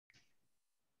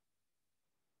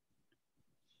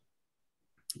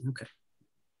Okay.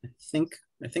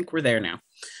 I think we're there now.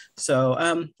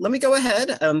 So let me go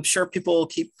ahead. I'm sure people will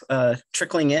keep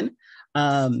trickling in.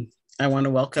 I want to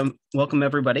welcome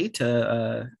everybody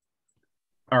to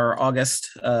our August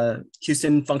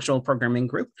Houston Functional Programming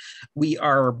Group. We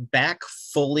are back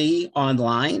fully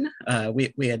online.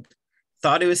 We had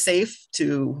thought it was safe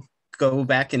to go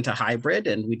back into hybrid,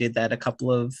 and we did that a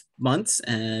couple of months.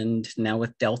 And now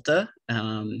with Delta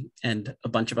and a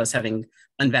bunch of us having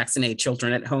unvaccinated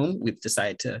children at home, we've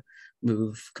decided to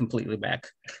move completely back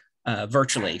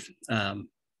virtually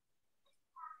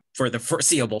for the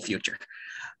foreseeable future.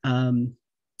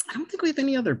 I don't think we have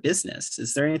any other business.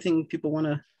 Is there anything people want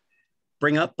to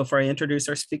bring up before I introduce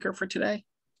our speaker for today?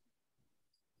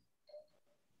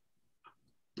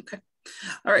 Okay.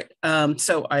 All right.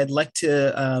 So I'd like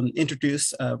to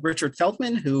introduce Richard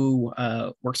Feldman, who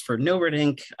works for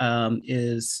NoRedInk,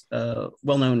 is a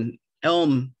well-known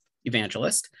Elm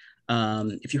evangelist.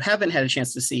 If you haven't had a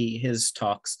chance to see his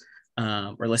talks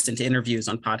or listen to interviews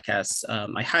on podcasts,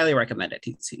 I highly recommend it.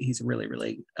 He's a really,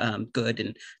 really good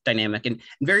and dynamic and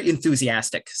very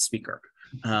enthusiastic speaker.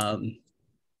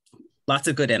 Lots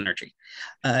of good energy.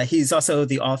 He's also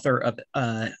the author of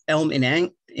Elm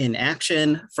in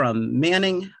Action from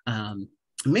Manning.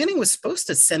 Manning was supposed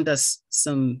to send us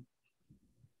some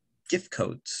gift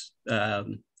codes,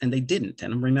 and they didn't.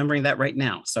 And I'm remembering that right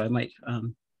now. So I might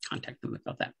contact them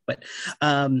about that. But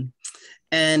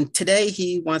and today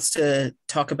he wants to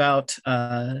talk about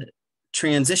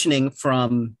transitioning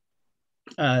from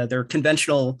their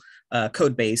conventional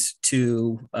code base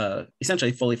to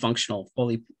essentially fully functional,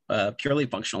 purely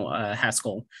functional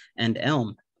Haskell and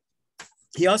Elm.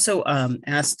 He also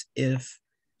asked if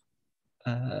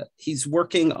he's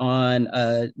working on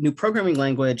a new programming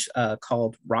language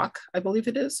called Rock, I believe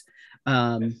it is,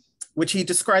 which he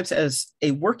describes as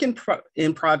a work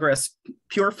in progress,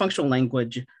 pure functional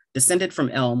language descended from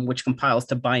Elm, which compiles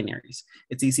to binaries.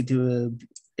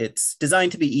 It's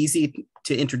designed to be easy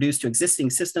to introduce to existing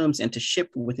systems and to ship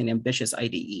with an ambitious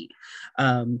IDE.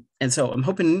 And so I'm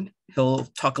hoping he'll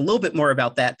talk a little bit more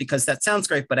about that, because that sounds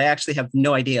great, but I actually have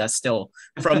no idea still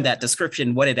from that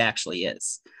description what it actually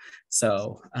is.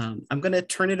 So I'm going to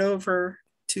turn it over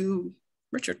to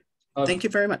Richard. Thank you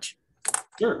very much.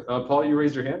 Sure. Paul, you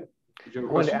raised your hand. I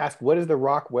wanted to ask, what is the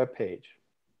Rock webpage?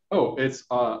 Oh, it's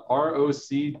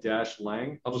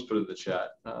roc-lang. I'll just put it in the chat.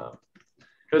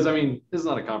 Because, I mean, this is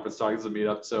not a conference talk, this is a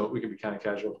meetup, so we can be kind of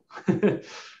casual.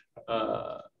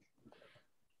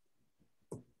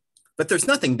 But there's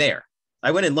nothing there.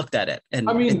 I went and looked at it. And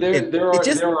I mean, there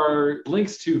are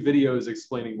links to videos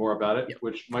explaining more about it,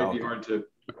 which might be hard to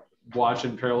watch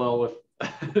in parallel with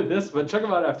this, but check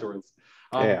them out afterwards.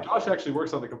 Josh actually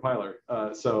works on the compiler,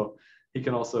 so he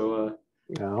can also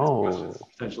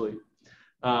potentially.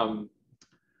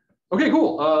 Okay,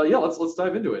 cool. Yeah, let's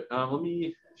dive into it. Let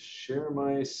me share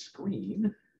my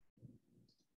screen.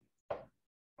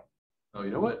 Oh,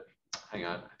 you know what? Hang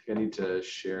on. I think I need to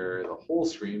share the whole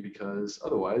screen, because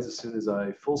otherwise, as soon as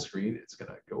I full screen, it's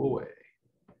gonna go away.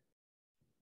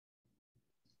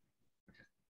 Okay.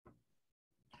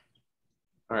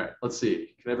 All right, let's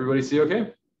see. Can everybody see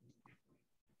okay?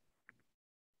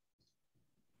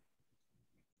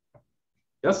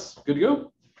 Yes, good to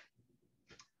go?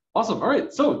 Awesome. All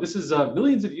right, so this is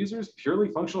millions of users, purely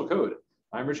functional code.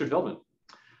 I'm Richard Feldman.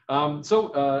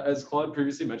 As Claude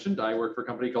previously mentioned, I work for a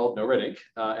company called NoRedInk,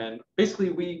 and basically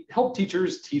we help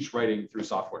teachers teach writing through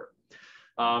software.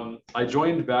 I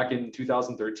joined back in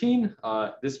 2013.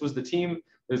 This was the team.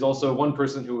 There's also one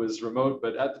person who was remote,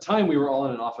 but at the time we were all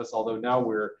in an office, although now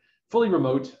we're fully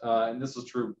remote, and this was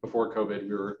true before COVID.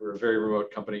 We're a very remote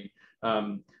company.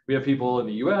 We have people in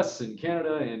the US, in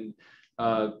Canada, in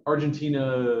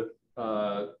Argentina,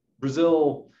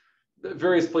 Brazil,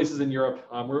 various places in Europe.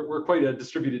 We're quite a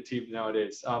distributed team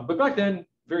nowadays. But back then,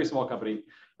 very small company.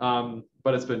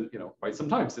 But it's been quite some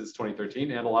time since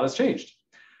 2013, and a lot has changed.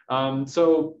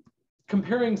 So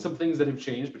comparing some things that have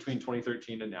changed between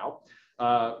 2013 and now,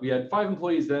 we had 5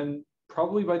 employees then.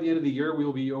 Probably by the end of the year, we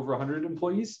will be over 100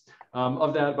 employees.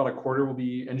 Of that, about a quarter will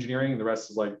be engineering, and the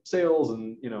rest is like sales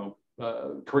and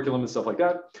curriculum and stuff like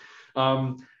that.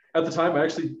 At the time, I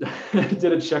actually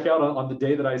did a checkout on the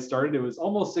day that I started. It was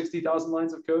almost 60,000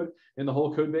 lines of code in the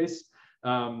whole code base.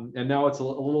 And now it's a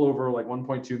little over like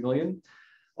 1.2 million,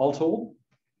 all told.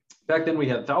 Back then, we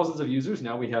had thousands of users.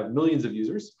 Now we have millions of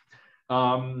users.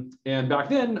 And back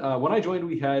then, when I joined,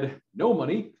 we had no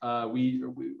money,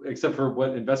 except for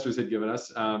what investors had given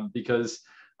us, because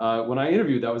when I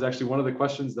interviewed, that was actually one of the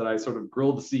questions that I sort of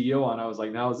grilled the CEO on. I was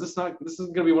like, now, this isn't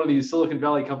going to be one of these Silicon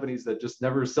Valley companies that just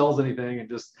never sells anything and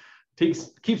just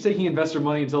keeps taking investor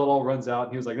money until it all runs out.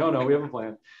 And he was like, no, we have a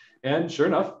plan. And sure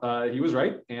enough, he was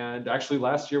right. And actually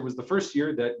last year was the first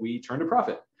year that we turned a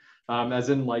profit. As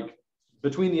in like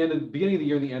between the beginning of the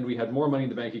year and the end, we had more money in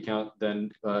the bank account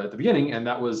than at the beginning. And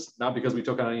that was not because we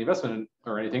took on any investment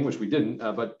or anything, which we didn't,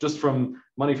 but just from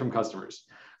money from customers.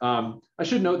 I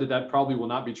should note that probably will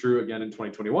not be true again in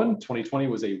 2021. 2020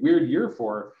 was a weird year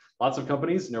for lots of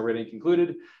companies, NoRedInk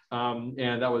included.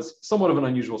 And that was somewhat of an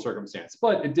unusual circumstance,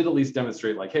 but it did at least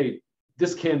demonstrate like, hey,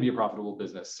 this can be a profitable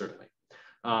business, certainly.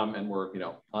 And we're,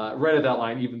 right at that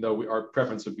line, even though our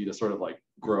preference would be to sort of like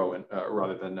grow and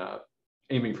rather than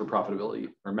aiming for profitability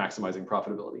or maximizing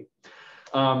profitability.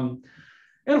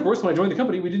 And of course, when I joined the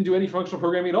company, we didn't do any functional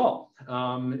programming at all.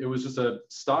 It was just a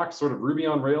stock sort of Ruby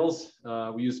on Rails.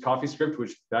 We used CoffeeScript,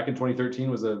 which back in 2013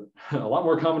 was a lot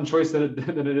more common choice than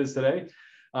it is today.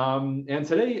 And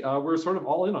today we're sort of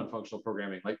all in on functional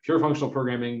programming, like pure functional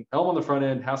programming, Elm on the front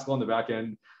end, Haskell on the back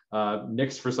end,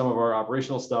 Nix for some of our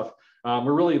operational stuff.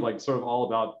 We're really like sort of all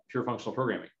about pure functional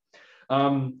programming.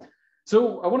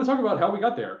 So I want to talk about how we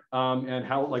got there and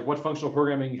how like what functional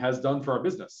programming has done for our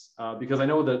business, because I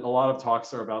know that a lot of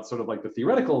talks are about sort of like the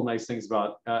theoretical nice things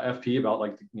about FP, about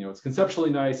like, it's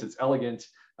conceptually nice, it's elegant,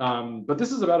 but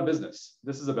this is about a business.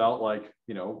 This is about like,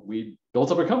 we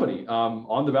built up a company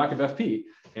on the back of FP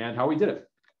and how we did it.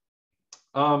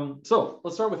 So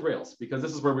let's start with Rails, because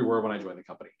this is where we were when I joined the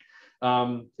company.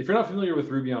 If you're not familiar with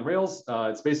Ruby on Rails,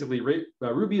 it's basically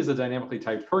Ruby is a dynamically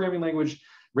typed programming language.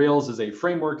 Rails is a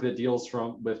framework that deals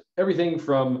with everything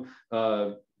from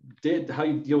how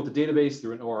you deal with the database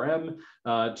through an ORM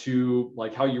to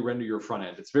like how you render your front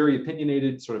end. It's very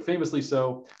opinionated, sort of famously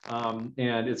so,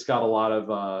 and it's got a lot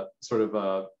of sort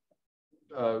of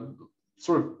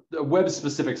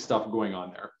web-specific stuff going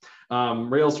on there.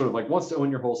 Rails sort of like wants to own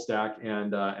your whole stack,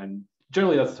 and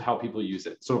generally that's how people use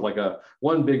it, sort of like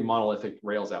one big monolithic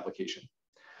Rails application.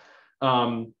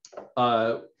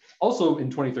 Also in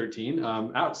 2013,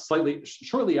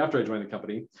 shortly after I joined the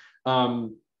company,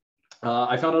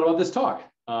 I found out about this talk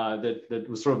that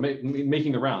was sort of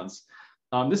making the rounds.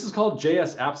 This is called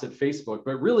JS Apps at Facebook,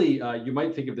 but really you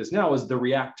might think of this now as the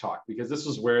React talk, because this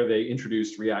was where they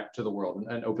introduced React to the world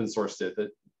and open sourced it, that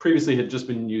previously had just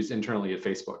been used internally at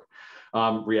Facebook.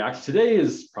 React today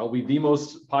is probably the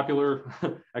most popular,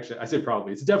 actually I say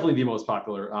probably, it's definitely the most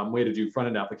popular way to do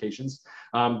front-end applications.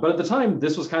 But at the time,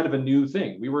 this was kind of a new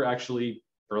thing. We were actually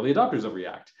early adopters of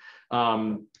React.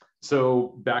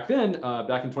 So back then,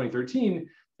 back in 2013,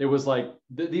 it was like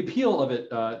the appeal of it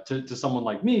to someone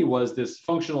like me was this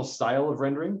functional style of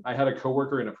rendering. I had a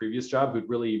coworker in a previous job who'd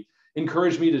really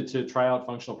encouraged me to try out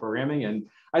functional programming. And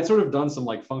I'd sort of done some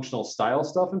like functional style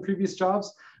stuff in previous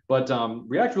jobs. But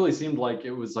React really seemed like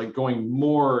it was like going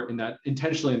more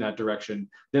intentionally in that direction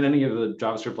than any of the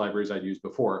JavaScript libraries I'd used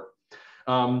before.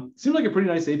 Seemed like a pretty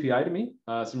nice API to me.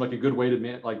 Seemed like a good way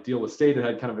to deal with state. It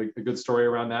had kind of a good story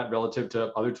around that relative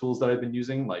to other tools that I've been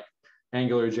using, like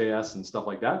AngularJS and stuff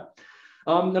like that.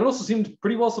 And it also seemed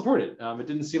pretty well supported. It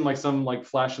didn't seem like some like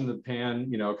flash in the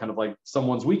pan, kind of like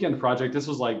someone's weekend project. This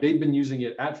was like they'd been using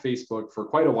it at Facebook for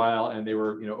quite a while, and they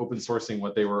were open sourcing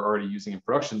what they were already using in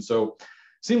production. So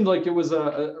seemed like it was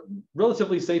a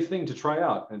relatively safe thing to try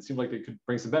out, and seemed like it could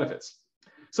bring some benefits.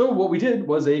 So what we did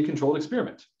was a controlled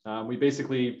experiment. We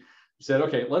basically said,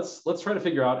 okay, let's try to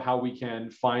figure out how we can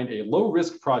find a low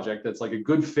risk project that's like a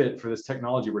good fit for this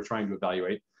technology we're trying to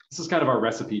evaluate. This is kind of our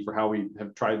recipe for how we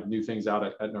have tried new things out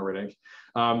at NoRedInk.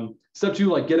 Step two,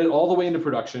 like get it all the way into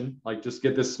production, like just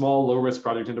get this small low risk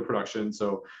project into production.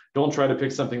 So don't try to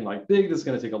pick something like big that's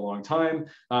going to take a long time,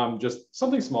 just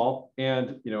something small,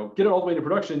 and get it all the way into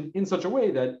production in such a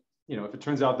way that if it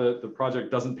turns out the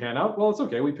project doesn't pan out, well, it's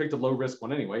okay. We picked a low risk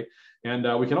one anyway, and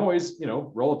we can always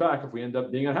roll it back if we end up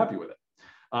being unhappy with it.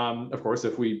 Of course,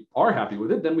 if we are happy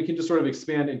with it, then we can just sort of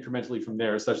expand incrementally from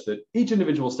there, such that each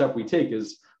individual step we take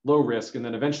is low risk. And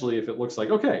then eventually, if it looks like,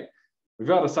 okay, we've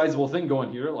got a sizable thing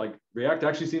going here, like React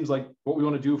actually seems like what we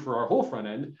want to do for our whole front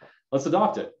end, let's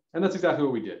adopt it. And that's exactly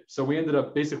what we did. So we ended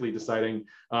up basically deciding,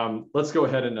 let's go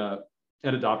ahead and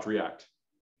adopt React.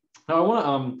 Now I want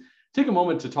to take a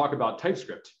moment to talk about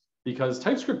TypeScript, because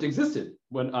TypeScript existed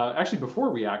when actually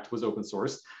before React was open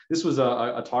source. This was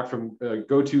a talk from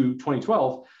Go to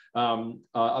 2012,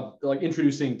 like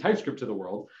introducing TypeScript to the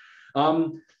world.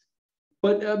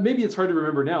 But maybe it's hard to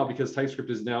remember now, because TypeScript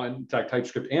is now, in fact,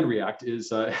 TypeScript and React is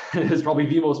probably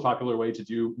the most popular way to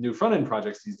do new front-end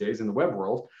projects these days in the web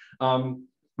world.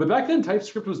 But back then,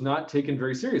 TypeScript was not taken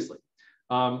very seriously.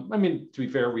 I mean, to be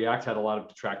fair, React had a lot of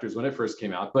detractors when it first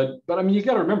came out, but I mean, you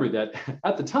got to remember that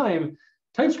at the time,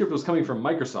 TypeScript was coming from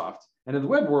Microsoft, and in the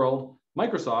web world,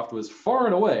 Microsoft was far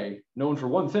and away known for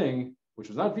one thing, which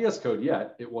was not VS Code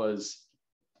yet. It was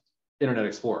Internet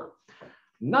Explorer.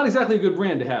 Not exactly a good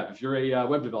brand to have if you're a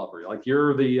web developer. Like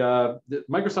you're the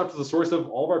Microsoft is the source of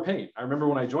all of our pain. I remember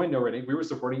when I joined NoRedInk, we were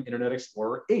supporting Internet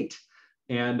Explorer 8,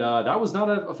 and that was not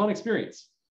a fun experience.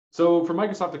 So for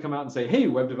Microsoft to come out and say, "Hey,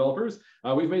 web developers,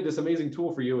 we've made this amazing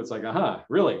tool for you," it's like,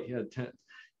 really? Yeah,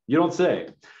 you don't say.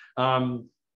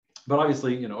 But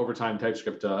obviously, over time,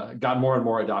 TypeScript got more and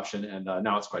more adoption, and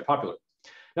now it's quite popular.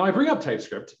 Now, I bring up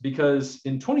TypeScript because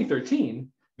in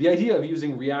 2013, the idea of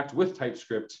using React with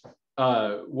TypeScript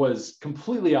was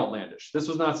completely outlandish. This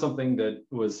was not something that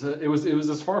was, it was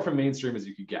as far from mainstream as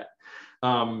you could get.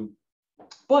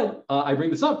 But I bring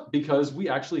this up because we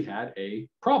actually had a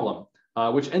problem,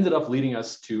 which ended up leading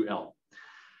us to Elm.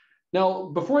 Now,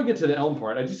 before I get to the Elm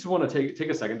part, I just want to take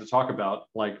a second to talk about,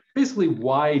 like, basically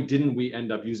why didn't we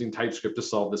end up using TypeScript to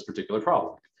solve this particular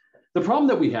problem? The problem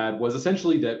that we had was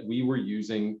essentially that we were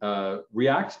using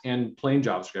React and plain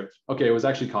JavaScript. Okay, it was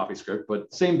actually CoffeeScript,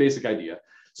 but same basic idea.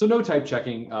 So no type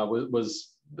checking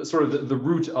was sort of the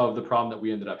root of the problem that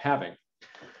we ended up having.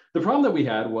 The problem that we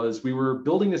had was we were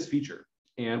building this feature,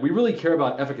 and we really care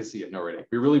about efficacy at NoRedInk.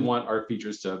 We really want our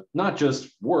features to not just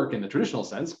work in the traditional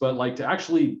sense, but like to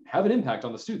actually have an impact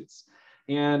on the students.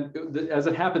 And as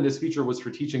it happened, this feature was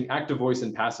for teaching active voice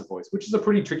and passive voice, which is a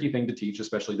pretty tricky thing to teach,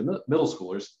 especially to middle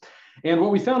schoolers. And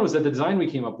what we found was that the design we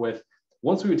came up with,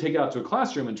 once we would take it out to a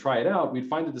classroom and try it out, we'd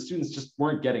find that the students just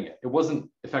weren't getting it. It wasn't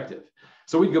effective.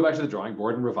 So we'd go back to the drawing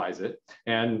board and revise it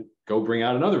and go bring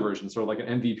out another version, sort of like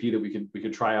an MVP that we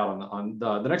could try out on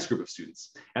the next group of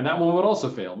students. And that one would also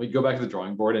fail. We'd go back to the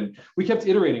drawing board, and we kept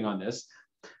iterating on this.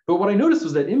 But what I noticed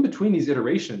was that in between these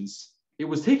iterations, it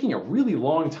was taking a really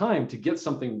long time to get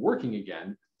something working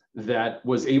again that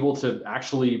was able to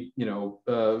actually,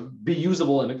 be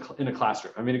usable in a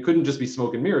classroom. I mean, it couldn't just be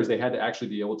smoke and mirrors. They had to actually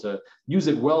be able to use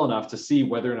it well enough to see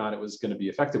whether or not it was going to be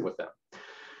effective with them.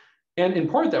 And in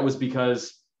part, that was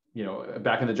because,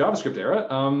 back in the JavaScript era,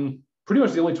 pretty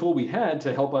much the only tool we had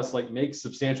to help us like make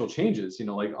substantial changes,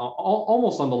 like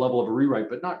almost on the level of a rewrite,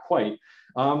 but not quite,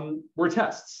 were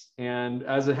tests. And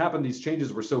as it happened, these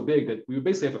changes were so big that we would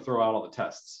basically have to throw out all the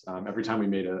tests every time we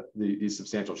made these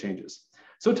substantial changes.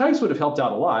 So types would have helped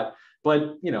out a lot,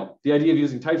 but the idea of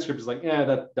using TypeScript is like,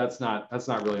 that's not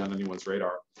really on anyone's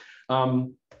radar.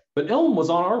 But Elm was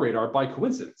on our radar by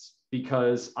coincidence,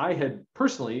 because I had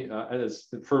personally,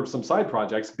 for some side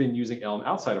projects, been using Elm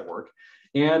outside of work,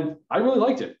 and I really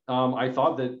liked it. I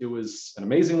thought that it was an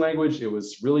amazing language. It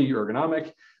was really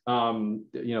ergonomic.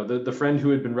 The friend who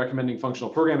had been recommending functional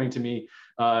programming to me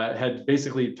had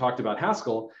basically talked about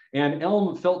Haskell, and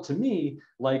Elm felt to me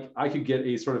like I could get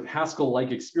a sort of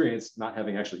Haskell-like experience, not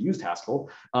having actually used Haskell,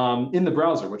 in the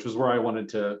browser, which was where I wanted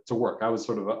to work. I was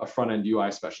sort of a front-end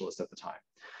UI specialist at the time.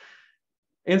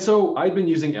 And so I'd been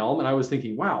using Elm, and I was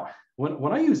thinking, wow,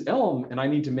 when I use Elm and I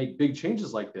need to make big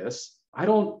changes like this, I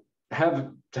don't have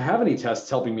to have any tests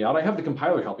helping me out. I have the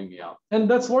compiler helping me out. And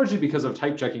that's largely because of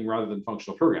type checking rather than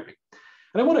functional programming.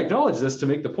 And I want to acknowledge this to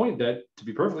make the point that, to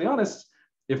be perfectly honest,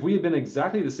 if we had been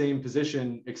exactly the same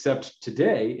position except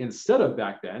today instead of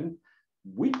back then,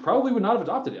 we probably would not have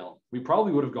adopted Elm. We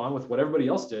probably would have gone with what everybody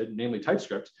else did, namely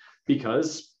TypeScript,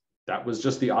 because that was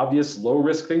just the obvious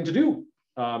low-risk thing to do.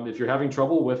 If you're having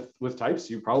trouble with types,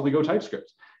 you probably go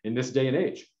TypeScript in this day and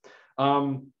age.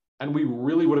 And we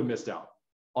really would have missed out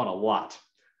on a lot.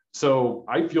 So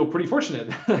I feel pretty fortunate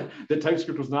that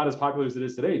TypeScript was not as popular as it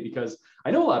is today, because I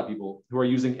know a lot of people who are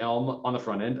using Elm on the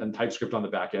front end and TypeScript on the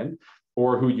back end,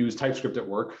 or who use TypeScript at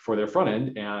work for their front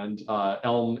end and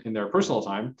Elm in their personal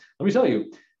time. Let me tell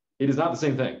you, it is not the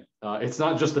same thing. It's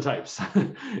not just the types.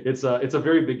 It's a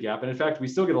very big gap. And in fact, we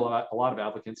still get a lot of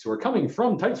applicants who are coming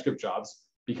from TypeScript jobs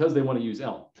because they want to use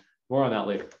Elm. More on that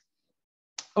later.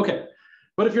 Okay,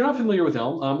 but if you're not familiar with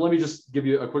Elm, let me just give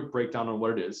you a quick breakdown on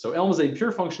what it is. So Elm is a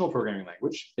pure functional programming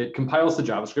language. It compiles to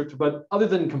JavaScript, but other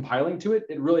than compiling to it,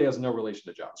 it really has no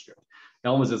relation to JavaScript.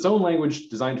 Elm is its own language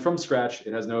designed from scratch.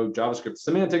 It has no JavaScript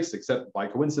semantics except by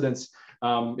coincidence.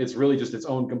 It's really just its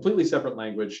own completely separate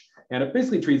language. And it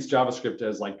basically treats JavaScript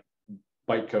as like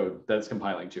bytecode that it's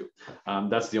compiling to.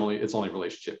 That's its only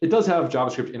relationship. It does have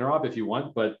JavaScript interop if you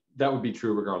want, but that would be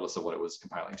true regardless of what it was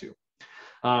compiling to.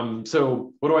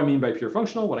 So what do I mean by pure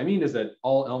functional? What I mean is that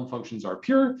all Elm functions are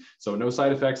pure, so no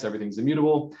side effects, everything's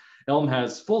immutable. Elm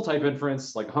has full type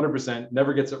inference, like 100%,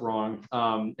 never gets it wrong.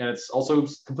 And it's also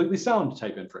completely sound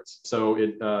type inference. So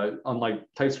it, unlike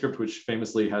TypeScript, which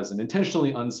famously has an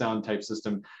intentionally unsound type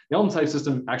system, the Elm type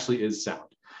system actually is sound.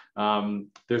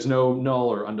 There's no null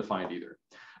or undefined either.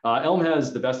 Elm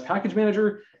has the best package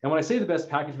manager. And when I say the best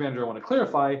package manager, I want to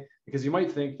clarify, because you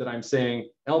might think that I'm saying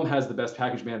Elm has the best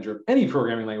package manager of any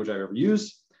programming language I've ever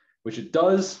used, which it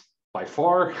does by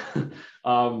far.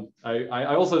 I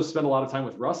also spent a lot of time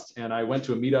with Rust, and I went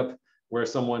to a meetup where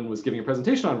someone was giving a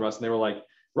presentation on Rust, and they were like,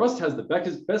 Rust has the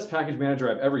best package manager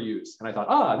I've ever used. And I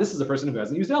thought, this is a person who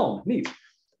hasn't used Elm. Neat.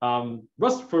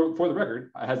 Rust, for the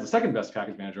record, has the second best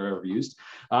package manager I've ever used.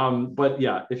 But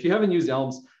yeah, if you haven't used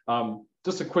Elms,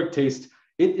 just a quick taste,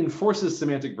 it enforces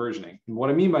semantic versioning. And what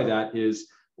I mean by that is,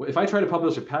 if I try to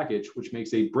publish a package which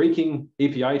makes a breaking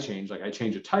API change, like I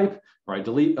change a type or I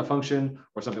delete a function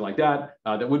or something like that,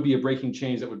 that would be a breaking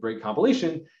change that would break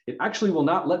compilation, it actually will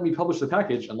not let me publish the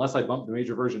package unless I bump the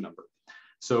major version number.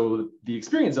 So the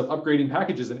experience of upgrading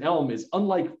packages in Elm is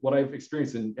unlike what I've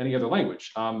experienced in any other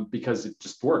language, because it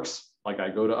just works. Like I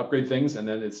go to upgrade things and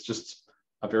then it's just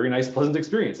a very nice, pleasant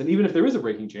experience. And even if there is a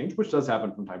breaking change, which does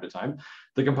happen from time to time,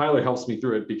 the compiler helps me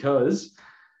through it because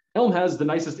Elm has the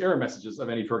nicest error messages of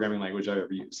any programming language I've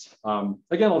ever used.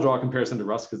 Again, I'll draw a comparison to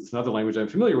Rust because it's another language I'm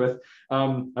familiar with.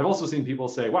 I've also seen people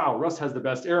say, wow, Rust has the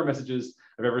best error messages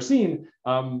I've ever seen.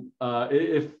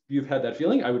 If you've had that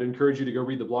feeling, I would encourage you to go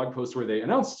read the blog post where they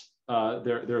announced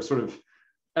their sort of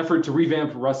effort to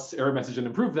revamp Rust's error message and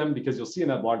improve them, because you'll see in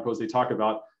that blog post, they talk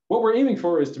about what we're aiming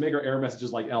for is to make our error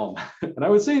messages like Elm. And I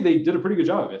would say they did a pretty good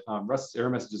job of it. Rust's error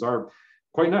messages are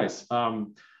quite nice.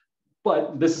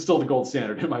 But this is still the gold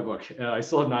standard in my book. I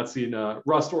still have not seen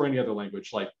Rust or any other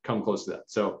language like come close to that.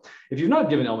 So if you've not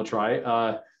given Elm a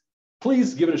try,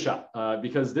 please give it a shot,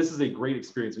 because this is a great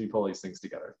experience when you pull these things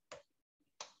together.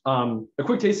 A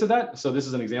quick taste of that. So this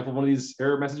is an example of one of these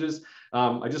error messages.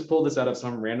 I just pulled this out of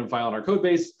some random file in our code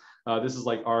base. This is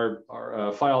like our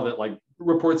file that like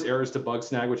reports errors to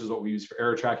Bugsnag, which is what we use for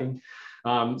error tracking.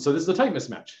 So this is a type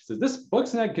mismatch. It says this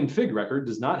Bugsnag config record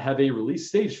does not have a release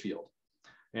stage field.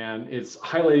 And it's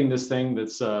highlighting this thing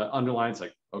that's underlined. It's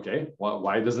like, okay, well,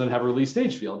 why doesn't it have a release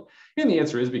stage field? And the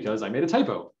answer is because I made a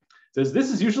typo. It says this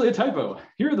is usually a typo.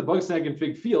 Here are the Bugsnag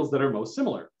config fields that are most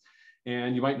similar.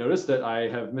 And you might notice that I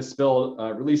have misspelled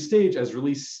release stage as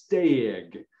release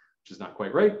stag, which is not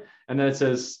quite right. And then it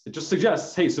says, it just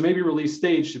suggests, hey, so maybe release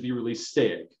stage should be release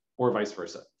stag, or vice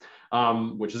versa,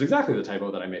 which is exactly the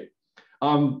typo that I made.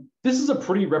 This is a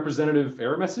pretty representative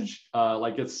error message.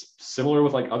 Like it's similar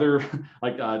with like other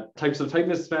like types of type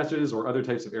mismatches or other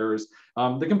types of errors.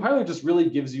 The compiler just really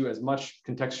gives you as much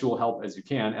contextual help as you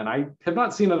can. And I have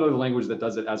not seen another language that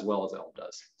does it as well as Elm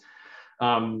does.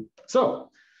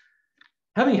 So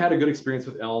having had a good experience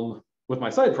with Elm with my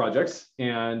side projects,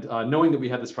 and knowing that we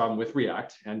had this problem with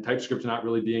React and TypeScript not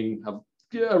really being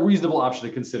a reasonable option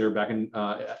to consider back in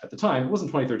at the time. It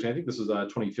wasn't 2013, I think this was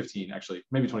 2015, actually,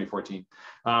 maybe 2014.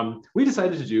 We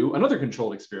decided to do another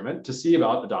controlled experiment to see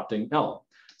about adopting Elm.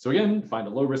 So again, find a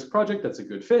low risk project that's a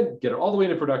good fit, get it all the way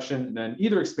into production, and then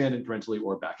either expand incrementally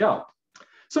or back out.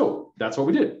 So that's what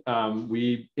we did.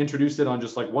 We introduced it on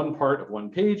just like one part of one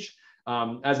page.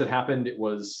 As it happened, it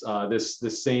was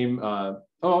this same, oh,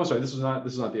 I'm sorry, this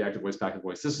was not the active voice, passive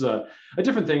voice. This is a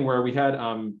different thing where we had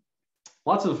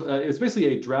lots of, it's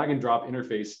basically a drag and drop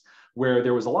interface where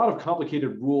there was a lot of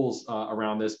complicated rules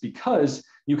around this, because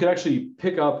you could actually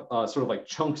pick up sort of like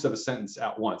chunks of a sentence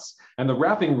at once. And the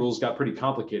wrapping rules got pretty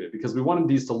complicated because we wanted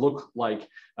these to look like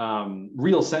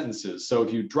real sentences. So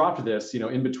if you dropped this,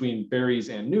 in between berries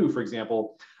and new, for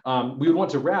example, we would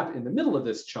want to wrap in the middle of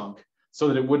this chunk so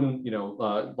that it wouldn't,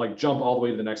 like jump all the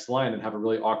way to the next line and have a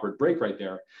really awkward break right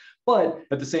there. But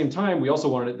at the same time, we also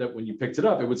wanted it that when you picked it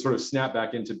up, it would sort of snap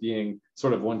back into being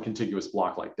sort of one contiguous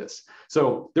block like this.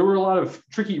 So there were a lot of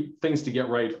tricky things to get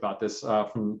right about this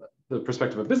from the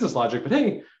perspective of business logic, but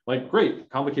hey, like great,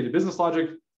 complicated business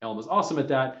logic. Elm is awesome at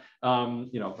that. I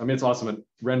mean, it's awesome at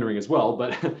rendering as well,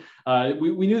 but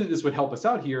we knew that this would help us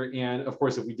out here. And of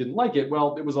course, if we didn't like it,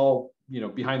 well, it was all,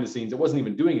 behind the scenes. It wasn't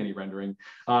even doing any rendering.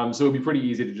 So it'd be pretty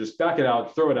easy to just back it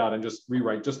out, throw it out, and just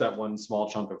rewrite just that one small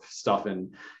chunk of stuff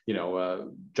in,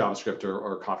 JavaScript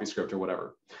or CoffeeScript or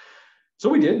whatever. So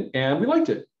we did, and we liked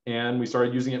it. And we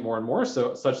started using it more and more,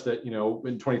 so such that, in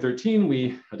 2013,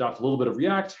 we adopted a little bit of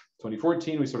React.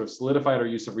 2014, we sort of solidified our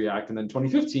use of React. And then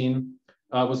 2015,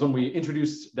 was when we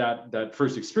introduced that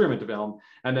first experiment of Elm.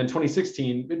 And then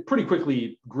 2016, it pretty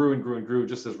quickly grew and grew and grew,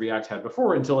 just as React had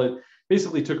before, until it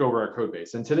basically took over our code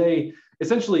base. And today,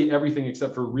 essentially everything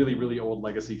except for really, really old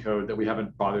legacy code that we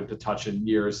haven't bothered to touch in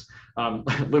years,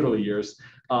 literally years,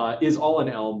 is all in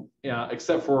Elm,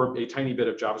 except for a tiny bit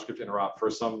of JavaScript interop for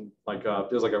some,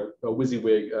 there's like a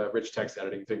WYSIWYG rich text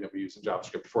editing thing that we use in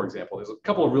JavaScript, for example. There's a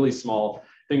couple of really small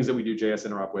things that we do JS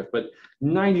interop with, but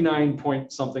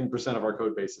 99-point-something% of our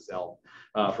code base is Elm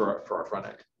for our front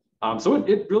end. So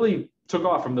it really took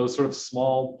off from those sort of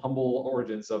small, humble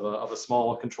origins of a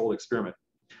small controlled experiment.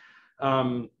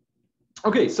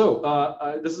 Okay,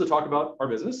 so this is a talk about our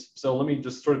business. So let me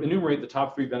just sort of enumerate the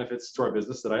top 3 benefits to our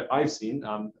business that I've seen,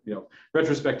 you know,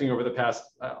 retrospecting over the past,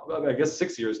 I guess,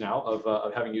 6 years now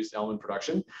of having used Elm in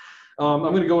production. I'm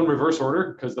going to go in reverse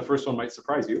order because the first one might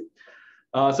surprise you.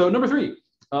 So number 3,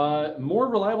 more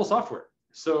reliable software.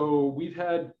 So we've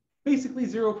had basically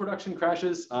 0 production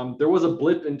crashes. There was a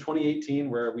blip in 2018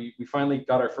 where we finally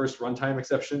got our first runtime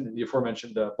exception in the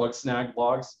aforementioned bug snag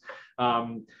logs.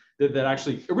 That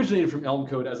actually originated from Elm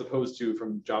code as opposed to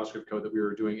from JavaScript code that we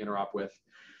were doing interop with.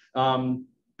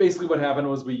 Basically what happened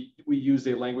was we used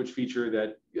a language feature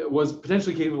that was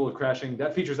potentially capable of crashing.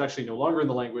 That feature is actually no longer in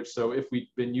the language. So if we'd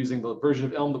been using the version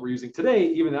of Elm that we're using today,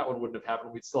 even that one wouldn't have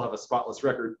happened. We'd still have a spotless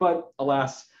record. But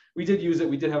alas, we did use it.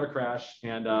 We did have a crash.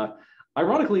 And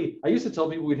ironically, I used to tell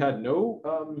people we'd had no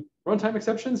runtime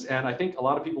exceptions. And I think a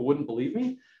lot of people wouldn't believe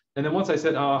me. And then once I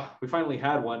said, we finally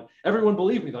had one, everyone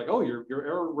believed me. They're like, oh, your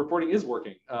error reporting is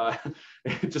working.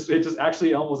 It just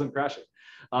actually Elm wasn't crashing.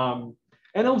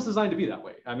 And Elm's designed to be that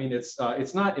way. I mean, it's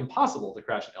not impossible to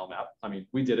crash an Elm app. I mean,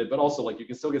 we did it, but also like you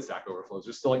can still get Stack Overflows.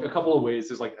 There's still like a couple of ways.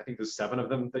 There's like, I think there's 7 of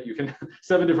them that you can,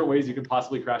 7 different ways you can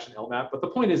possibly crash an Elm app. But the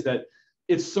point is that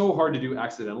it's so hard to do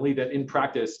accidentally that in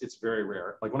practice, it's very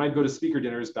rare. Like when I'd go to speaker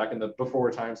dinners back in the before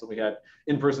times when we had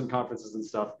in-person conferences and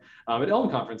stuff, at Elm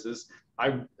conferences,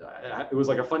 it was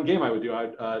like a fun game I would do.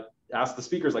 I'd ask the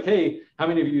speakers like, hey, how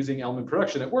many of you using Elm in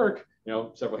production at work? You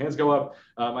know, several hands go up.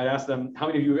 I'd ask them, how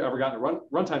many of you ever gotten a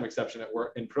runtime exception at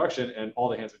work in production? And all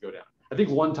the hands would go down. I think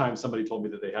one time somebody told me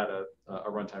that they had a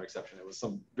runtime exception. It was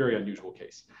some very unusual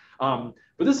case. But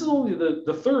this is only the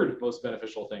 3rd most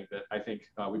beneficial thing that I think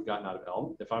we've gotten out of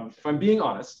Elm, if I'm being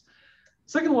honest.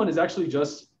 Second one is actually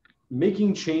just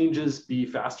making changes be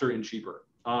faster and cheaper.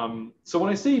 So when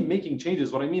I say making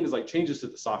changes, what I mean is like changes to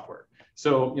the software.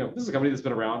 So, you know, this is a company that's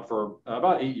been around for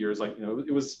about 8 years. Like, you know,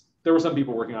 there were some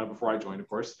people working on it before I joined, of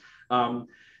course.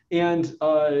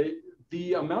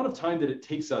 The amount of time that it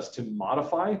takes us to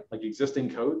modify like existing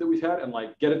code that we've had and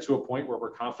like get it to a point where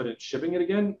we're confident shipping it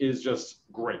again is just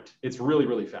great. It's really,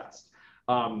 really fast.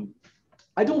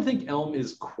 I don't think Elm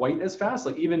is quite as fast.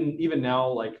 Like even now,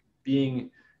 like being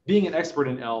an expert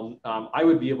in Elm, I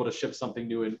would be able to ship something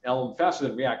new in Elm faster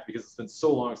than React because it's been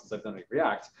so long since I've done it in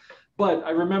React. But I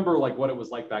remember like what it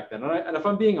was like back then. And if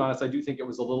I'm being honest, I do think it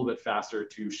was a little bit faster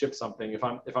to ship something if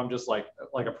I'm just like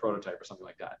a prototype or something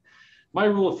like that. My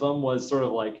rule of thumb was sort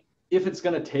of like, if it's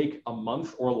going to take a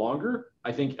month or longer,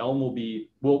 I think Elm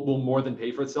will more than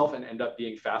pay for itself and end up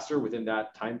being faster within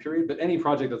that time period. But any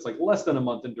project that's like less than a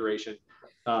month in duration,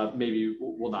 maybe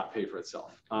will not pay for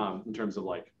itself in terms of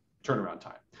like turnaround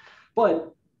time.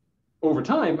 But over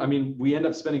time, I mean, we end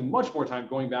up spending much more time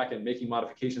going back and making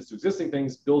modifications to existing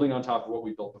things, building on top of what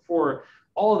we built before.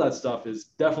 All of that stuff is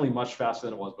definitely much faster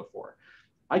than it was before.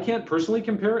 I can't personally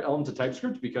compare Elm to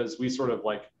TypeScript because we sort of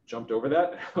like jumped over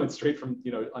that, went straight from,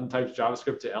 you know, untyped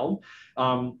JavaScript to Elm.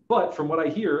 But from what I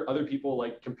hear, other people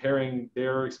like comparing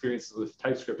their experiences with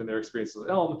TypeScript and their experiences with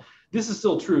Elm, this is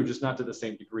still true, just not to the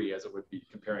same degree as it would be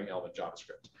comparing Elm and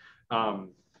JavaScript.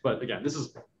 But again, this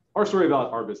is our story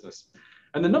about our business.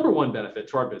 And the number 1 benefit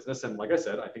to our business, and like I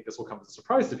said, I think this will come as a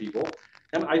surprise to people,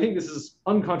 and I think this is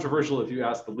uncontroversial if you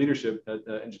ask the leadership at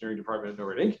the engineering department at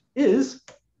NoRedInk, is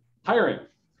hiring.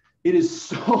 It is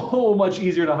so much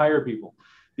easier to hire people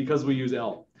because we use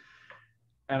Elm.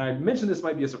 And I mentioned this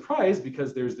might be a surprise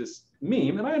because there's this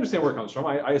meme, and I understand where it comes from.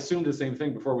 I assumed the same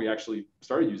thing before we actually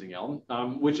started using Elm,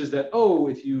 which is that, oh,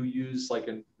 if you use like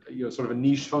sort of a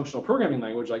niche functional programming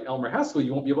language like Elm or Haskell,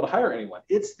 you won't be able to hire anyone.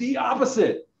 It's the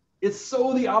opposite. It's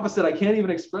so the opposite. I can't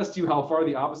even express to you how far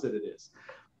the opposite it is.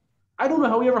 I don't know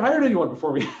how we ever hired anyone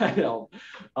before we had Elm.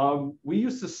 We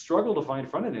used to struggle to find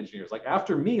front-end engineers. Like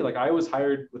after me, like I was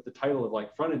hired with the title of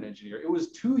like front-end engineer. It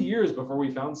was 2 years before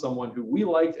we found someone who we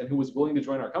liked and who was willing to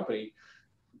join our company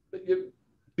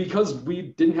because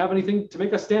we didn't have anything to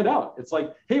make us stand out. It's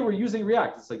like, hey, we're using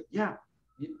React. It's like, yeah,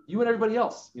 you and everybody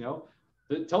else, you know,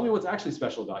 tell me what's actually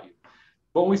special about you.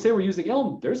 But when we say we're using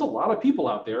Elm, there's a lot of people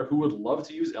out there who would love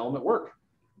to use Elm at work.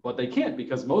 But they can't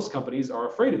because most companies are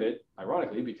afraid of it,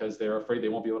 ironically, because they're afraid they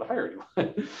won't be able to hire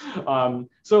anyone.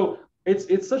 So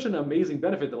it's such an amazing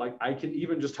benefit that like I can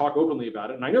even just talk openly about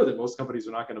it. And I know that most companies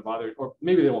are not going to bother, or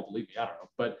maybe they won't believe me, I don't know.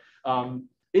 But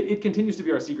it continues to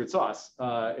be our secret sauce.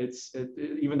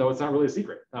 Even though it's not really a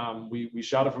secret. We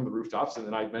shout it from the rooftops, and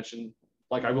then I mentioned,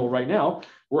 like I will right now,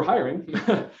 we're hiring.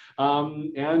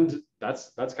 And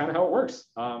that's kind of how it works.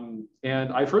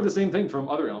 And I've heard the same thing from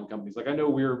other Elm companies. Like I know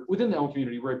we're within the Elm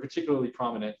community, we're particularly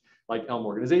prominent. like Elm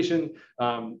organization.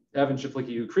 Evan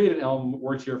Shiflicki, who created Elm,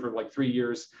 worked here for like 3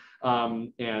 years.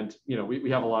 And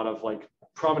we have a lot of like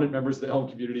prominent members of the Elm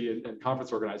community and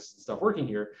conference organizers and stuff working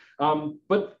here.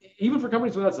 But even for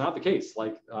companies where that's not the case,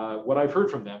 like what I've heard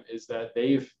from them is that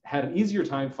they've had an easier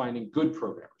time finding good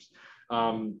programmers.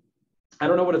 I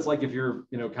don't know what it's like if you're,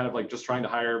 kind of like just trying to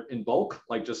hire in bulk,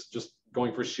 like just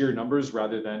going for sheer numbers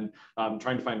rather than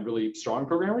trying to find really strong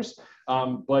programmers.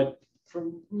 But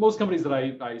for most companies that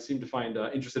I seem to find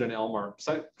interested in Elm are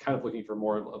kind of looking for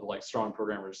more of like strong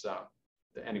programmers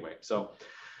anyway. So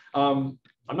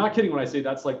I'm not kidding when I say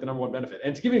that's like the #1 benefit.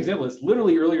 And to give you an example, it's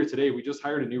literally earlier today, we just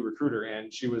hired a new recruiter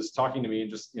and she was talking to me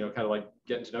and just, kind of like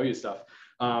getting to know you stuff.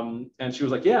 And she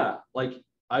was like, yeah, like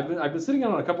I've been sitting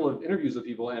on a couple of interviews with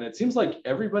people and it seems like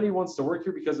everybody wants to work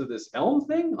here because of this Elm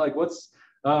thing. Like what's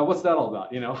that all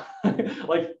about?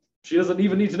 Like she doesn't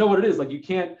even need to know what it is. Like you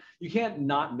can't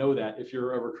not know that if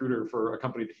you're a recruiter for a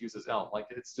company that uses Elm. Like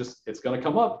it's going to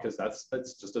come up because that's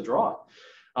just a draw.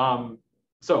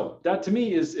 So that to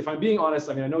me is, if I'm being honest,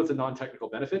 I mean, I know it's a non-technical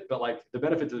benefit, but like the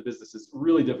benefit to the business is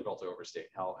really difficult to overstate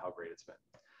how great it's been.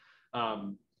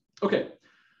 Okay,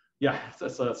 yeah,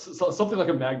 that's something like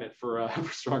a magnet for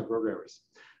strong programmers.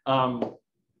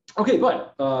 Okay,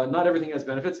 but not everything has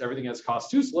benefits, everything has costs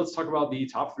too. So let's talk about the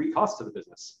top 3 costs to the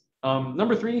business.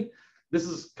 Number 3,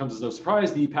 comes as no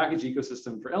surprise, the package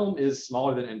ecosystem for Elm is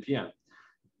smaller than NPM.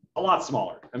 A lot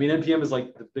smaller. I mean, NPM is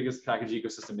like the biggest package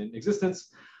ecosystem in existence.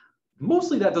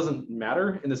 Mostly that doesn't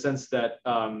matter in the sense that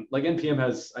like NPM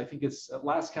has, I think it's at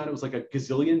last count, it was like a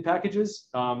gazillion packages.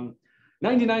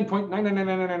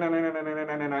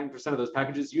 99.999999999% of those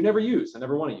packages you never use and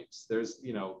never want to use.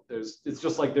 It's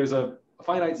just like there's a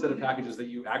finite set of packages that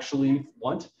you actually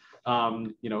want,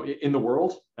 in the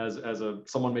world as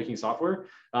someone making software.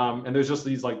 And there's just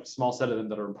these like small set of them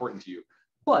that are important to you.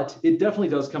 But it definitely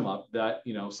does come up that,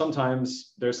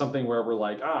 sometimes there's something where we're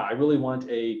like, I really want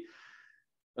a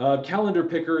calendar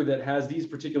picker that has these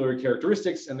particular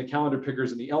characteristics, and the calendar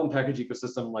pickers in the Elm package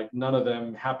ecosystem, like none of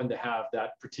them happen to have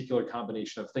that particular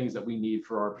combination of things that we need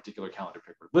for our particular calendar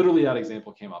picker. Literally that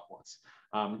example came up once.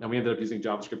 And we ended up using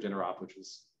JavaScript interop, which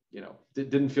was,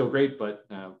 didn't feel great, but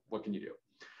what can you do?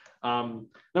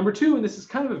 Number 2, and this is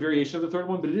kind of a variation of the third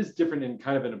one, but it is different in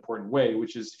kind of an important way,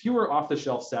 which is fewer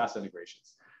off-the-shelf SaaS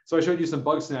integrations. So I showed you some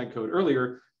Bugsnag code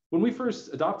earlier. When we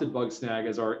first adopted Bugsnag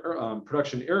as our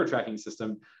production error tracking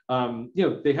system,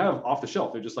 they have off the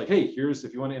shelf. They're just like, hey, if you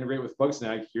want to integrate with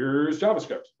Bugsnag, here's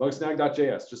JavaScript,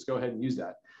 bugsnag.js, just go ahead and use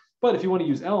that. But if you want to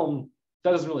use Elm,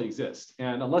 that doesn't really exist.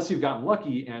 And unless you've gotten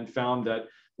lucky and found that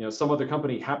some other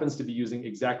company happens to be using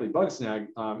exactly Bugsnag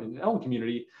in the Elm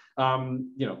community,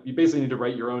 you basically need to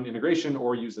write your own integration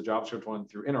or use the JavaScript one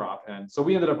through interop. And so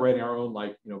we ended up writing our own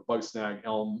Bugsnag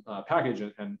Elm package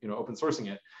and open sourcing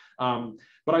it.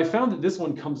 But I found that this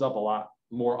one comes up a lot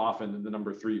more often than the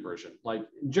number 3 version. Like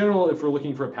in general, if we're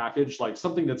looking for a package, like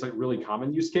something that's like really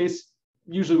common use case,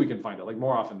 usually we can find it, like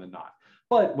more often than not.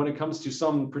 But when it comes to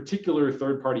some particular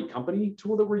third-party company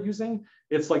tool that we're using,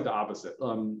 it's like the opposite.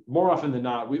 More often than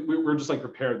not, we're just like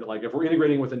prepared that like if we're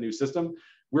integrating with a new system,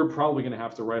 we're probably going to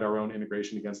have to write our own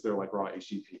integration against their like raw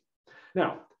HTTP.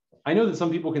 Now, I know that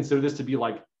some people consider this to be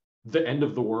like the end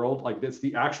of the world, like it's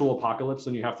the actual apocalypse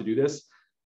when you have to do this.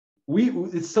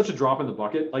 It's such a drop in the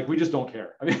bucket. Like we just don't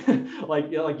care. I mean,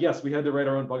 yes, we had to write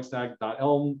our own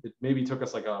bugsnag.elm. It maybe took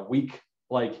us like a week.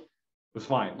 Like it was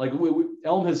fine. Like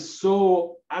Elm has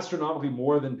so astronomically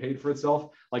more than paid for itself,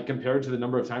 like compared to the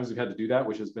number of times we've had to do that,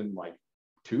 which has been like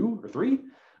 2 or 3.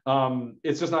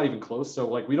 It's just not even close. So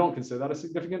like we don't consider that a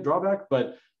significant drawback,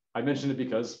 but I mentioned it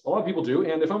because a lot of people do.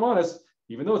 And if I'm honest,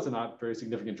 even though it's a not very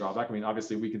significant drawback, I mean,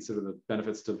 obviously we consider the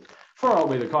benefits to far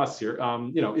outweigh the costs here.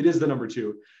 It is the number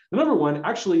 2. The number 1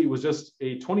 actually was just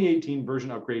a 2018 version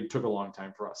upgrade, took a long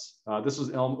time for us. This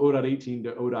was Elm 0.18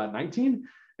 to 0.19.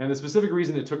 And the specific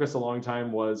reason it took us a long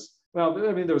time was, well,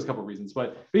 I mean, there was a couple of reasons,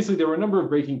 but basically there were a number of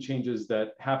breaking changes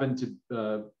that happened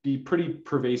to be pretty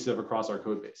pervasive across our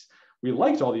code base. We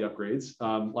liked all the upgrades.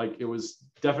 Like it was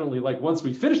definitely like once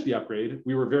we finished the upgrade,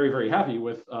 we were very, very happy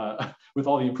with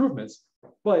all the improvements,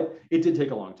 but it did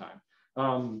take a long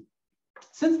time.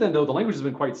 Since then, though, the language has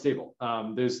been quite stable.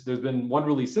 There's been one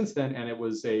release since then, and it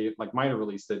was a like minor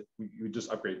release that you would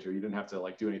just upgrade to. You didn't have to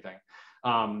like do anything.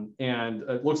 And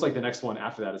it looks like the next one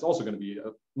after that is also going to be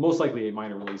most likely a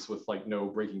minor release with like no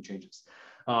breaking changes.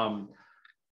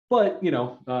 But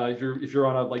if you're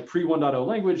on a like pre 1.0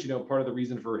 language, part of the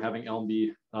reason for having Elm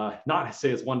be not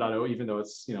say it's 1.0, even though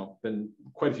it's been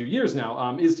quite a few years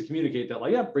now, is to communicate that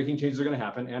like, yeah, breaking changes are going to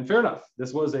happen. And fair enough,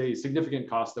 this was a significant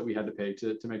cost that we had to pay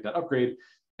to make that upgrade.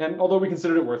 And although we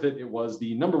considered it worth it, it was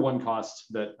the #1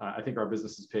 cost that I think our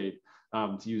businesses paid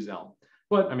to use Elm.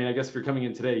 But I mean, I guess if you're coming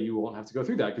in today, you won't have to go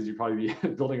through that because you'd probably be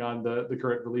building on the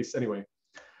current release anyway.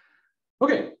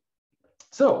 Okay,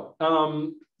 so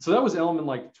so that was Elm in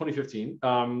like 2015.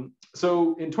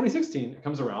 So in 2016, it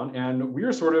comes around and we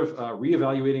are sort of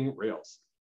reevaluating Rails.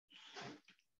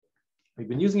 We've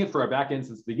been using it for our backend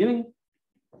since the beginning,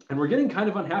 and we're getting kind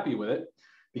of unhappy with it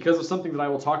because of something that I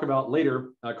will talk about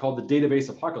later called the database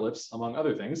apocalypse, among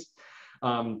other things.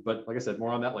 But like I said,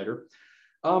 more on that later.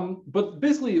 But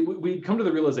basically, we come to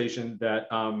the realization that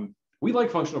we like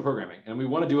functional programming and we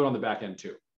want to do it on the back end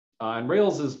too. And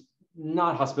Rails is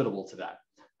not hospitable to that.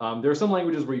 There are some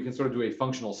languages where you can sort of do a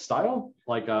functional style,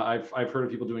 like I've heard of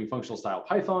people doing functional style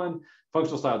Python.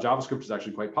 Functional style JavaScript is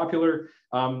actually quite popular.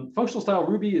 Functional style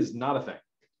Ruby is not a thing.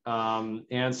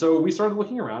 And so we started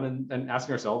looking around and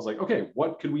asking ourselves, like, okay,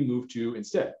 what could we move to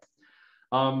instead?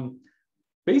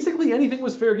 Basically, anything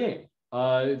was fair game.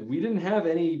 We didn't have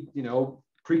any,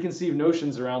 preconceived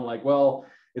notions around like, well,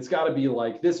 it's got to be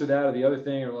like this or that or the other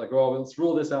thing, or like, well, let's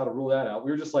rule this out or rule that out.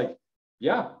 We were just like,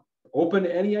 yeah, open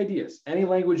to any ideas, any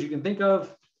language you can think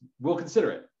of, we'll consider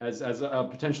it as a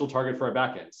potential target for our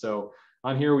backend. So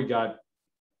on here we got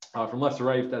from left to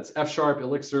right, that's F#,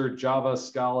 Elixir, Java,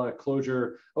 Scala,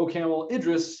 Clojure, OCaml,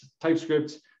 Idris,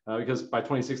 TypeScript, because by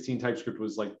 2016 TypeScript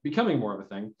was like becoming more of a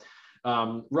thing,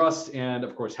 Rust, and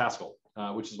of course Haskell,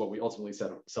 which is what we ultimately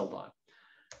settled on.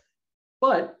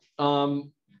 But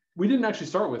we didn't actually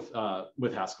start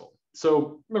with Haskell.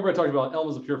 So remember I talked about Elm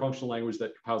is a pure functional language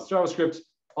that compiles JavaScript.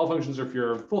 All functions are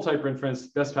pure, full type inference,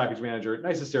 best package manager,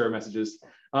 nicest error messages.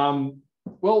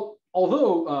 Well,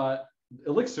 although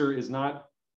Elixir is not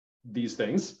these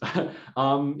things,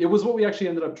 it was what we actually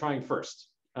ended up trying first.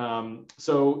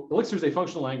 So Elixir is a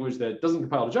functional language that doesn't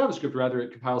compile to JavaScript, rather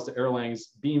it compiles to Erlang's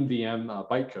Beam VM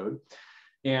bytecode.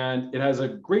 And it has a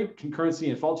great concurrency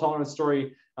and fault tolerance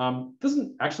story.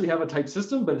 Doesn't actually have a type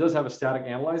system, but it does have a static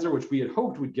analyzer, which we had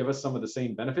hoped would give us some of the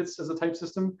same benefits as a type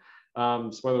system.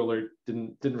 Spoiler alert,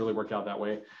 didn't really work out that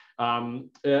way.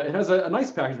 It has a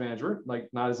nice package manager, like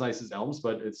not as nice as Elm's,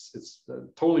 but it's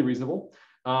totally reasonable.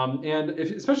 And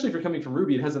especially if you're coming from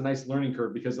Ruby, it has a nice learning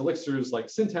curve because Elixir's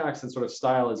like syntax and sort of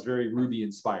style is very Ruby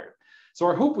inspired. So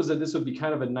our hope was that this would be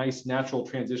kind of a nice natural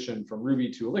transition from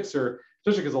Ruby to Elixir,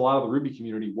 especially because a lot of the Ruby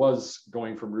community was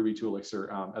going from Ruby to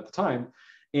Elixir at the time.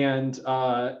 And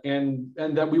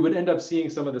that we would end up seeing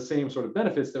some of the same sort of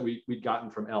benefits that we'd gotten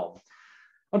from Elm.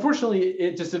 Unfortunately,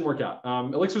 it just didn't work out.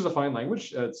 Elixir is a fine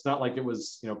language. It's not like it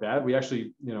was bad. We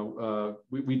actually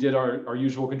we did our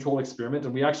usual controlled experiment,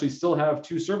 and we actually still have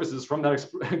 2 services from that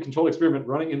controlled experiment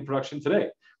running in production today.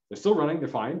 They're still running. They're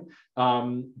fine.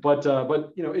 But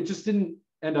it just didn't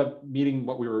end up meeting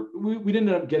what we didn't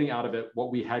end up getting out of it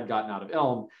what we had gotten out of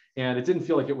Elm, and it didn't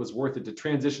feel like it was worth it to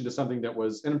transition to something that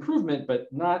was an improvement, but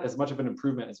not as much of an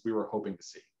improvement as we were hoping to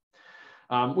see,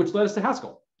 which led us to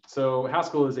Haskell. So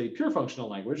Haskell is a pure functional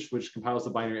language, which compiles the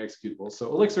binary executable.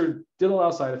 So Elixir did allow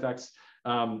side effects.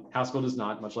 Haskell does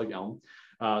not, much like Elm.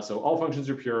 So all functions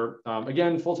are pure.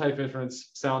 Again, full type inference,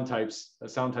 sound type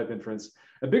inference.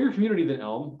 A bigger community than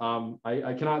Elm.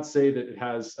 I cannot say that it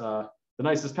has the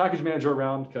nicest package manager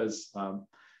around because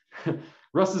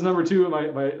Rust is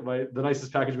 #2. The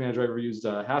nicest package manager I ever used.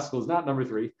 Haskell is not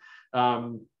 #3.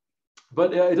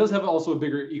 But it does have also a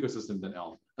bigger ecosystem than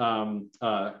Elm.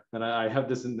 And I have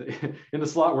this in the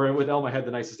slot where with Elm I had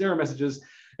the nicest error messages.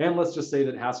 And let's just say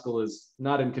that Haskell is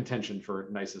not in contention for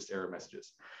nicest error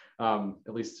messages,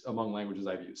 at least among languages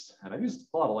I've used. And I've used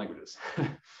a lot of languages.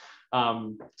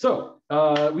 So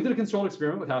we did a controlled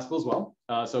experiment with Haskell as well.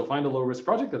 So find a low risk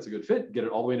project that's a good fit, get it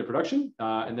all the way into production,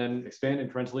 and then expand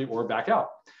incrementally or back out.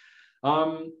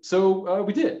 So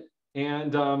we did.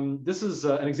 And this is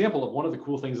an example of one of the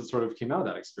cool things that sort of came out of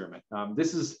that experiment.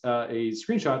 This is a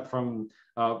screenshot from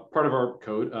part of our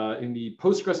code in the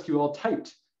PostgreSQL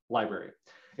typed library.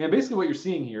 And basically what you're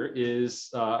seeing here is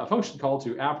a function call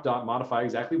to app.modify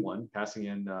exactly 1, passing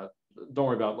in, don't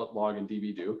worry about what log and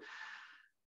db do.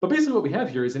 But basically what we have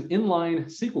here is an inline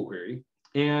SQL query.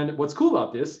 And what's cool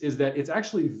about this is that it's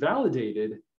actually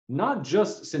validated not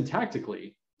just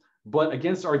syntactically, but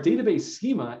against our database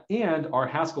schema and our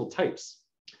Haskell types.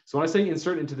 So when I say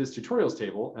insert into this tutorials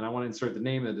table, and I want to insert the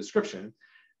name and the description,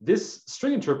 this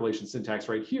string interpolation syntax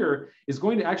right here is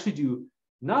going to actually do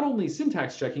not only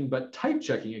syntax checking, but type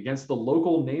checking against the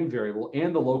local name variable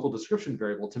and the local description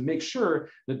variable to make sure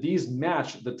that these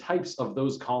match the types of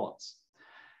those columns.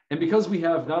 And because we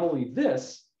have not only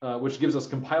this, which gives us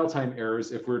compile time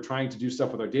errors if we're trying to do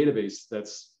stuff with our database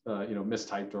that's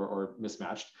mistyped or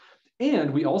mismatched,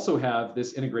 and we also have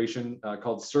this integration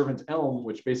called servant Elm,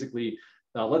 which basically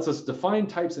lets us define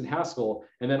types in Haskell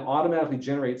and then automatically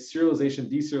generate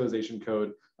serialization, deserialization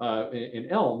code in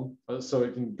Elm, so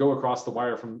it can go across the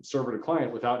wire from server to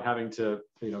client without having to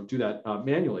do that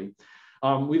manually.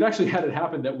 We've actually had it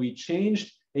happen that we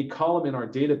changed a column in our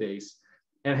database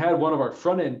and had one of our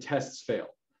front-end tests fail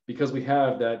because we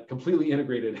have that completely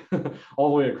integrated all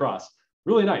the way across.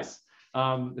 Really nice,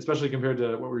 especially compared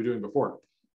to what we were doing before.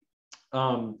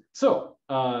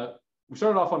 We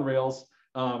started off on Rails,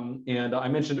 and I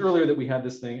mentioned earlier that we had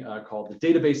this thing called the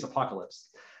database apocalypse.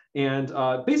 And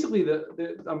basically,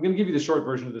 I'm going to give you the short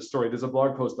version of this story. There's a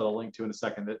blog post that I'll link to in a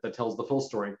second that tells the full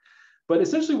story. But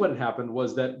essentially what had happened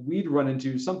was that we'd run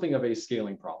into something of a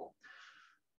scaling problem,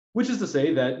 which is to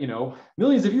say that,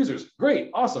 millions of users,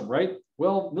 great, awesome, right?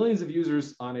 Well, millions of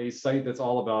users on a site that's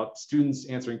all about students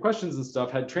answering questions and stuff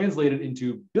had translated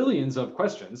into billions of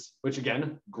questions, which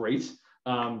again, great.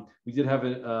 We did have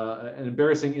an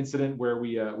embarrassing incident where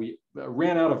we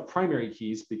ran out of primary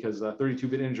keys because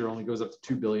 32-bit integer only goes up to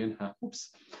 2 billion. Oops.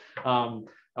 That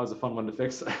was a fun one to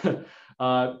fix.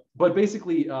 But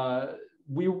basically,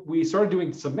 we started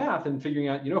doing some math and figuring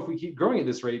out, if we keep growing at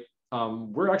this rate,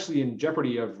 we're actually in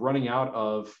jeopardy of running out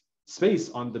of space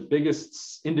on the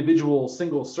biggest individual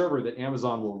single server that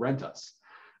Amazon will rent us.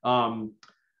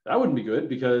 That wouldn't be good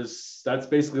because that's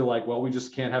basically like, well, we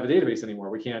just can't have a database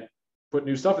anymore. We can't put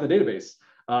new stuff in the database,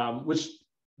 which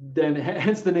then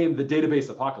hence the name, the database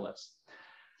apocalypse.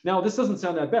 Now, this doesn't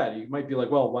sound that bad. You might be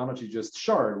like, well, why don't you just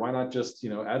shard? Why not just,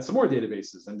 add some more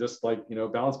databases and just like,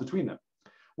 balance between them?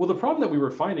 Well, the problem that we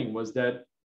were finding was that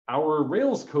our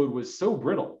Rails code was so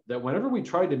brittle that whenever we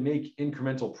tried to make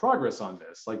incremental progress on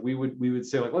this, like we would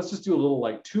say, like, let's just do a little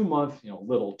like 2-month,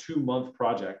 2-month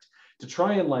project to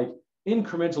try and like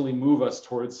incrementally move us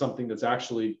towards something that's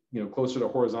actually, closer to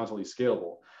horizontally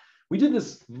scalable. We did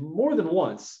this more than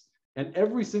once, and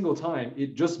every single time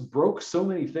it just broke so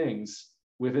many things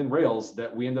within Rails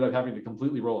that we ended up having to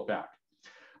completely roll it back.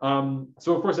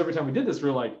 So of course, every time we did this, we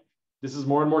were like, this is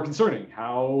more and more concerning.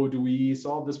 How do we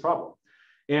solve this problem?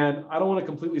 And I don't want to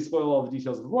completely spoil all the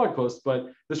details of the blog post,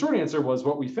 but the short answer was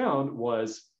what we found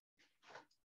was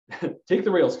take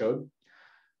the Rails code,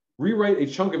 rewrite a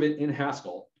chunk of it in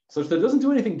Haskell, such that it doesn't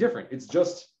do anything different. It's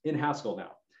just in Haskell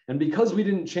now. And because we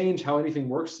didn't change how anything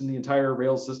works in the entire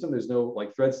Rails system, there's no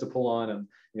like threads to pull on and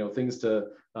things to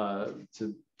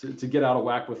get out of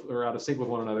whack with or out of sync with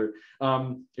one another.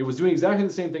 It was doing exactly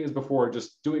the same thing as before,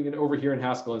 just doing it over here in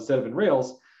Haskell instead of in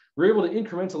Rails. We were able to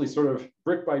incrementally sort of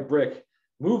brick by brick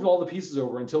move all the pieces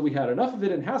over until we had enough of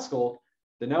it in Haskell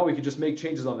that now we could just make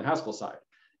changes on the Haskell side.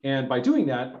 And by doing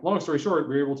that, long story short,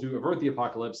 we were able to avert the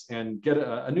apocalypse and get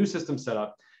a new system set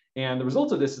up. And the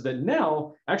result of this is that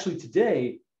now, actually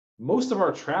today, most of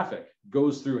our traffic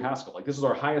goes through Haskell. Like this is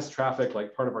our highest traffic,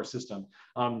 like part of our system.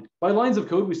 By lines of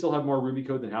code, we still have more Ruby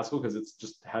code than Haskell because it's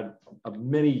just had a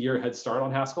many-year head start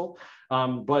on Haskell.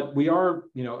 But we are,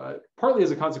 partly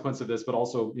as a consequence of this, but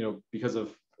also, because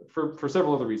of for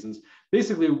several other reasons.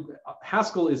 Basically,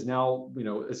 Haskell is now,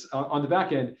 on the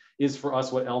back end is for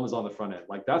us what Elm is on the front end.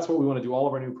 Like that's what we want to do all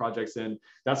of our new projects in.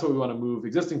 That's what we want to move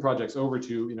existing projects over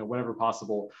to, whenever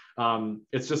possible.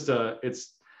 It's just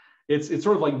it's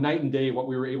sort of like night and day what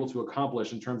we were able to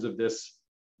accomplish in terms of this,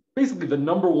 basically the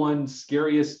 #1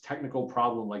 scariest technical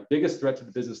problem, like biggest threat to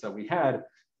the business that we had.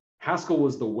 Haskell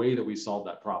was the way that we solved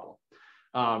that problem.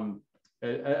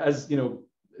 As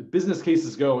business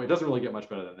cases go, it doesn't really get much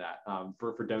better than that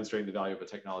for demonstrating the value of a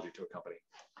technology to a company.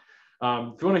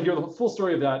 If you want to hear the full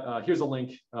story of that, here's a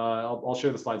link. I'll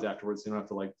share the slides afterwards. So you don't have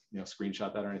to like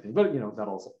screenshot that or anything, but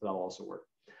that'll also work.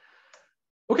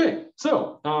 Okay,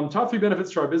 so top 3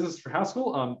 benefits to our business for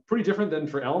Haskell, pretty different than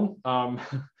for Elm.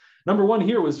 #1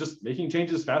 here was just making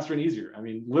changes faster and easier. I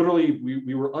mean, literally,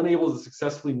 we were unable to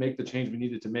successfully make the change we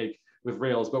needed to make with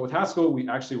Rails, but with Haskell, we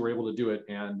actually were able to do it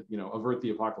and avert the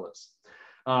apocalypse.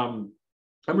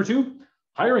 #2,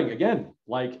 hiring again.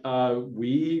 Like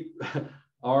we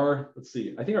are, let's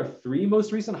see, I think our 3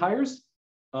 most recent hires.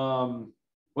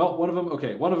 Well, one of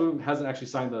them hasn't actually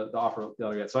signed the offer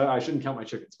letter yet, so I shouldn't count my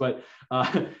chickens. But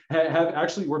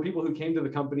were people who came to the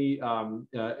company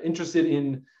interested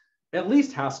in at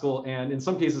least Haskell, and in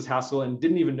some cases Haskell, and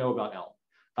didn't even know about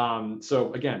Elm.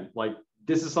 So again, like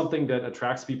this is something that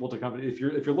attracts people to company. If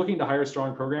you're looking to hire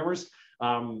strong programmers,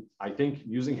 I think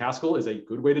using Haskell is a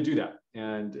good way to do that.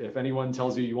 And if anyone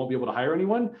tells you won't be able to hire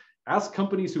anyone, ask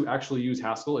companies who actually use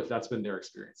Haskell if that's been their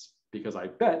experience, because I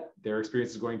bet their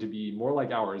experience is going to be more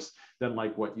like ours than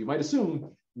like what you might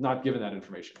assume, not given that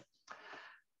information.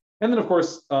 And then, of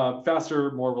course,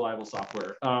 faster, more reliable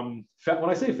software. When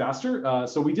I say faster,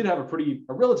 so we did have a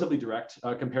relatively direct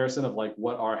comparison of like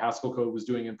what our Haskell code was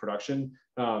doing in production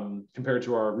compared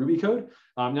to our Ruby code.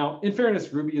 Now, in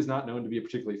fairness, Ruby is not known to be a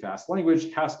particularly fast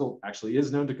language. Haskell actually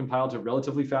is known to compile to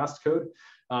relatively fast code,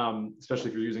 especially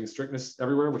if you're using strictness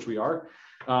everywhere, which we are.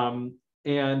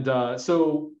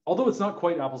 So although it's not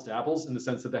quite apples to apples in the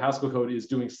sense that the Haskell code is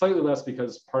doing slightly less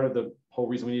because part of the whole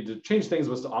reason we needed to change things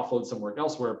was to offload some work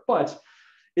elsewhere, but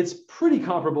it's pretty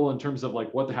comparable in terms of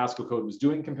like what the Haskell code was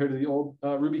doing compared to the old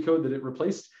Ruby code that it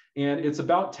replaced. And it's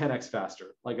about 10x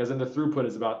faster, like as in the throughput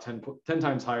is about 10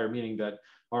 times higher, meaning that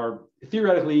our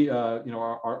theoretically,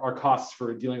 our costs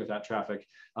for dealing with that traffic,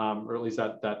 or at least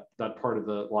that part of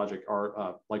the logic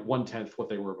are like 1/10 what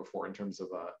they were before in terms of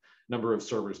number of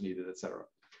servers needed, et cetera.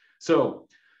 So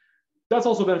that's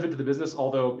also a benefit to the business.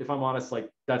 Although if I'm honest, like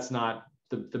that's not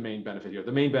the main benefit here.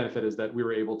 The main benefit is that we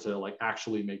were able to like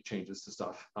actually make changes to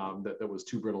stuff that was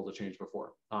too brittle to change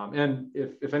before. And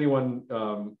if anyone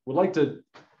would like to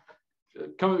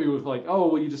come at me with like, oh,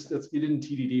 well, you didn't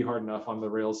TDD hard enough on the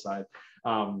Rails side.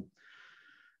 I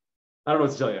don't know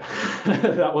what to tell you.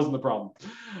 That wasn't the problem.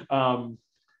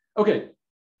 Okay.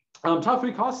 Top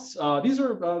 3 costs. These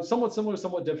are somewhat similar,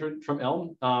 somewhat different from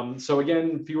Elm. So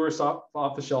again, fewer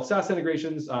off-the-shelf SaaS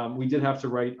integrations. We did have to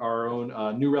write our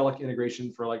own New Relic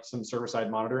integration for like some server-side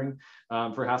monitoring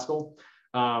for Haskell.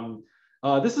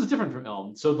 This is different from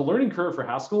Elm. So the learning curve for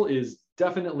Haskell is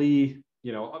definitely,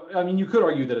 I mean, you could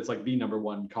argue that it's like the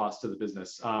 #1 cost to the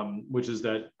business, which is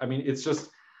that, I mean, it's just,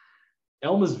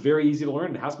 Elm is very easy to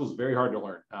learn and Haskell is very hard to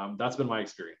learn. That's been my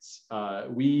experience.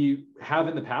 We have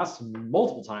in the past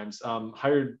multiple times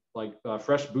hired like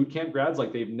fresh bootcamp grads,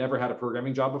 like they've never had a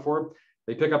programming job before.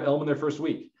 They pick up Elm in their first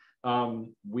week.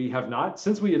 We have not,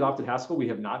 since we adopted Haskell, we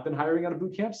have not been hiring out of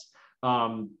boot camps.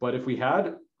 But if we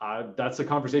had, that's a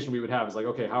conversation we would have is like,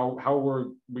 okay, how are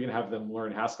we gonna have them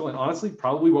learn Haskell? And honestly,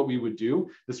 probably what we would do,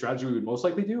 the strategy we would most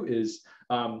likely do is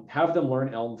have them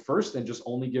learn Elm first and just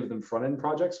only give them front-end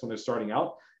projects when they're starting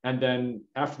out. And then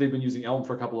after they've been using Elm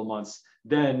for a couple of months,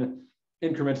 then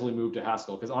incrementally move to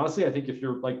Haskell. Because honestly, I think if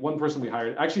you're like one person we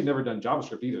hired, actually never done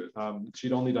JavaScript either.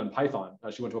 She'd only done Python.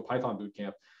 She went to a Python boot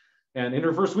camp. And in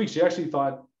her first week, she actually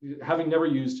thought, having never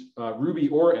used Ruby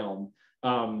or Elm,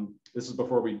 this is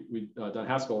before we done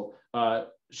Haskell,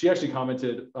 she actually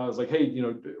commented, I was like, hey,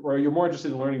 are you more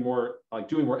interested in learning more, like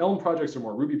doing more Elm projects or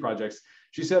more Ruby projects?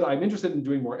 She said, I'm interested in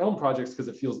doing more Elm projects because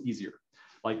it feels easier.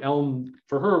 Like Elm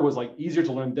for her was like easier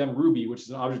to learn than Ruby, which is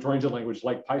an object-oriented language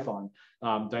like Python,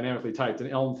 dynamically typed, and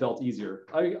Elm felt easier,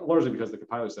 largely because the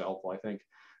compilers are helpful, I think.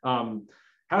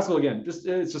 Haskell, again,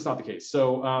 it's just not the case.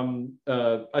 So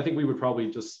I think we would probably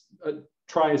just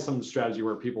try some strategy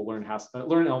where people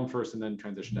learn Elm first and then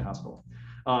transition to Haskell.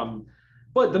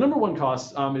 But the #1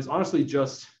 cost is honestly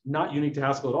just not unique to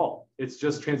Haskell at all. It's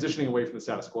just transitioning away from the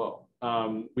status quo.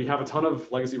 We have a ton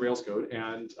of legacy Rails code,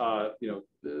 and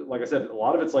like I said, a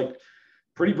lot of it's like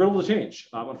pretty brittle to change.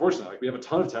 Unfortunately, like we have a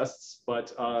ton of tests,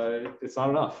 but it's not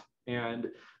enough.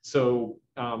 And so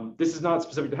this is not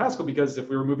specific to Haskell because if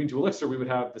we were moving to Elixir, we would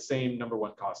have the same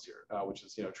 #1 cost here, which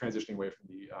is transitioning away from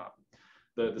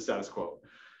the status quo.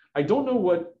 I don't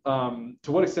know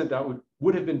to what extent that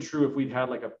would have been true if we'd had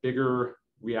like a bigger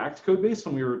React code base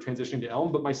when we were transitioning to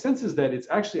Elm, but my sense is that it's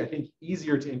actually, I think,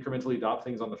 easier to incrementally adopt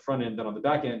things on the front end than on the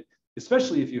back end,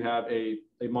 especially if you have a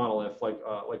monolith like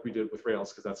we did with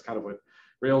Rails, because that's kind of what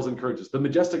Rails encourages, the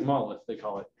majestic monolith, they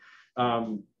call it.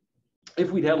 If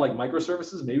we'd had like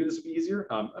microservices, maybe this would be easier.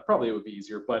 Probably it would be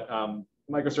easier, but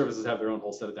microservices have their own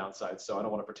whole set of downsides, so I don't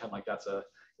want to pretend like that's a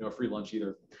free lunch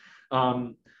either.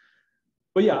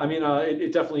 But yeah, I mean,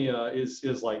 it definitely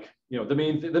is like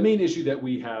the main issue that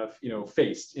we have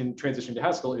faced in transitioning to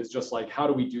Haskell is just like, how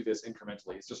do we do this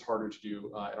incrementally? It's just harder to do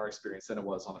in our experience than it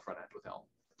was on the front end with Elm.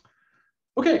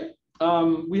 Okay,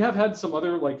 we have had some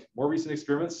other like more recent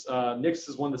experiments. Nix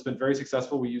is one that's been very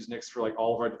successful. We use Nix for like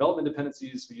all of our development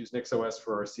dependencies. We use Nix OS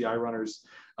for our CI runners.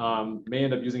 May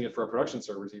end up using it for our production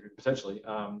servers even potentially.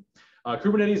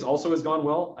 Kubernetes also has gone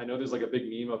well. I know there's like a big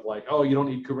meme of like, oh, you don't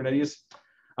need Kubernetes.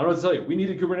 I don't know what to tell you. We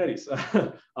needed Kubernetes.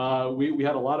 We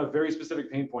had a lot of very specific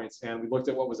pain points, and we looked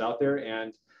at what was out there,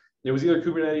 and it was either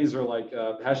Kubernetes or like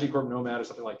HashiCorp Nomad or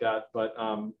something like that. But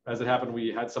as it happened, we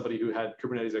had somebody who had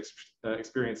Kubernetes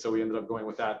experience, so we ended up going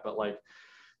with that. But like,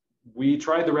 we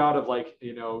tried the route of like,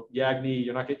 Yagni,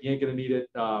 you ain't gonna need it,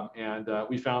 and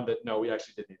we found that no, we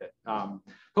actually did need it.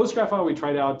 Postgraph we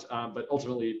tried out, but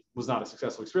ultimately was not a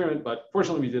successful experiment. But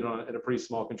fortunately, we did it in a pretty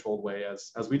small, controlled way,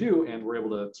 as we do, and we're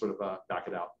able to sort of back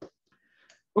it out.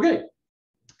 Okay,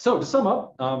 so to sum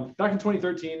up, back in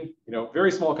 2013,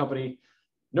 very small company,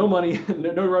 no money,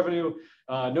 no revenue,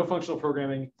 no functional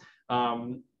programming.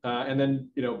 And then,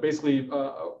 basically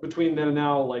between then and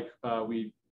now,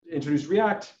 we introduced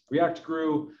React. React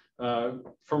grew.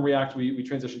 From React, we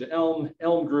transitioned to Elm.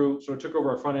 Elm grew, sort of took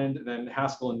over our front end, and then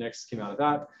Haskell and Nix came out of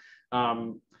that.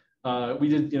 We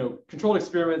did, controlled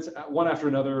experiments, one after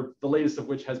another, the latest of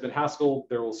which has been Haskell.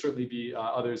 There will certainly be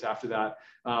others after that.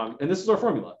 And this is our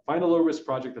formula. Find a low-risk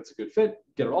project that's a good fit,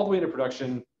 get it all the way into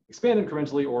production, expand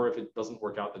incrementally, or if it doesn't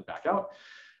work out, then back out.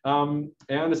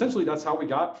 And essentially, that's how we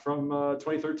got from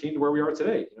 2013 to where we are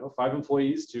today. 5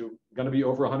 employees to going to be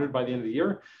over 100 by the end of the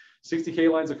year,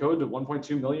 60K lines of code to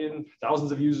 1.2 million,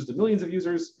 thousands of users to millions of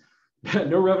users,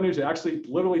 no revenue to actually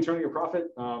literally turning a profit.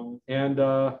 And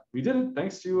we did it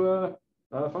thanks to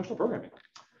functional programming.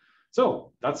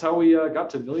 So that's how we got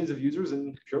to millions of users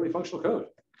in purely functional code.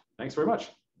 Thanks very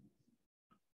much.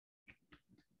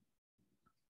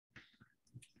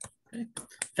 Okay.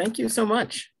 Thank you so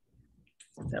much.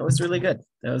 That was really good.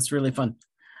 That was really fun.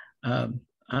 I'm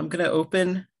going to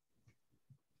open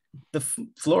the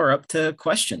floor up to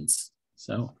questions.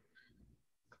 So,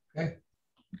 okay.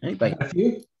 Anybody? A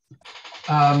few.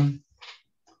 I'm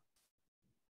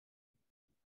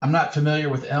not familiar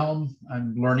with Elm.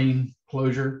 I'm learning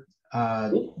Clojure.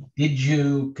 Did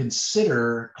you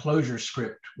consider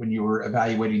ClojureScript when you were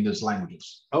evaluating those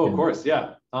languages? Oh, of course,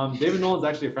 yeah. David Nolan's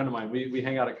actually a friend of mine. We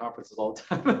hang out at conferences all the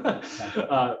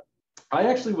time. I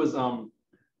actually was,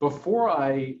 before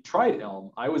I tried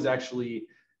Elm, I was actually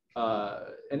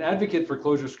an advocate for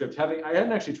ClojureScript. I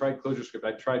hadn't actually tried ClojureScript.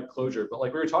 I tried Clojure, but we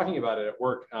were talking about it at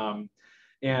work.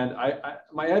 And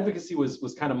my advocacy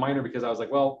was kind of minor because I was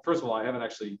like, well, first of all, I haven't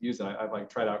actually used it. I've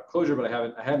tried out Clojure, but I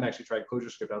hadn't actually tried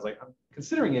ClojureScript. I was like, I'm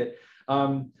considering it.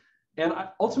 And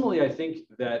ultimately, I think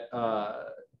that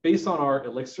based on our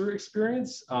Elixir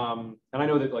experience, and I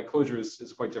know that Clojure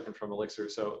is quite different from Elixir,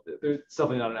 so there's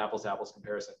definitely not an apples to apples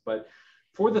comparison. But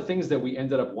for the things that we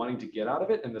ended up wanting to get out of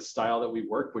it and the style that we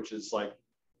work, which is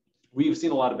we've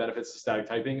seen a lot of benefits to static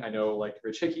typing. I know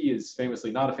Rich Hickey is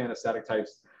famously not a fan of static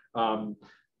types.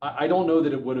 I don't know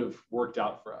that it would have worked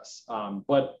out for us.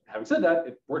 But having said that,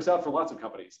 it works out for lots of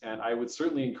companies. And I would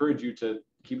certainly encourage you to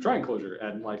keep trying Clojure.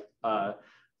 And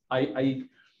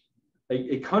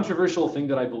a controversial thing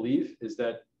that I believe is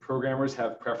that programmers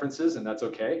have preferences, and that's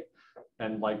okay,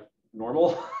 and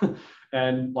normal.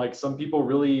 And some people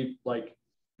really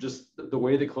just the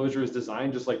way that Clojure is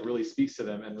designed just really speaks to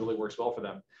them and really works well for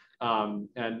them.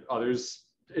 And others,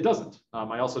 it doesn't.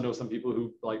 I also know some people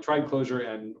who tried Clojure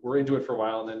and were into it for a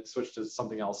while and then switched to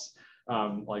something else,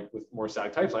 with more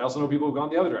static types. I also know people who've gone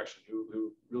the other direction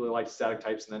who really liked static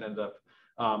types and then ended up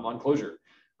on Clojure.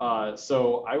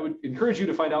 So I would encourage you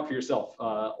to find out for yourself,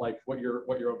 what your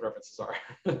own preferences are.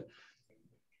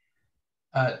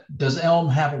 Does Elm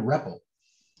have a REPL?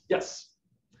 Yes.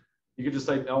 You could just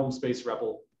type Elm space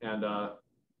REPL, and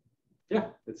yeah,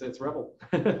 it's REPL.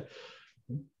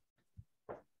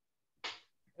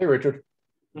 Hey, Richard.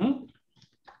 Mm-hmm.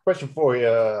 Question for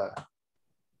you,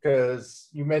 because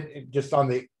you meant just on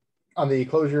the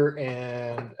Clojure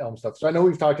and Elm stuff. So I know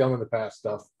we've talked Elm in the past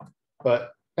stuff,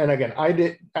 but and again, I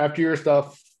did after your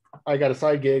stuff. I got a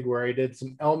side gig where I did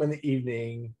some Elm in the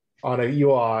evening on a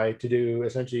UI to do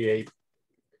essentially a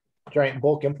giant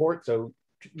bulk import. So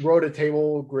wrote a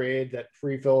table grid that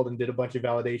pre-filled and did a bunch of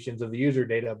validations of the user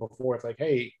data before it's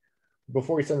hey,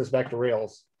 before we send this back to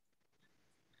Rails.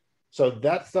 So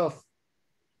that stuff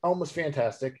almost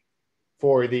fantastic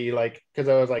for the because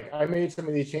I was I made some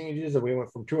of these changes and we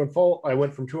went from true and false. I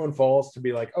went from true and false to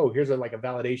be oh, here's a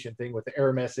validation thing with the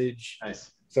error message.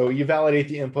 Nice. So you validate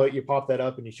the input, you pop that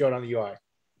up, and you show it on the UI.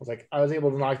 I was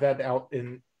able to knock that out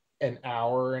in an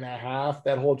hour and a half.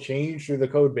 That whole change through the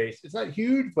code base. It's not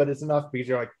huge, but it's enough because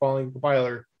you're following the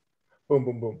compiler, boom,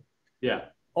 boom, boom. Yeah.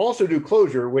 Also do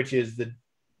Clojure, which is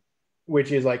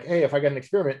hey, if I got an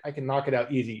experiment, I can knock it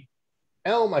out easy.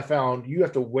 Elm, I found you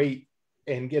have to wait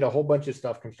and get a whole bunch of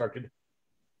stuff constructed.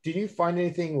 Did you find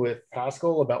anything with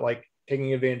Haskell about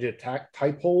taking advantage of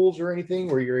type holes or anything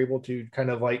where you're able to kind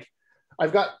of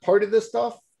I've got part of this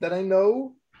stuff that I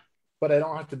know, but I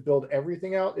don't have to build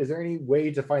everything out. Is there any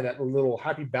way to find that little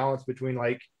happy balance between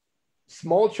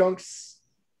small chunks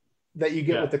that you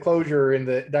get with the Clojure and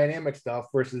the dynamic stuff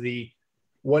versus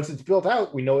once it's built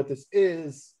out, we know what this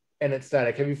is and it's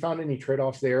static? Have you found any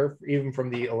trade-offs there, even from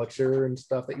the Elixir and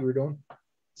stuff that you were doing?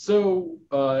 So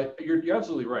you're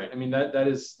absolutely right. I mean, that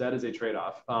is a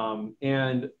trade-off.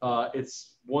 And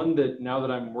it's one that now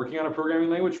that I'm working on a programming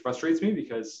language frustrates me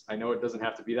because I know it doesn't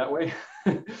have to be that way.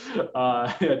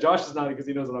 Yeah, Josh is nodding because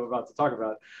he knows what I'm about to talk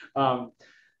about.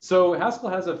 So Haskell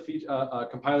has a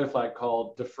compiler flag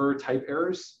called defer type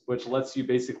errors, which lets you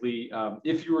basically,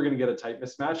 if you were going to get a type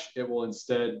mismatch, it will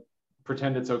instead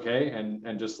pretend it's okay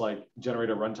and just like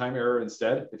generate a runtime error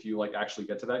instead if you like actually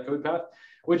get to that code path,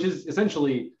 which is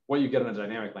essentially what you get in a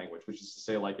dynamic language, which is to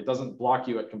say like it doesn't block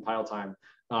you at compile time.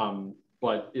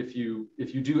 But if you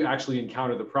do actually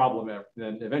encounter the problem,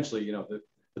 then eventually, you know,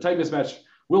 the type mismatch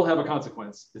will have a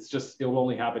consequence. It's just, it will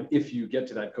only happen if you get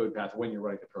to that code path when you're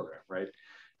writing the program, right?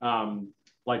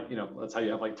 Like, you know, that's how you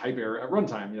have like type error at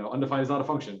runtime, you know, undefined is not a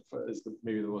function is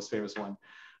maybe the most famous one.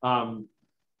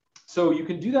 So you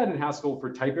can do that in Haskell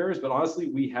for type errors, but honestly,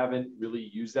 we haven't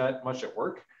really used that much at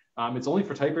work. It's only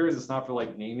for type errors. It's not for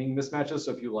like naming mismatches.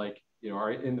 So if you like, you know,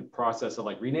 are in the process of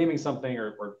like renaming something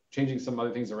or changing some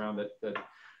other things around that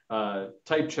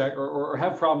type check or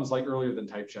have problems like earlier than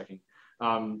type checking,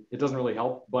 it doesn't really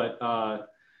help. But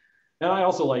and I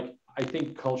also like, I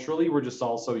think culturally we're just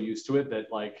all so used to it that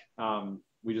like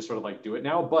we just sort of like do it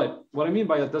now. But what I mean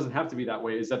by it doesn't have to be that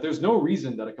way is that there's no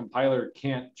reason that a compiler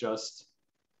can't just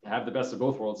have the best of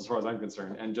both worlds as far as I'm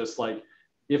concerned. And just like,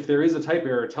 if there is a type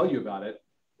error, tell you about it,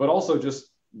 but also just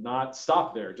not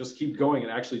stop there. Just keep going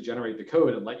and actually generate the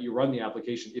code and let you run the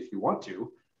application if you want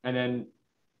to. And then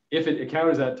if it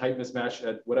encounters that type mismatch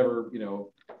at whatever, you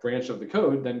know, branch of the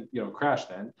code, then, you know, crash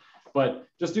then. But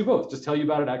just do both. Just tell you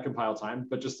about it at compile time,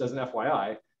 but just as an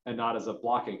FYI and not as a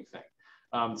blocking thing.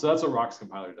 So that's what Rock's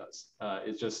compiler does.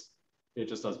 It just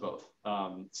does both.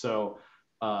 There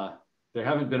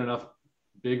haven't been enough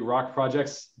big Rock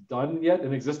projects done yet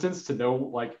in existence to know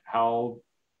like how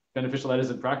beneficial that is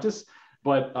in practice.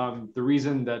 But the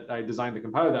reason that I designed the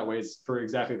compiler that way is for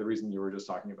exactly the reason you were just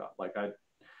talking about. Like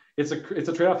it's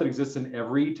a trade-off that exists in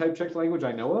every type checked language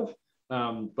I know of,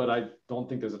 but I don't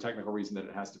think there's a technical reason that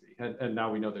it has to be. And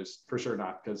now we know there's for sure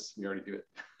not, because we already do it.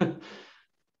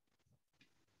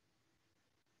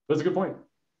 That's a good point.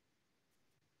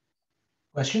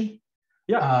 Question?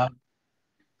 Yeah.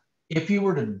 If you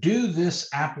were to do this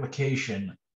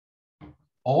application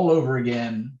all over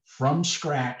again from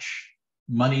scratch,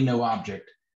 money, no object,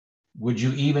 would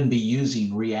you even be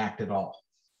using React at all?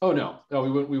 Oh, no,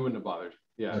 we wouldn't have bothered.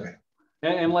 Yeah. Okay.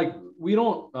 And like, we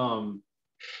don't,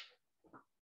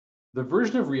 the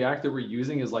version of React that we're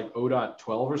using is like 0.12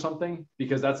 or something,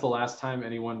 because that's the last time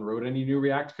anyone wrote any new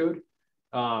React code.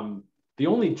 The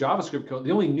only JavaScript code,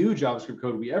 the only new JavaScript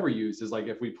code we ever use is like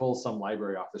if we pull some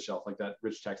library off the shelf, like that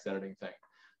rich text editing thing.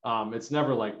 It's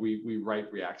never like we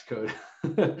write React code.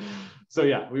 So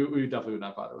yeah, we definitely would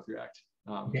not bother with React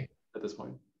Okay. at this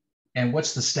point. And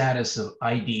what's the status of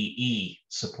IDE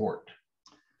support?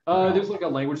 There's like a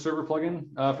language server plugin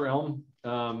for Elm.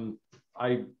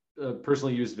 I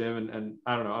personally use Vim, and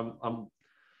I don't know, I'm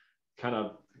kind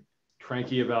of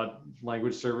cranky about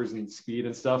language servers and speed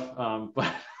and stuff,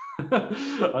 but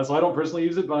so I don't personally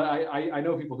use it, but I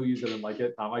know people who use it and like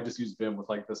it. I just use Vim with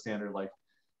like the standard like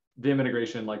Vim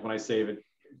integration. Like when I save it,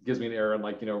 gives me an error and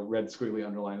like, you know, red squiggly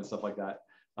underline and stuff like that.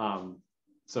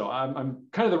 So I'm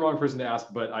kind of the wrong person to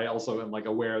ask, but I also am like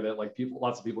aware that like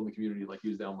lots of people in the community like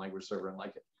use the Elm language server and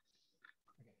like it.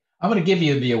 I'm going to give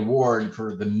you the award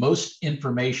for the most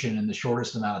information in the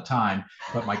shortest amount of time.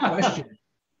 But my question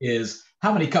is,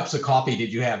 how many cups of coffee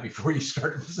did you have before you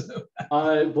started?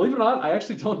 Believe it or not, I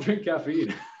actually don't drink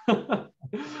caffeine.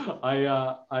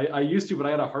 I used to, but I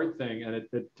had a heart thing, and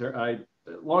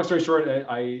long story short,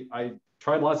 I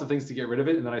tried lots of things to get rid of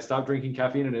it, and then I stopped drinking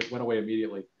caffeine, and it went away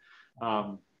immediately.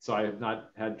 So I have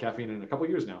not had caffeine in a couple of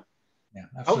years now. Yeah,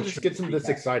 how just gets them this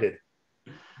excited?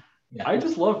 Yeah. I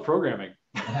just love programming.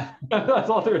 That's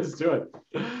all there is to it.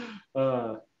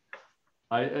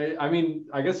 I mean,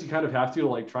 I guess you kind of have to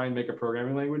like try and make a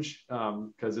programming language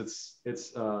because it's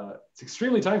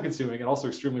extremely time consuming and also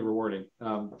extremely rewarding.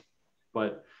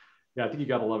 But yeah, I think you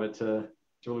got to love it to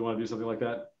really want to do something like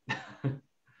that.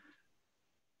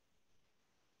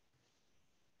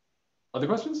 Other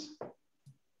questions?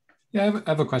 Yeah, I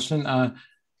have a question.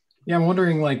 Yeah, I'm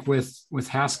wondering, like with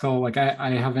Haskell, like I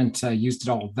haven't used it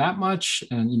all that much,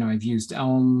 and you know I've used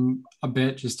Elm a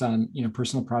bit just on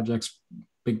personal projects.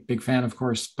 Big fan, of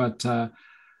course. But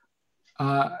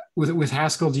with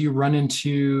Haskell, do you run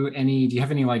into any? Do you have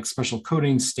any like special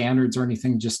coding standards or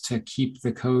anything just to keep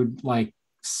the code like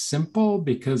simple?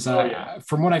 Because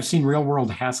from what I've seen, real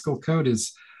world Haskell code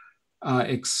is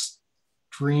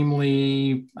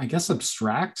extremely, I guess,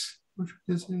 abstract. Which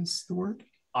is the word?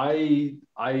 I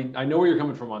know where you're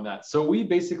coming from on that. So we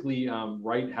basically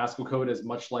write Haskell code as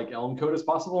much like Elm code as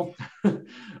possible.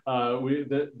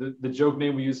 The joke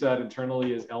name we use that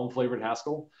internally is Elm flavored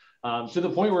Haskell, to the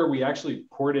point where we actually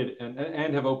ported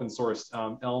and have open sourced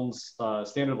Elm's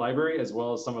standard library, as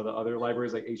well as some of the other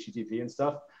libraries like HTTP and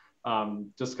stuff.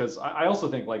 Just because I also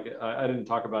think, like, I didn't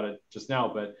talk about it just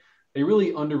now, but a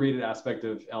really underrated aspect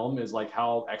of Elm is like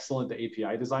how excellent the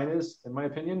API design is, in my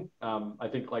opinion. I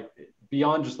think like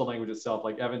beyond just the language itself,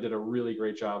 like Evan did a really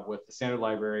great job with the standard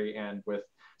library and with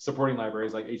supporting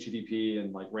libraries like HTTP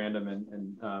and like random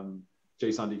and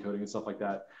JSON decoding and stuff like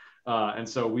that. And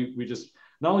so we just,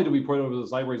 not only did we port over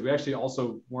those libraries, we actually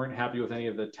also weren't happy with any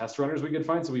of the test runners we could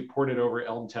find. So we ported over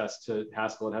Elm test to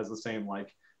Haskell. It has the same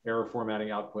like error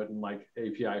formatting output and like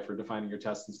API for defining your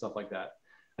tests and stuff like that.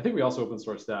 I think we also open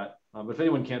sourced that. But if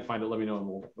anyone can't find it, let me know and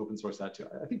we'll open source that too.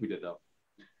 I think we did though.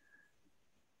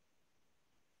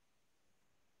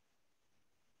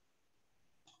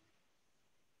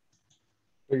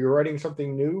 So you're writing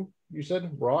something new, you said,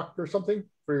 Rock or something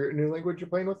for your new language you're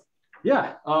playing with?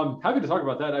 Yeah, happy to talk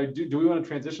about that. Do we want to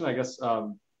transition? I guess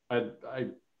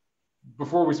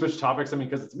before we switch topics, I mean,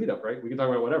 because it's a meetup, right? We can talk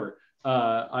about whatever.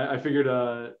 I figured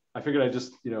I'd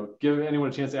just, you know, give anyone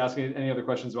a chance to ask any other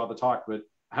questions about the talk, but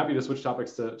happy to switch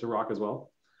topics to Rock as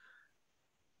well.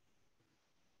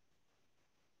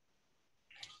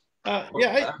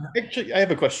 Yeah, I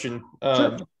have a question.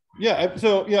 Sure.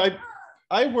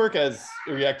 I work as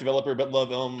a React developer, but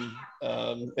love Elm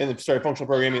and started functional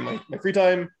programming in my free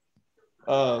time.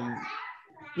 You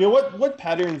know, what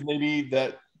patterns maybe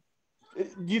that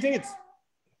do you think it's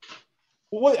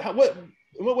in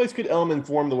what ways could Elm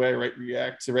inform the way I write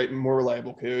React to write more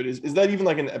reliable code? Is that even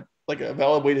like a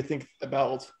valid way to think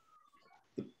about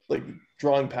like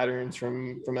drawing patterns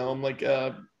from Elm? Like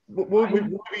what would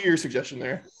be your suggestion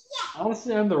there?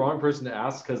 Honestly, I'm the wrong person to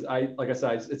ask because like I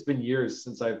said, it's been years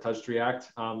since I've touched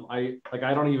React. I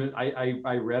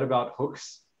read about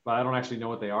hooks, but I don't actually know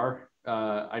what they are.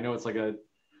 I know it's like a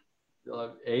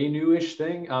newish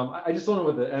thing. I just don't know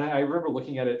what and I remember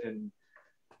looking at it and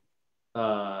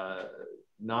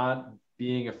not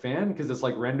being a fan because it's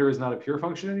like render is not a pure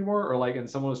function anymore, or like, and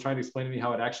someone was trying to explain to me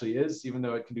how it actually is, even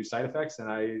though it can do side effects, and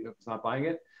I was not buying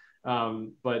it.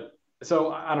 But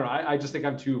so I don't know. I just think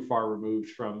I'm too far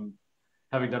removed from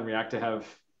having done React to have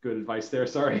good advice there.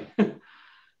 Sorry. I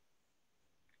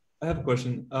have a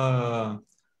question.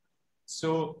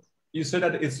 So you said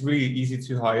that it's really easy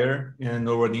to hire in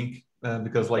NoRedInk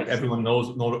because like everyone knows,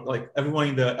 like everyone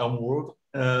in the Elm world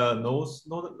knows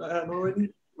NoRedInk.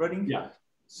 Yeah.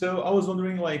 So I was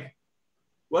wondering, like,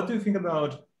 what do you think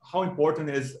about how important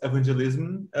is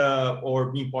evangelism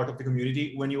or being part of the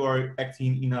community when you are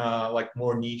acting in a like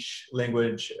more niche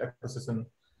language ecosystem?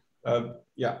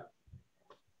 Yeah.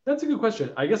 That's a good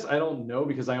question. I guess I don't know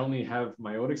because I only have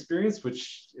my own experience,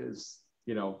 which is,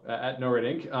 you know, at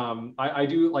NoRedInk. I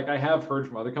do, like, I have heard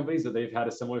from other companies that they've had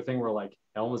a similar thing where like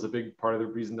Elm is a big part of the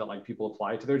reason that like people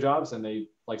apply to their jobs, and they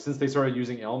like, since they started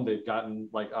using Elm, they've gotten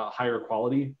like a higher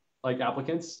quality like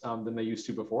applicants than they used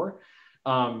to before.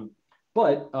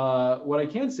 But what I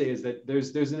can say is that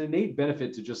there's an innate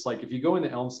benefit to just like, if you go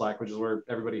into Elm Slack, which is where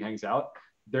everybody hangs out,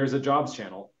 there's a jobs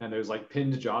channel and there's like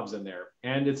pinned jobs in there,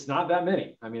 and it's not that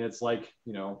many. I mean, it's like,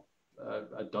 you know,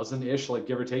 a dozen-ish, like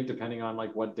give or take, depending on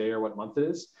like what day or what month it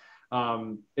is.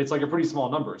 It's like a pretty small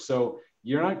number. So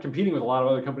you're not competing with a lot of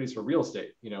other companies for real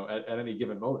estate, you know, at any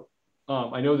given moment.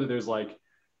 I know that there's like,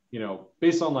 you know,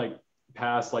 based on like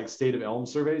past like state of Elm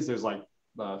surveys, there's like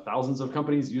thousands of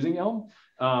companies using Elm,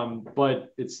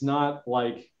 but it's not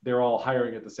like they're all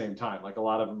hiring at the same time. Like a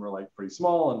lot of them are like pretty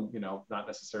small and, you know, not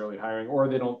necessarily hiring, or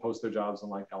they don't post their jobs on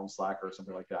like Elm Slack or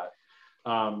something like that.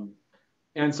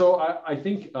 And so I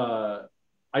think,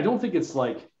 I don't think it's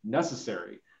like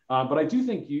necessary, but I do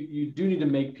think you do need to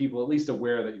make people at least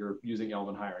aware that you're using Elm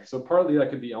and hiring. So partly that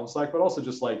could be Elm Slack, but also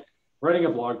just like writing a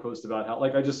blog post about how,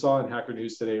 like I just saw in Hacker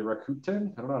News today,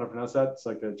 Rakuten, I don't know how to pronounce that. It's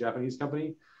like a Japanese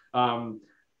company.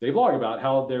 They blog about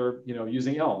how they're, you know,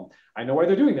 using Elm. I know why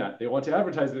they're doing that. They want to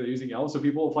advertise that they're using Elm so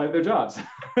people apply to their jobs.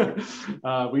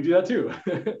 We do that too.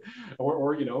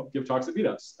 or, you know, give talks at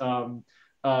meetups.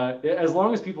 As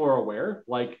long as people are aware,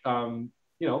 like,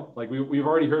 you know, like we've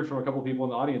already heard from a couple of people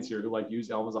in the audience here who like use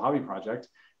Elm as a hobby project.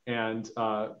 And,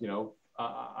 you know,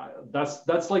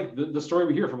 that's like the story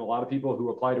we hear from a lot of people who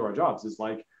apply to our jobs is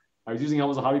like, I was using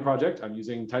Elm as a hobby project. I'm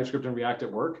using TypeScript and React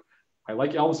at work. I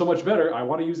like Elm so much better. I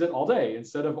want to use it all day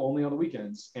instead of only on the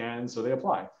weekends. And so they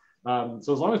apply.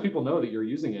 So as long as people know that you're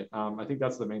using it, I think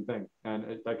that's the main thing.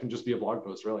 And that can just be a blog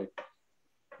post, really.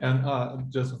 And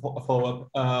just a follow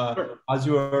up, Sure. As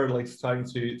you are like starting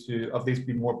to at least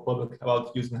be more public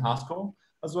about using Haskell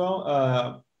as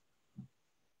well,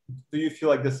 do you feel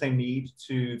like the same need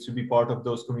to be part of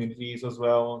those communities as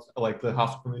well, like the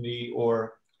Haskell community,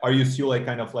 or are you still like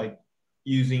kind of like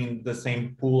using the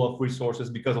same pool of resources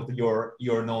because of your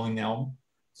knowing Elm?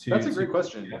 That's a great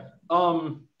question. Yeah.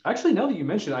 Actually, now that you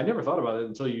mention it, I never thought about it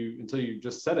until you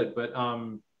just said it. But I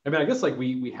mean, I guess like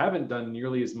we haven't done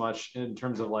nearly as much in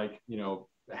terms of like, you know,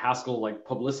 Haskell like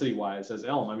publicity wise as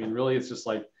Elm. I mean, really, it's just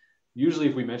like usually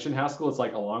if we mention Haskell, it's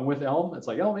like along with Elm. It's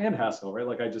like Elm and Haskell, right?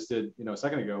 Like I just did, you know, a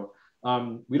second ago.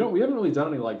 We haven't really done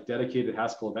any like dedicated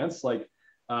Haskell events. Like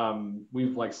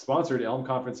we've like sponsored Elm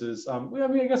conferences. I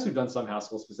mean, I guess we've done some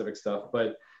Haskell specific stuff,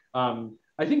 but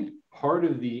I think part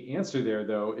of the answer there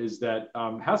though is that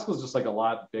Haskell is just like a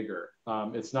lot bigger.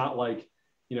 It's not like,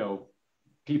 you know,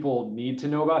 people need to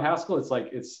know about Haskell. It's like,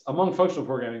 it's among functional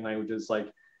programming languages,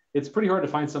 like it's pretty hard to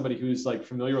find somebody who's like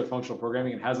familiar with functional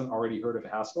programming and hasn't already heard of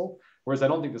Haskell. Whereas I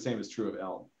don't think the same is true of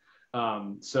Elm.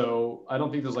 So I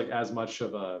don't think there's like as much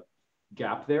of a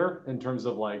gap there in terms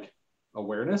of like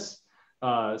awareness. So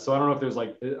I don't know if there's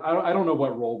like, I don't know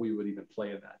what role we would even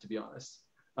play in that, to be honest.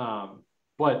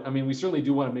 But I mean, we certainly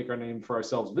do want to make our name for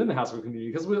ourselves within the Haskell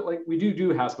community because we do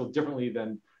Haskell differently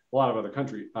than a lot of other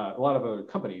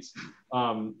companies.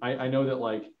 I know that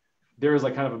like there is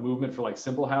like kind of a movement for like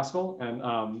simple Haskell,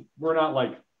 and we're not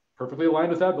like perfectly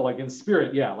aligned with that, but like in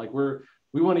spirit, yeah, like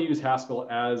we want to use Haskell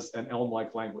as an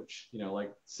Elm-like language, you know,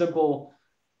 like simple.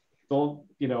 Don't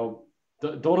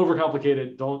overcomplicate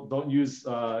it. Don't use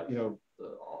you know,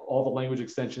 all the language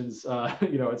extensions,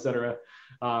 you know, et cetera.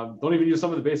 Don't even use some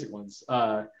of the basic ones.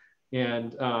 And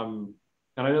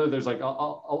I know that there's like a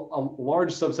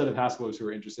large subset of Haskellers who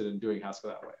are interested in doing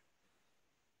Haskell that way.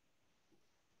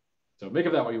 So make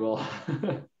of that what you will.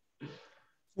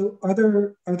 So are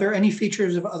there any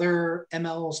features of other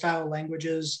ML style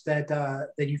languages that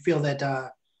that you feel that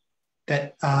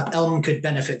Elm could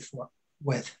benefit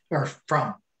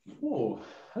from? Oh,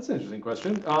 that's an interesting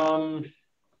question.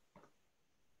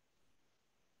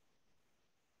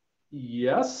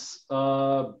 Yes,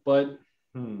 but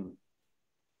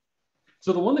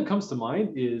so the one that comes to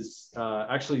mind is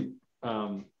actually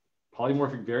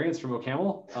polymorphic variants from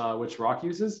OCaml, which Rock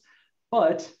uses,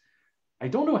 but I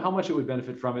don't know how much it would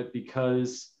benefit from it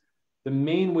because the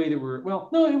main way that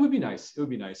it would be nice. It would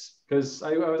be nice because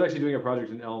I was actually doing a project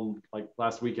in Elm like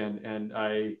last weekend and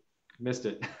I missed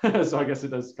it. So I guess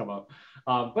it does come up,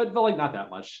 but like not that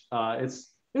much. I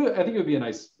think it would be a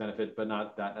nice benefit, but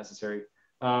not that necessary.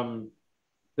 The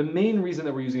main reason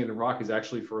that we're using it in Rock is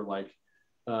actually for like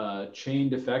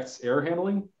chained effects error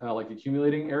handling, like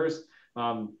accumulating errors.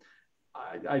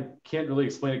 I can't really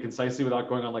explain it concisely without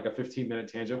going on like a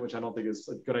 15-minute tangent, which I don't think is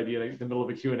a good idea in the middle of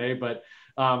a Q&A. But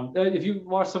if you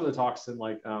watch some of the talks and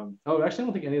like, actually, I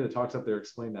don't think any of the talks up there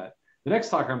explain that. The next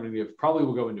talk I'm going to give probably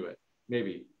will go into it.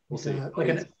 Maybe we'll see. Like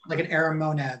an error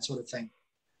monad sort of thing.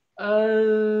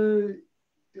 I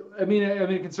mean,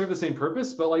 it can serve the same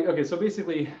purpose, but like, okay, so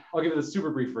basically, I'll give it a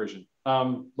super brief version.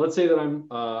 Let's say that I'm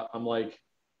like,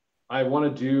 I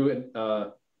want to do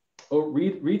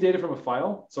read data from a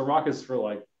file. So Rock is for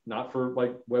like not for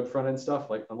like web front end stuff,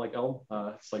 like unlike Elm.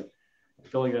 It's like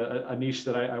filling a niche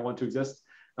that I want to exist.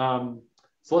 So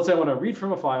let's say I want to read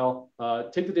from a file,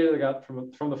 take the data that I got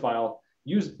from the file,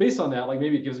 use based on that, like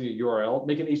maybe it gives me a URL,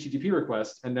 make an HTTP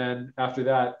request, and then after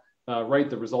that, write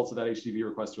the results of that HTTP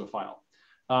request to a file.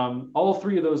 All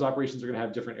three of those operations are going to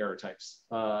have different error types.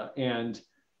 And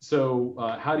so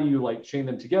how do you like chain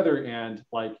them together? And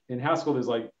like in Haskell, there's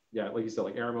like, yeah, like you said,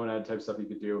 like error monad type stuff you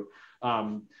could do.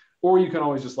 Or you can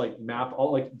always just like map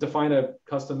all, like define a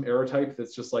custom error type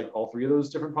that's just like all three of those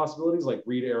different possibilities, like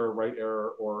read error, write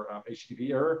error, or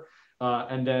HTTP error.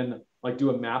 And then like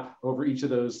do a map over each of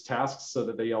those tasks so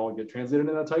that they all get translated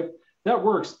into that type. That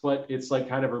works, but it's like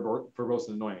kind of verbose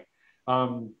and annoying.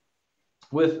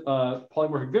 With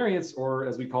polymorphic variants, or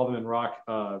as we call them in Rock,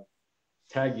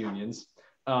 tag unions,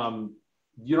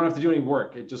 you don't have to do any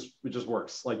work. It just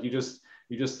works. Like you just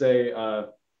say, I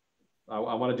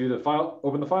want to do the file,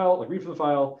 open the file, like read from the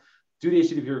file, do the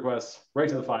HTTP request, write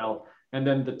to the file, and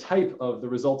then the type of the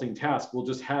resulting task will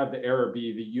just have the error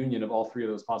be the union of all three of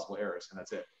those possible errors, and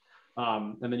that's it.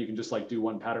 And then you can just like do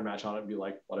one pattern match on it and be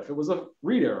like, what if it was a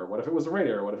read error? What if it was a write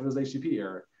error? What if it was HTTP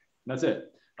error? And that's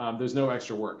it. There's no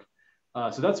extra work.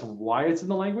 So that's why it's in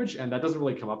the language, and that doesn't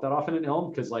really come up that often in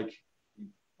Elm because like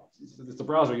it's a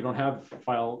browser, you don't have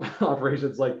file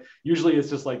operations. Like usually it's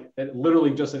just like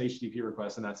literally just an HTTP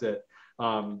request and that's it.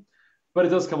 But it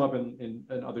does come up in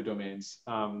other domains.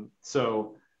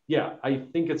 So yeah, I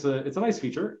think it's a nice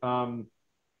feature.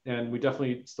 And we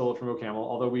definitely stole it from OCaml,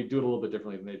 although we do it a little bit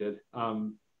differently than they did.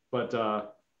 But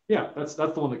yeah, that's the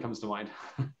one that comes to mind.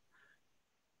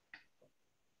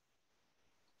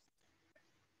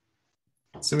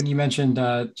 So when you mentioned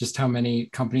just how many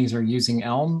companies are using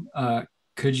Elm,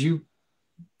 could you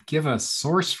give a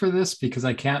source for this? Because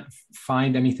I can't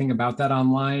find anything about that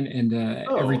online. And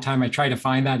every time I try to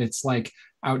find that, it's like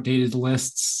outdated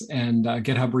lists and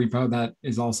GitHub repo that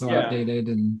is also outdated.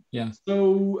 And yeah.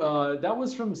 So that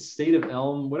was from State of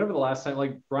Elm, whatever the last time,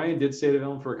 like Brian did State of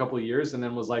Elm for a couple of years and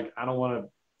then was like, I don't want to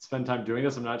spend time doing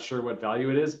this. I'm not sure what value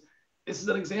it is. This is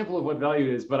an example of what value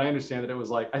it is, but I understand that it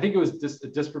was like, I think it was just a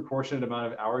disproportionate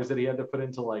amount of hours that he had to put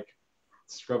into like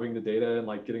scrubbing the data and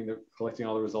like collecting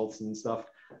all the results and stuff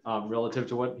relative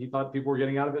to what he thought people were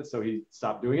getting out of it. So he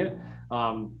stopped doing it.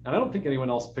 And I don't think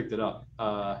anyone else picked it up,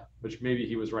 which maybe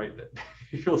he was right that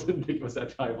people didn't think it was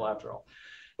that valuable after all.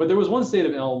 But there was one State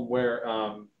of Elm where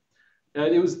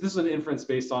this was an inference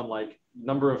based on like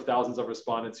number of thousands of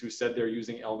respondents who said they're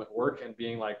using Elm at work and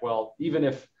being like, well, even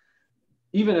if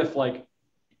like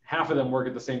half of them work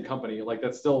at the same company, like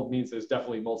that still means there's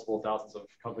definitely multiple thousands of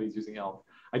companies using Elm.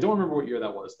 I don't remember what year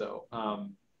that was though.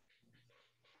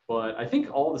 But I think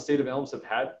all the State of Elms have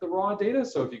had the raw data.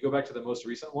 So if you go back to the most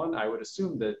recent one, I would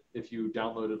assume that if you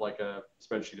downloaded like a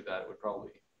spreadsheet of that, it would probably,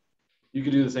 you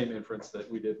could do the same inference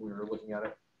that we did when we were looking at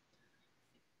it.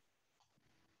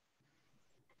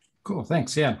 Cool,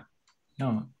 thanks, yeah.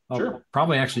 No, I'll sure.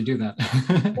 Probably actually do that.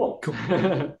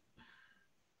 Cool.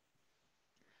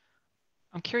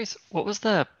 I'm curious, what was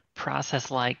the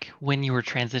process like when you were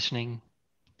transitioning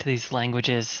to these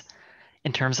languages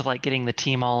in terms of like getting the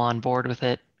team all on board with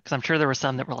it? Because I'm sure there were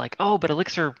some that were like, oh, but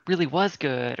Elixir really was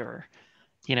good, or,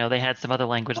 you know, they had some other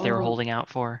language they were holding out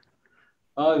for.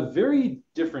 Very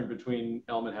different between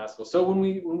Elm and Haskell. So when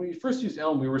we first used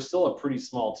Elm, we were still a pretty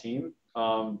small team.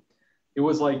 It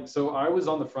was like, so I was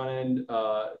on the front end.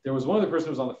 There was one other person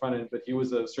who was on the front end, but he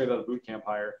was a straight out of boot camp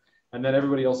hire. And then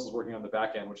everybody else was working on the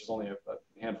back end, which is only a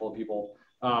handful of people.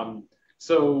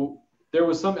 So there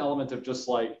was some element of just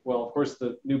like, well, of course,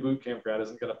 the new boot camp grad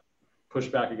isn't going to push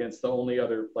back against the only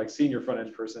other like senior front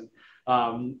end person.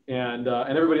 And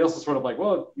everybody else is sort of like,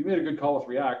 well, you made a good call with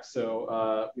React.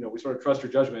 So, you know, we sort of trust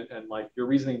your judgment and like your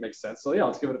reasoning makes sense. So yeah,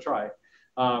 let's give it a try.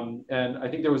 And I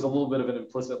think there was a little bit of an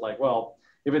implicit like, well,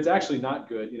 if it's actually not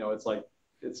good, you know, it's like,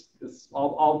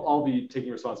 I'll be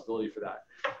taking responsibility for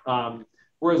that.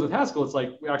 Whereas with Haskell, it's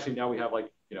like, now we have like,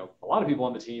 you know, a lot of people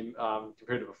on the team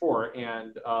compared to before.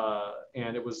 And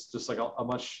it was just like a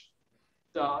much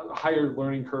higher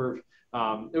learning curve.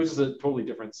 It was just a totally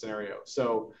different scenario.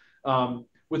 So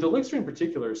with Elixir in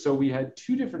particular, so we had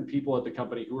two different people at the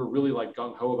company who were really like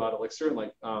gung-ho about Elixir and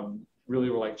like really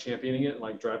were like championing it and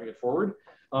like driving it forward.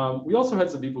 We also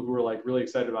had some people who were like really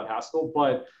excited about Haskell,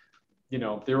 but you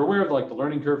know, they were aware of like the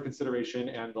learning curve consideration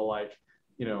and the like,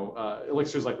 you know,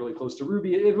 Elixir is like really close to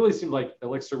Ruby. It really seemed like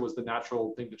Elixir was the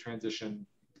natural thing to transition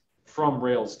from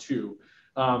Rails to.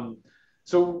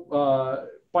 So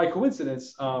by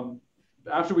coincidence,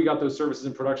 after we got those services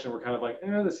in production, we're kind of like,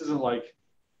 this isn't like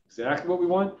exactly what we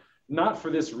want. Not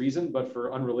for this reason, but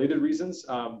for unrelated reasons.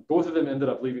 Both of them ended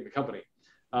up leaving the company.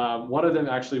 One of them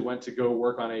actually went to go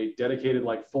work on a dedicated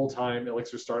like full-time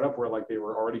Elixir startup where like they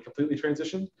were already completely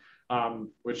transitioned,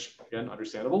 which again,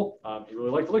 understandable. He really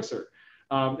liked Elixir.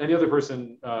 And the other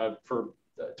person, for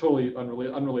totally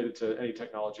unrelated to any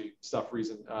technology stuff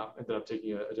reason, ended up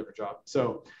taking a different job.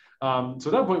 So at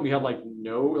that point we had like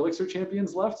no Elixir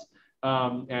champions left,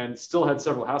 and still had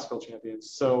several Haskell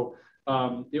champions. So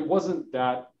it wasn't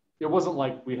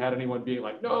like we had anyone being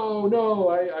like, no,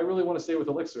 I really want to stay with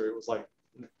Elixir. It was like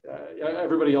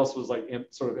everybody else was like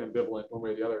sort of ambivalent one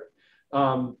way or the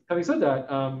other. Having said that,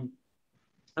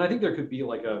 and I think there could be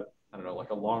like a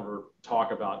longer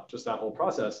talk about just that whole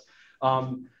process.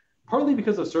 Partly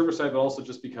because of server side, but also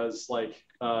just because like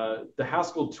the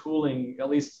Haskell tooling, at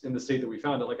least in the state that we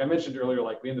found it, like I mentioned earlier,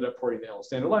 like we ended up porting the Elm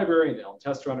standard library and the Elm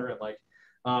test runner, and like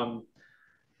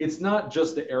it's not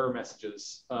just the error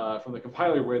messages from the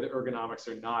compiler where the ergonomics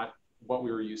are not what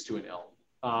we were used to in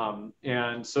Elm.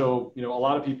 And so, you know, a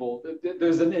lot of people,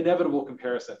 there's an inevitable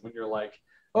comparison when you're like,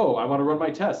 oh, I want to run my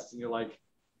tests, and you're like,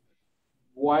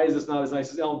 why is this not as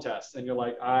nice as Elm tests? And you're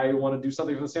like, I want to do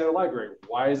something from the standard library.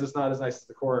 Why is this not as nice as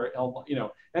the core Elm? You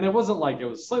know, and it wasn't like it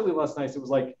was slightly less nice. It was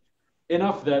like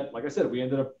enough that, like I said, we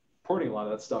ended up porting a lot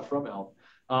of that stuff from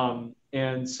Elm.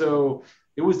 And so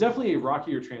it was definitely a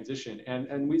rockier transition.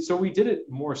 And we did it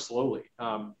more slowly.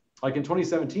 Like in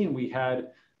 2017, we had,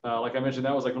 like I mentioned,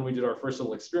 that was like when we did our first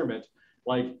little experiment.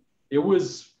 Like it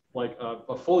was like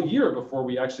a full year before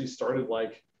we actually started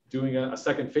like doing a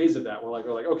second phase of that. We're like,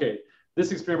 okay,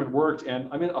 this experiment worked. And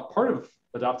I mean, a part of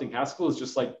adopting Haskell is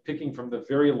just like picking from the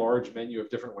very large menu of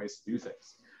different ways to do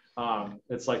things.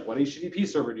 It's like, what HTTP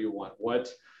server do you want? What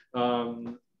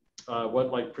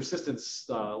like persistence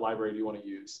library do you want to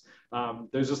use?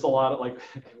 There's just a lot of like,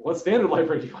 what standard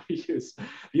library do you want to use?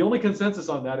 The only consensus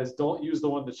on that is don't use the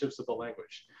one that ships with the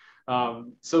language.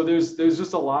 So there's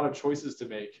just a lot of choices to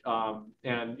make.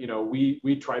 And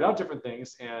we tried out different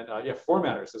things, and yeah,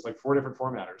 formatters. There's like 4 different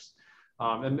formatters.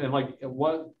 And like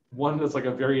one that's like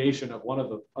a variation of one of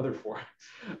the other 4.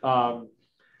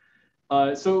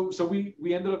 So we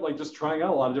ended up like just trying out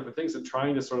a lot of different things and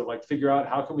trying to sort of like figure out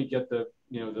how can we get the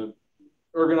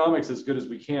ergonomics as good as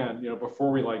we can,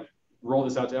 before we like roll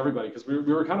this out to everybody, because we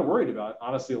were kind of worried about,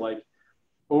 honestly, like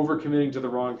over committing to the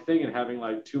wrong thing and having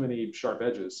like too many sharp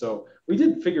edges. So we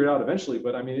did figure it out eventually,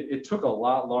 but I mean, it took a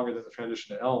lot longer than the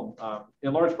transition to Elm,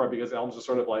 in large part because Elm's just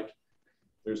sort of like,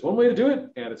 there's one way to do it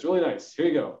and it's really nice. Here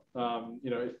you go.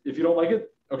 If you don't like it,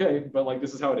 okay, but like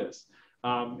this is how it is.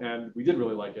 And we did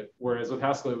really like it. Whereas with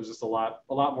Haskell, it was just a lot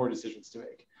more decisions to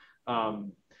make.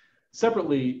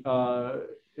 Separately,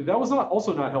 that was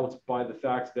also not helped by the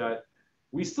fact that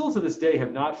we still to this day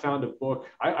have not found a book.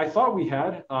 I thought we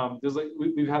had.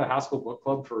 We've had a Haskell book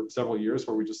club for several years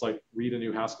where we just like read a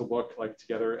new Haskell book like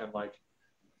together and like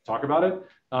talk about it.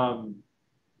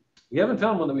 We haven't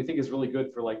found one that we think is really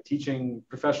good for like teaching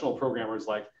professional programmers,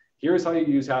 like here's how you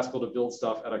use Haskell to build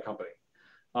stuff at a company.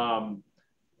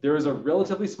 There is a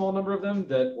relatively small number of them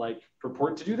that like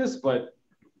purport to do this, but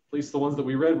at least the ones that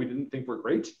we read, we didn't think were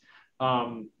great.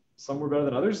 Some were better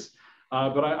than others.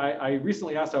 But I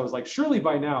recently asked, I was like, surely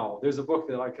by now there's a book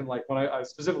that I can like, when I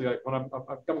specifically like, when I'm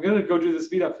going to go do this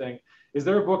meetup thing, is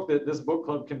there a book that this book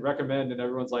club can recommend? And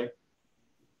everyone's like,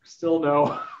 still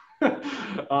no.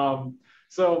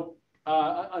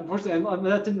 Unfortunately, and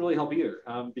that didn't really help either,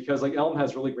 because like Elm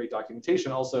has really great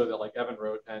documentation also that like Evan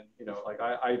wrote, and like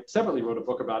I separately wrote a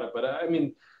book about it. But I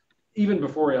mean, even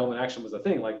before Elm in Action was a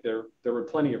thing, like there were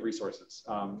plenty of resources.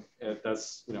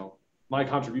 That's my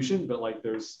contribution, but like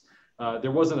there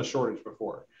wasn't a shortage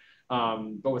before.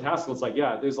 But with Haskell, it's like,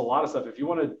 yeah, there's a lot of stuff. If you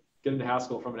want to get into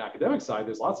Haskell from an academic side,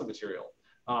 there's lots of material.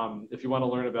 If you want to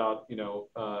learn about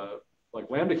like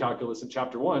lambda calculus in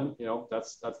chapter 1,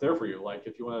 that's there for you. Like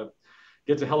if you want to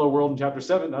get to Hello World in chapter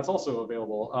 7, that's also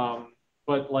available.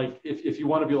 But like if you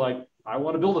want to be like, I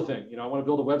want to build a thing, I want to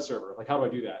build a web server, like how do I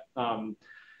do that?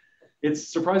 It's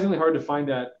surprisingly hard to find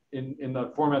that in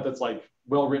the format that's like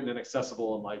well written and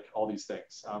accessible and like all these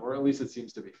things, or at least it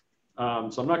seems to be.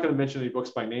 So I'm not going to mention any books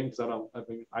by name because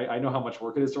I know how much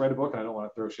work it is to write a book, and I don't want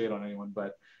to throw shade on anyone.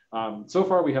 But so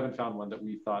far, we haven't found one that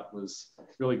we thought was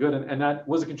really good, and that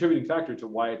was a contributing factor to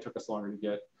why it took us longer to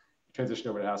get transitioned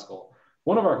over to Haskell.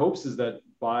 One of our hopes is that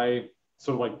by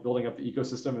sort of like building up the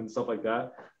ecosystem and stuff like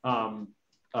that,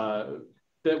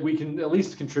 that we can at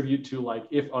least contribute to like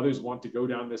if others want to go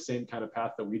down the same kind of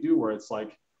path that we do, where it's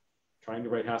like trying to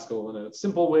write Haskell in a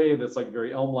simple way that's like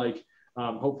very Elm-like.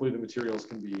 Hopefully the materials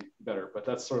can be better, but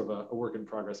that's sort of a work in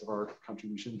progress of our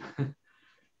contribution.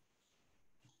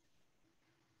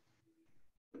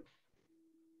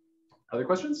 Other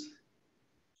questions?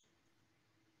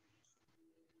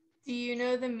 Do you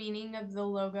know the meaning of the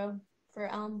logo for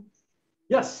Elm?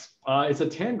 Yes, it's a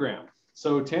tangram.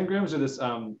 So tangrams are this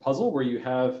puzzle where you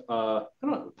have, I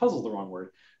don't know, puzzle's the wrong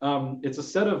word. It's a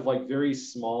set of like very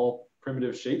small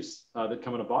primitive shapes that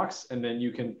come in a box, and then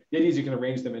the idea is you can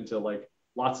arrange them into like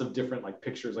lots of different like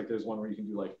pictures. Like there's one where you can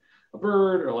do like a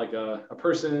bird or like a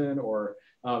person or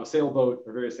a sailboat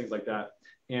or various things like that.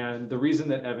 And the reason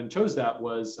that Evan chose that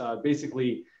was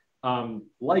basically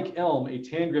like Elm, a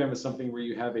tangram is something where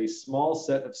you have a small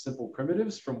set of simple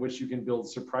primitives from which you can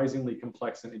build surprisingly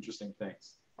complex and interesting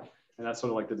things. And that's sort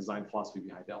of like the design philosophy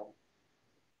behind Elm.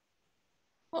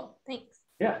 Cool, thanks.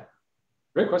 Yeah,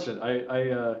 great question.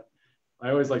 I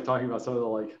always like talking about some of the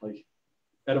like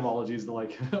etymologies and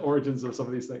like origins of some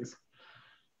of these things.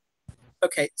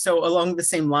 Okay, so along the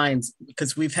same lines,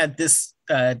 because we've had this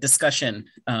discussion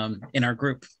in our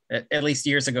group, at least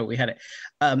years ago we had it.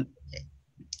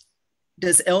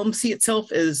 Does Elm see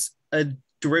itself as a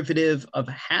derivative of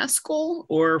Haskell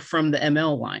or from the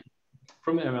ML line?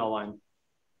 From the ML line.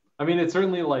 I mean, it's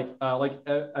certainly like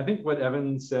I think what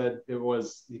Evan said, it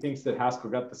was, he thinks that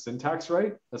Haskell got the syntax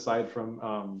right, aside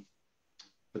from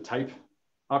the type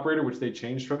operator, which they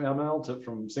changed from ML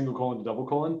from single colon to double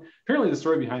colon. Apparently the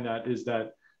story behind that is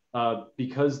that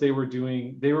because they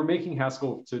were making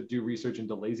Haskell to do research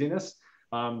into laziness,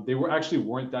 they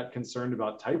weren't that concerned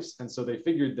about types. And so they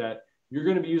figured that you're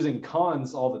going to be using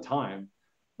cons all the time,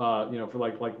 for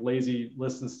like lazy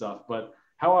lists and stuff, but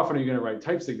how often are you going to write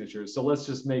type signatures? So let's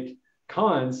just make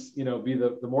cons, be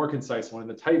the more concise one, and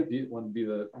the type one be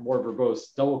the more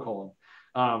verbose double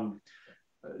colon.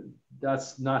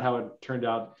 That's not how it turned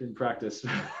out in practice,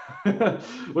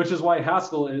 which is why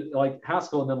Haskell is like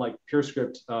Haskell, and then like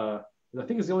PureScript, I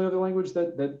think is the only other language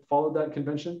that followed that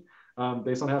convention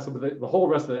based on Haskell. But the whole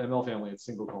rest of the ML family, it's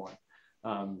single colon.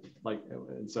 Like,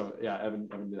 and so yeah, Evan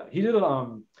did that. He did it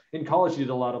in college. He did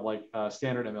a lot of like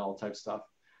standard ML type stuff,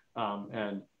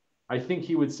 and I think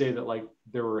he would say that like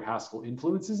there were Haskell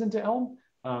influences into Elm,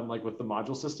 like with the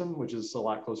module system, which is a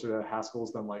lot closer to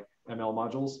Haskell's than like ML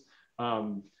modules.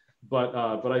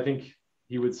 But I think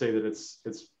he would say that it's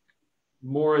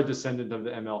more a descendant of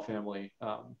the ML family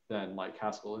than like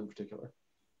Haskell in particular.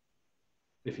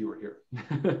 If he were here,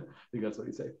 I think that's what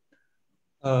he'd say.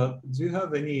 Do you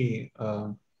have any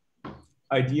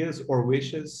ideas or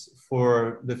wishes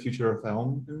for the future of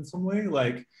Elm in some way?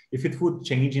 Like if it would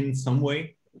change in some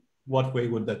way, what way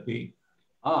would that be?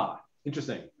 Ah,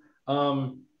 interesting.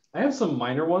 I have some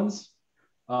minor ones.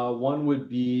 One would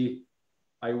be,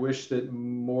 I wish that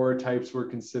more types were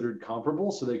considered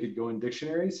comparable so they could go in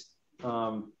dictionaries.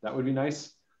 That would be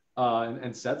nice.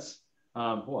 And sets.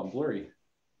 Oh, I'm blurry.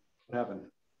 What happened?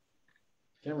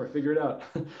 Camera, figure it out.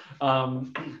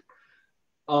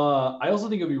 I also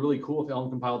think it would be really cool if Elm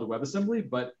compiled to WebAssembly,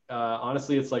 but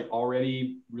honestly, it's like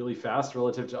already really fast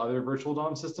relative to other virtual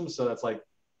DOM systems. So that's like,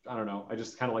 I don't know. I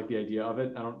just kind of like the idea of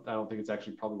it. I don't think it's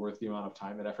actually probably worth the amount of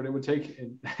time and effort it would take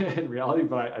in reality,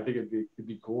 but I think it'd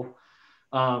be cool.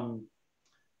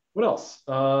 What else?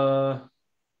 I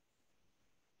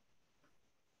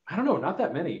don't know. Not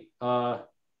that many.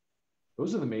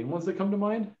 Those are the main ones that come to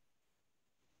mind.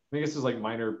 I guess there's like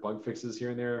minor bug fixes here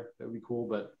and there that would be cool,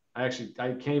 but I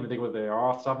can't even think what they are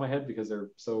off the top of my head because they're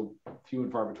so few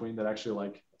and far between that actually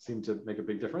like seem to make a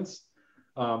big difference.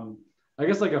 I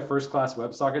guess like a first-class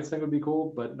WebSockets thing would be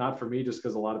cool, but not for me just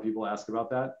because a lot of people ask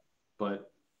about that.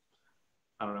 But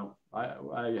I don't know.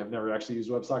 I have never actually used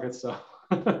WebSockets, so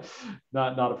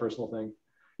not a personal thing.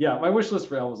 Yeah, my wish list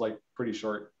for Elm was like pretty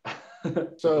short.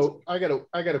 So I got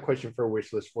a question for a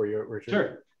wish list for you, Richard.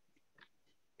 Sure.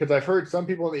 Because I've heard some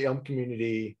people in the Elm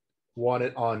community want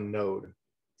it on Node.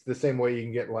 It's the same way you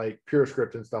can get like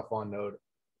PureScript and stuff on Node.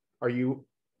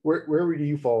 Where would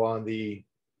you fall on the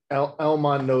Elm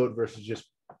on Node versus just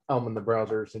Elm in the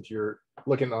browser, since you're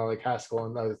looking on like Haskell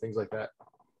and other things like that?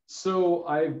 So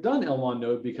I've done Elm on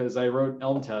Node because I wrote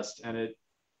Elm test and it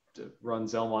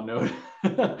runs Elm on Node.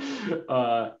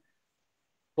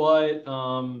 But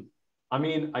I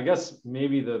mean, I guess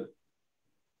maybe the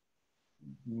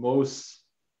most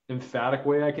emphatic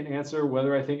way I can answer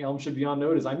whether I think Elm should be on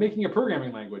Node is I'm making a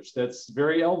programming language that's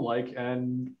very Elm-like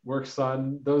and works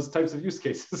on those types of use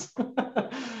cases.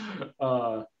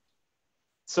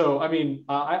 So, I mean,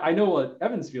 I know what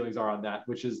Evan's feelings are on that,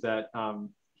 which is that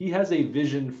he has a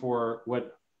vision for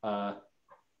what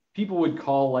people would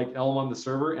call like Elm on the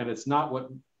server, and it's not what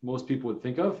most people would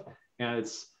think of. And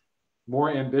it's more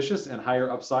ambitious and higher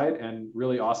upside and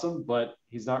really awesome, but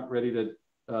he's not ready to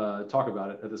talk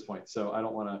about it at this point. So I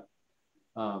don't want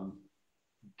to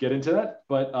get into that,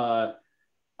 but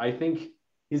I think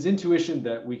his intuition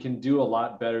that we can do a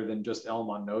lot better than just Elm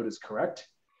on Node is correct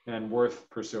and worth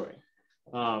pursuing.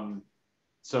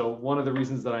 So one of the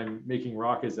reasons that I'm making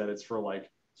Rock is that it's for like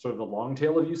sort of the long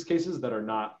tail of use cases that are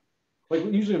not, like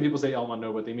usually when people say Elm on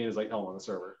Node, what they mean is like Elm on the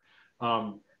server.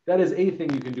 That is a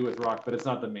thing you can do with Rock, but it's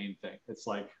not the main thing. It's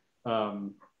like a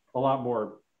lot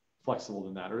more flexible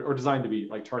than that, or designed to be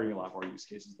like targeting a lot more use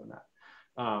cases than that.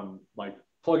 Like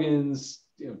plugins,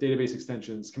 database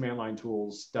extensions, command line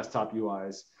tools, desktop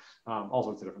UIs, all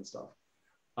sorts of different stuff.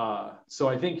 So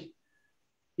I think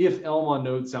if Elm on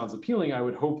Node sounds appealing, I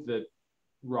would hope that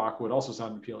Rock would also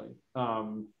sound appealing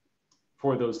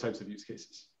for those types of use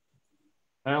cases.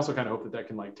 I also kind of hope that that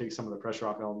can like take some of the pressure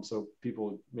off Elm, so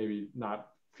people maybe not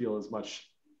feel as much.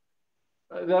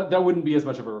 That wouldn't be as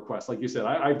much of a request, like you said.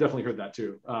 I've definitely heard that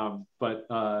too. But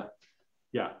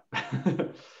yeah,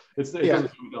 it's yeah.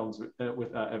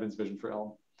 With Evan's vision for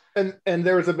Elm. And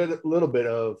there was a little bit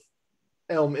of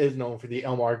Elm is known for the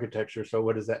Elm architecture. So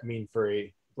what does that mean for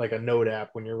a Node app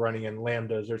when you're running in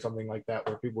Lambdas or something like that,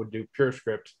 where people would do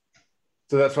PureScript?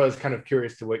 So that's why I was kind of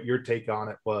curious to what your take on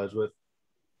it was with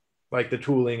like the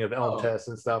tooling of Elm tests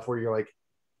and stuff, where you're like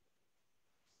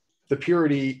the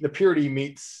purity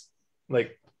meets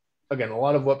like, again, a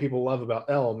lot of what people love about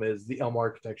Elm is the Elm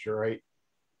architecture, right?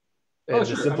 And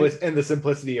the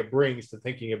simplicity it brings to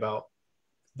thinking about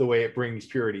the way it brings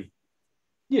purity.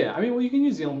 Yeah, I mean, well, you can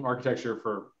use the Elm architecture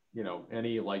for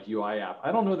any like UI app.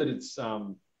 I don't know that it's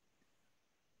an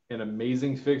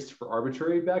amazing fix for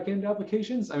arbitrary backend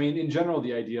applications. I mean, in general,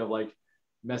 the idea of like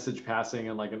message passing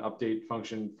and like an update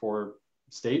function for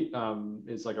state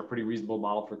is like a pretty reasonable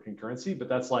model for concurrency, but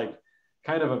that's like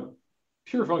kind of a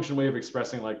pure function way of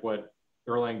expressing like what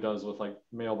Erlang does with like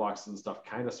mailboxes and stuff,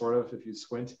 kind of sort of, if you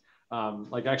squint.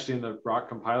 Like actually in the Rock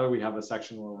compiler, we have a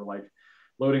section where we're like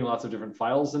loading lots of different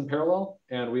files in parallel.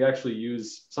 And we actually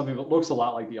use something that looks a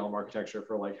lot like the Elm architecture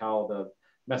for like how the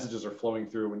messages are flowing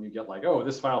through when you get like, oh,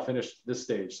 this file finished this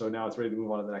stage, so now it's ready to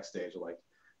move on to the next stage. Or like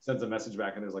sends a message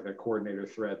back and there's like a coordinator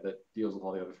thread that deals with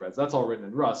all the other threads. That's all written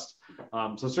in Rust.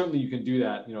 So certainly you can do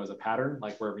that, as a pattern,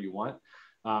 like wherever you want.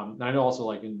 And I know also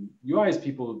like in UIs,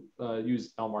 people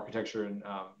use Elm architecture in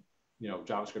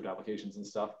JavaScript applications and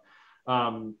stuff.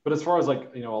 But as far as like,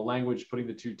 a language putting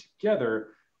the two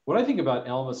together, what I think about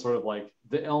Elm is sort of like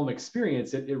the Elm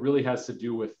experience. It really has to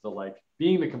do with the like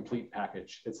being the complete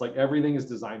package. It's like everything is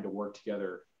designed to work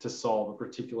together to solve a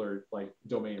particular like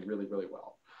domain really, really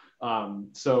well.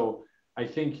 So I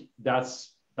think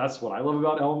that's what I love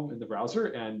about Elm in the browser.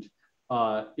 And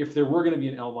if there were going to be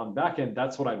an Elm on backend,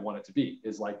 that's what I'd want it to be,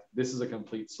 is like, this is a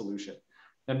complete solution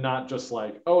and not just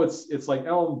like, oh, it's like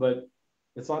Elm, but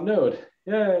it's on Node.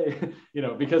 Yay.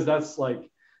 Because that's like,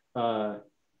 I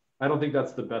don't think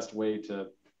that's the best way to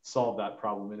solve that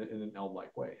problem in an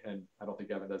Elm-like way. And I don't think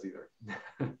Evan does either.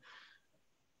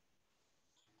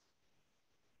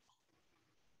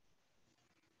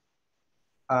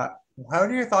 What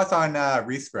are your thoughts on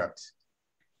Rescript?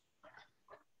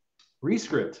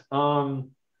 Rescript.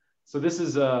 So this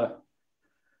is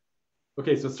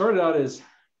okay. So it started out as,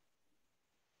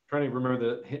 trying to remember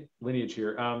the lineage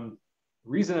here.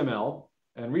 ReasonML,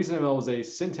 and ReasonML was a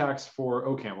syntax for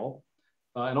OCaml,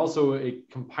 and also a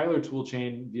compiler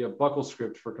toolchain via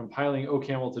BuckleScript for compiling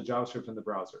OCaml to JavaScript in the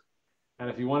browser. And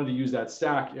if you wanted to use that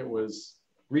stack, it was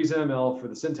ReasonML for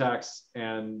the syntax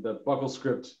and the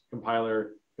BuckleScript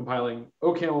compiler compiling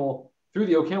OCaml through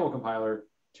the OCaml compiler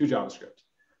to JavaScript.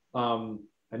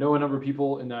 I know a number of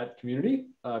people in that community.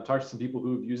 I've talked to some people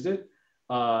who have used it.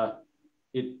 I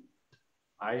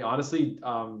honestly,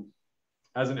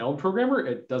 as an Elm programmer,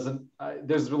 it doesn't,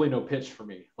 there's really no pitch for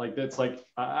me. Like, it's like,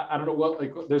 I don't know what,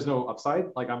 like, there's no upside.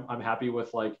 Like, I'm happy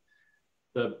with like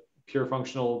the pure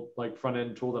functional, like front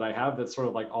end tool that I have that's sort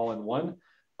of like all in one.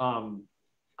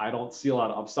 I don't see a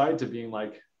lot of upside to being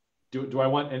like, do I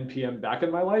want NPM back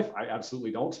in my life? I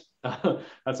absolutely don't.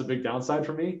 That's a big downside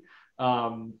for me.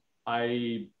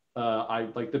 I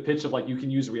like the pitch of like, you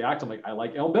can use React. I'm like, I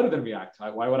like Elm better than React.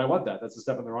 Why would I want that? That's a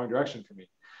step in the wrong direction for me.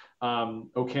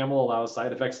 OCaml allows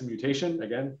side effects and mutation.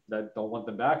 Again, that don't want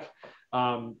them back.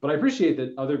 But I appreciate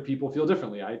that other people feel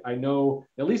differently. I know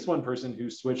at least one person who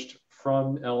switched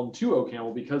from Elm to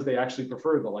OCaml because they actually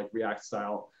prefer the like React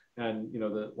style and,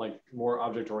 the like more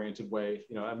object-oriented way.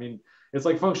 I mean, it's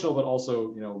like functional, but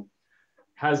also,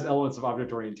 has elements of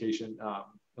object orientation, at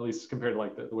least compared to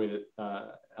like the way that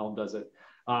Elm does it.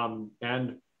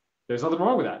 And there's nothing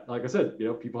wrong with that. Like I said,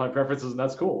 people have preferences and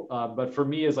that's cool. But for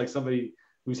me, as like somebody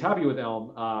who's happy with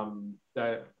Elm,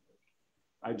 that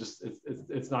I just,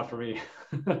 it's not for me.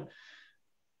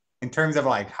 In terms of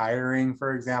like hiring,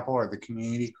 for example, or the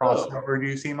community crossover, do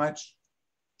you see much?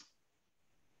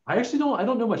 I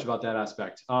don't know much about that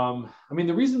aspect. I mean,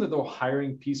 the reason that the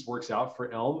hiring piece works out for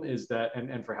Elm is that,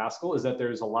 and for Haskell, is that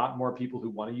there's a lot more people who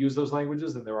want to use those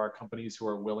languages than there are companies who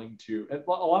are willing to, a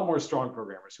lot more strong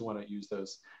programmers who want to use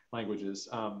those languages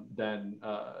than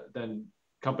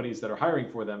companies that are hiring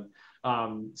for them.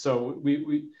 So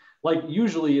we like,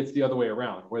 usually it's the other way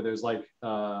around, where there's like,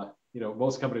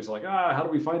 most companies are like, how do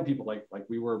we find people like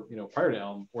we were, prior to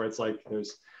Elm, where it's like,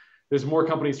 there's more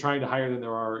companies trying to hire than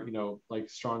there are, like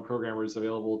strong programmers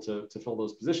available to fill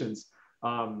those positions.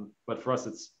 But for us,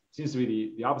 it seems to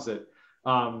be the opposite.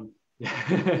 But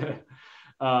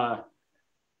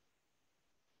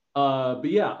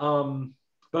yeah,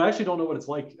 but I actually don't know what it's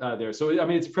like there. So, I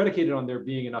mean, it's predicated on there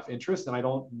being enough interest, and I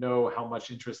don't know how much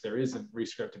interest there is in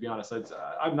Rescript, to be honest.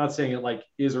 I'm not saying it like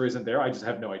is or isn't there. I just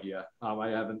have no idea. I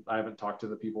haven't talked to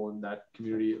the people in that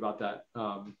community about that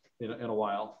in a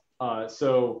while.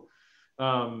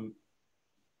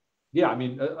 Yeah, I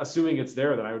mean, assuming it's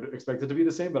there, then I would expect it to be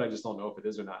the same, but I just don't know if it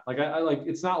is or not. Like, I like,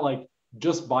 it's not like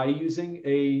just by using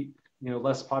a,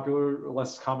 less popular,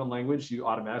 less common language, you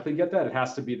automatically get that. It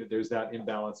has to be that there's that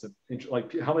imbalance of,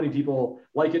 like, how many people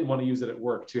like it and want to use it at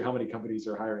work to how many companies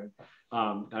are hiring.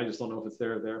 I just don't know if it's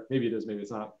there. Maybe it is, maybe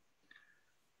it's not.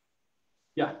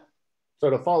 Yeah.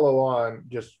 So to follow on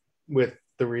just with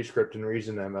the Rescript and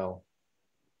ReasonML,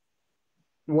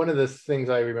 one of the things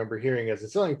I remember hearing as a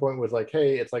selling point was like,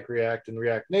 hey, it's like React and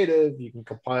React Native. You can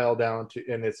compile down to,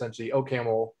 and essentially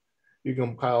OCaml, you can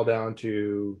compile down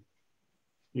to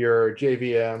your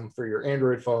JVM for your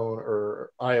Android phone or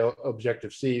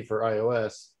Objective-C for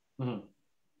iOS. Mm-hmm.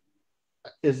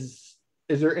 Is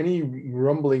there any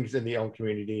rumblings in the Elm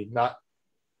community, not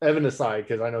Evan aside,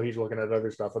 because I know he's looking at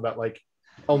other stuff, about like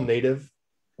Elm native?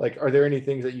 Like, are there any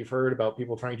things that you've heard about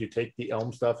people trying to take the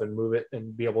Elm stuff and move it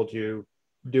and be able to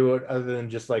do it other than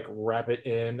just like wrap it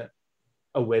in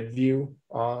a web view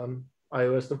on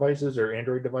iOS devices or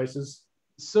Android devices?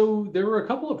 So there were a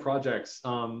couple of projects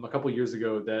a couple of years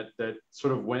ago that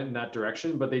sort of went in that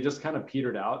direction, but they just kind of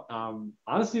petered out.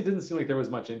 Honestly, it didn't seem like there was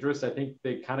much interest. I think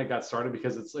they kind of got started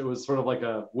because it was sort of like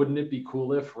a wouldn't it be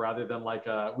cool if, rather than like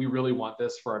a we really want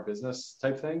this for our business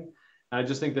type thing. And I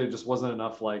just think there just wasn't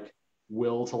enough like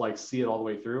will to like see it all the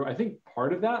way through. I think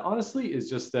part of that honestly is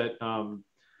just that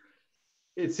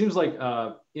it seems like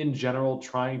in general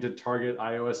trying to target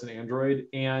iOS and Android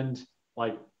and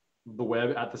like the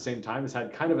web at the same time has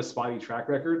had kind of a spotty track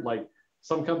record. Like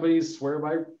some companies swear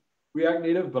by React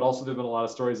Native, but also there've been a lot of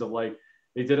stories of like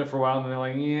they did it for a while and they're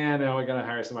like, yeah, no, we gotta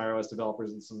hire some iOS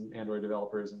developers and some Android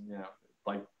developers and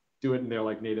like do it in their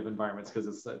like native environments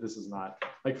because this is not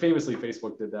like famously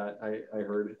Facebook did that. I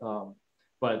heard,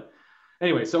 but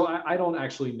anyway, so I don't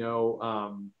actually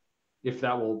know if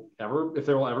there will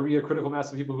ever be a critical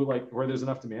mass of people who like where there's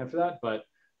enough demand for that, but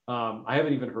I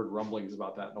haven't even heard rumblings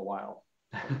about that in a while.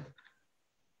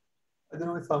 I don't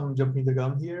know if I'm jumping the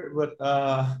gun here, but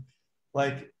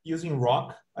like using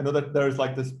Rock, I know that there's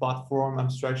like this platform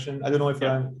abstraction. I don't know if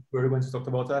we're going to talk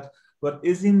about that, but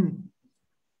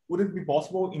would it be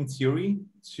possible in theory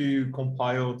to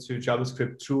compile to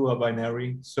JavaScript through a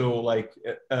binary? So like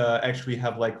actually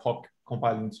have like Hawk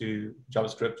compiling to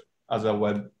JavaScript as a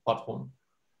web platform?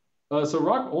 So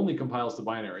Rock only compiles to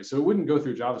binary, so it wouldn't go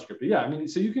through JavaScript. But yeah, I mean,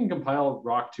 so you can compile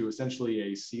Rock to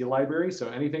essentially a C library. So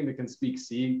anything that can speak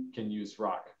C can use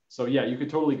Rock. So yeah, you could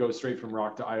totally go straight from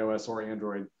Rock to iOS or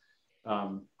Android.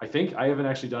 I think I haven't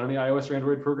actually done any iOS or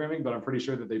Android programming, but I'm pretty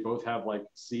sure that they both have like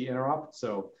C interop.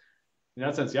 So in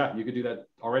that sense, yeah, you could do that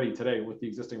already today with the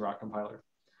existing Rock compiler.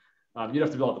 You'd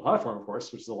have to build out the platform, of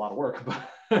course, which is a lot of work.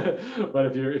 But, but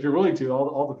if you're willing to,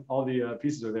 all the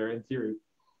pieces are there in theory.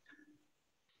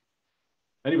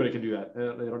 Anybody can do that.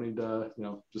 They don't need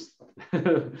just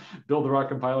build the Rock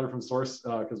compiler from source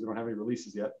because we don't have any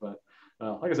releases yet. But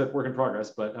like I said, work in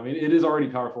progress. But I mean, it is already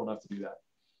powerful enough to do that.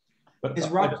 But is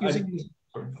Rock using?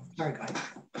 Sorry, go ahead.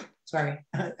 Sorry,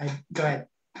 go ahead.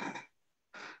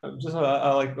 Just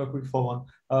like a quick follow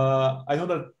on. I know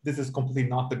that this is completely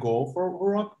not the goal for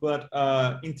Rock, but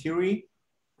in theory,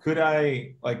 could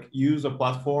I like use a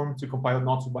platform to compile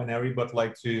not to binary, but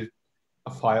like to a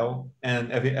file and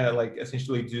like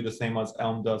essentially do the same as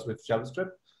Elm does with JavaScript,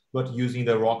 but using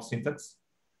the Rock syntax?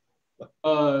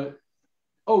 Oh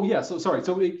yeah, so sorry.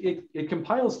 So it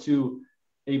compiles to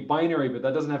a binary, but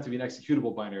that doesn't have to be an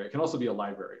executable binary. It can also be a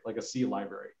library, like a C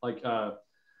library. Like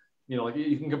like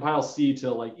you can compile C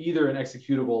to like either an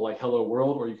executable like hello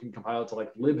world, or you can compile it to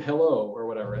like lib hello or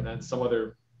whatever, and then some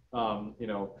other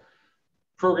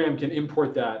program can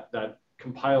import that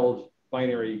compiled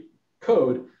binary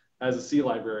code as a C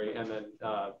library and then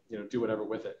do whatever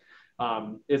with it.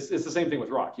 It's the same thing with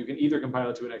Rock. You can either compile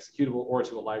it to an executable or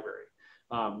to a library.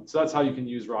 So that's how you can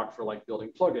use Rock for like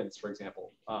building plugins, for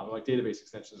example, like database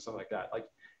extensions or something like that. Like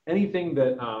anything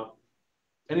that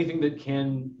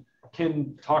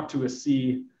can talk to a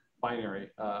C binary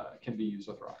can be used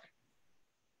with Rock.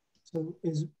 So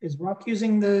is Rock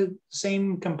using the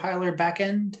same compiler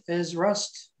backend as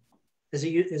Rust? Is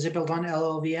it built on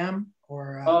LLVM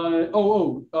or?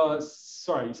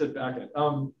 Sorry, you said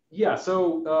backend. Yeah,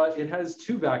 so it has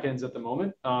two backends at the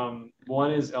moment.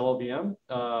 One is LLVM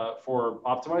for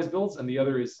optimized builds, and the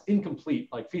other is incomplete,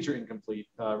 like feature incomplete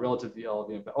relative to the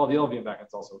LLVM. Well, the LLVM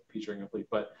backend's also feature incomplete,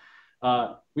 but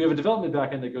we have a development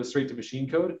backend that goes straight to machine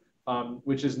code,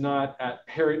 which is not at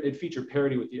feature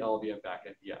parity with the LLVM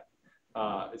backend yet.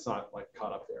 It's not like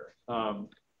caught up there.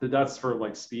 That's for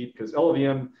like speed, because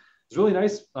LLVM is really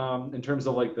nice in terms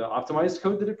of like the optimized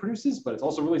code that it produces, but it's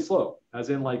also really slow, as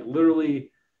in like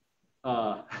literally.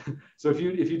 So if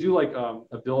you do like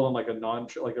a build on like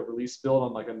a release build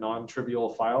on like a non-trivial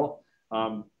file,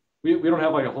 we don't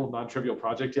have like a whole non-trivial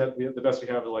project yet. The best we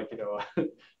have is like a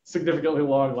significantly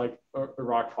long like a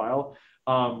Rock file.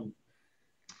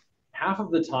 Half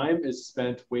of the time is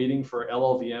spent waiting for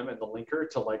LLVM and the linker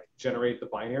to like generate the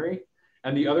binary.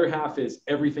 And the other half is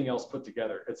everything else put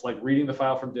together. It's like reading the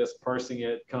file from disk, parsing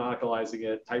it, canonicalizing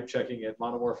it, type checking it,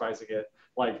 monomorphizing it.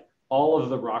 Like all of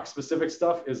the Rock specific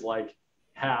stuff is like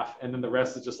half, and then the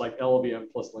rest is just like LLVM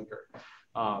plus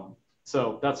linker.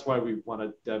 So that's why we want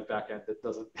a dev backend that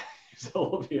doesn't use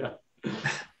LLVM.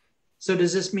 So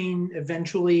does this mean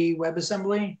eventually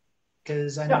WebAssembly?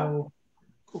 Because I know.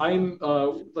 I'm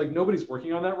like nobody's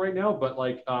working on that right now, but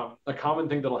like a common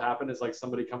thing that'll happen is like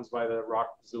somebody comes by the Rock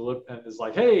Zulip and is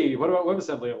like, hey, what about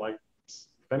WebAssembly? I'm like,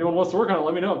 if anyone wants to work on it,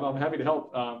 let me know. I'm happy to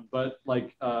help. But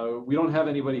like we don't have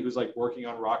anybody who's like working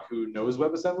on Rock who knows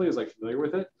WebAssembly, is like familiar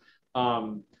with it.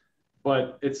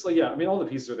 but it's like, yeah, I mean, all the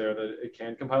pieces are there that it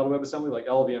can compile to WebAssembly. Like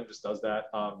LLVM just does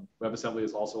that. WebAssembly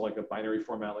is also like a binary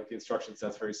format, like the instruction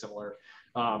set's very similar.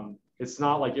 It's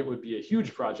not like it would be a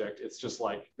huge project. It's just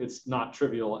like, it's not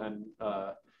trivial. And,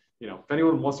 you know, if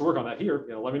anyone wants to work on that here,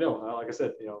 you know, let me know. Like I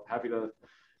said, you know, happy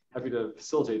to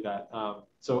facilitate that.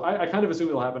 So I kind of assume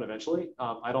it'll happen eventually.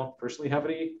 I don't personally have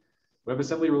any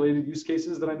WebAssembly related use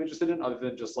cases that I'm interested in, other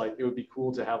than just like, it would be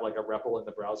cool to have like a REPL in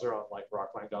the browser on like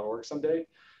rocklang.org someday.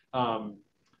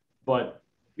 But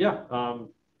yeah,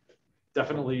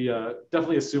 definitely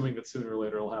assuming that sooner or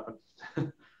later it'll happen.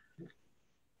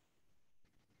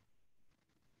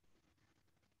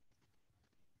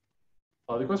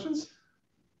 Other questions?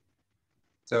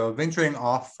 So venturing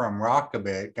off from Rock a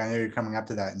bit, I know you're coming up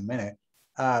to that in a minute.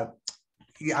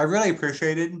 Yeah, I really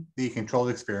appreciated the controlled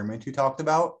experiment you talked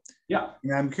about. Yeah.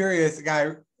 And I'm curious,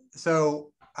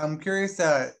 so I'm curious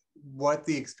what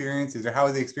the experience is, or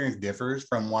how the experience differs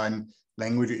from one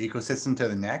language or ecosystem to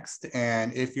the next,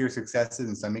 and if your successes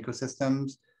in some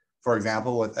ecosystems, for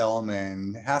example, with Elm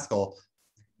and Haskell,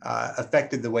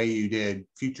 affected the way you did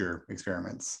future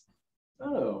experiments.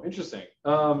 Oh, interesting.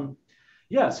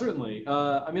 Yeah, certainly.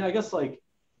 I mean, I guess like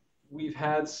we've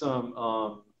had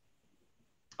some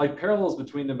like parallels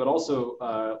between them, but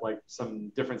also like some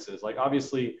differences. Like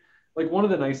obviously, like one of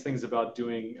the nice things about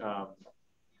doing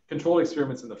controlled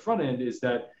experiments in the front end is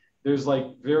that there's like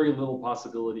very little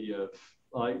possibility of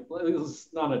like, it's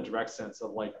not a direct sense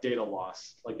of like data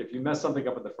loss. Like if you mess something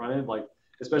up at the front end, like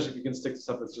especially if you can stick to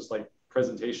stuff that's just like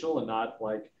presentational and not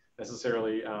like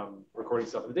necessarily recording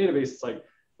stuff in the database, it's like,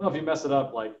 well, if you mess it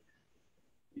up, like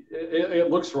it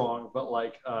looks wrong, but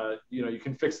like, you know, you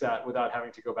can fix that without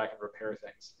having to go back and repair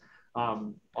things.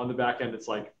 On the back end, it's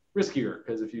like riskier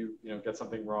because if you get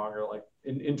something wrong, or like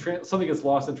something gets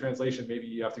lost in translation, maybe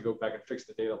you have to go back and fix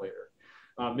the data later.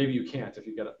 Maybe you can't if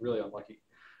you get really unlucky.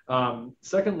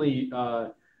 Secondly,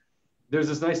 there's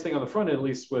this nice thing on the front end, at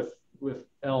least with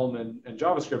Elm and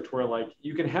JavaScript, where like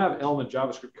you can have Elm and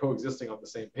JavaScript coexisting on the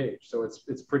same page. So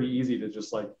it's pretty easy to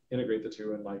just like integrate the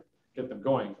two and like get them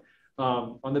going.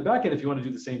 On the back end, if you want to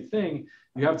do the same thing,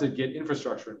 you have to get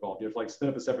infrastructure involved. You have to like spin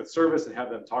up a separate service and have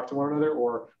them talk to one another.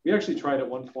 Or we actually tried at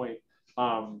one point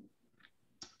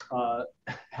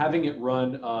having it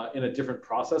run in a different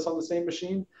process on the same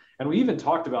machine. And we even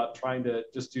talked about trying to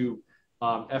just do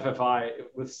FFI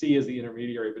with C as the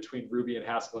intermediary between Ruby and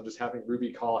Haskell, and just having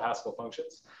Ruby call Haskell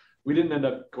functions. We didn't end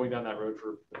up going down that road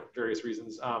for various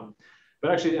reasons. But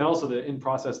actually, and also the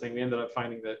in-process thing, we ended up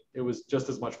finding that it was just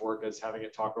as much work as having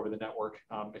it talk over the network,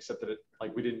 except that it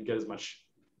like we didn't get as much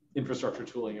infrastructure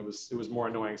tooling. It was more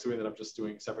annoying, so we ended up just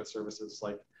doing separate services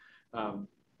like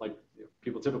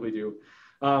people typically do.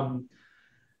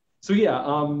 So yeah,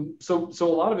 so a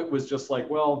lot of it was just like,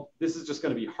 well, this is just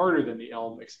going to be harder than the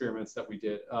Elm experiments that we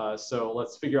did. So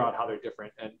let's figure out how they're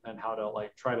different and how to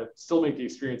like try to still make the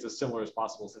experience as similar as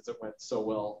possible, since it went so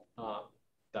well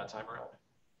that time around.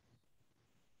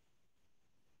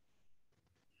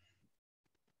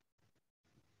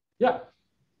 Yeah.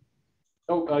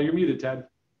 Oh, you're muted, Ted.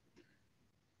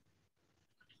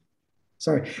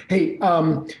 Sorry. Hey,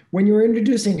 when you were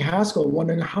introducing Haskell,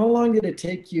 wondering how long did it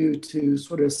take you to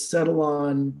sort of settle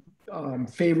on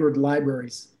favored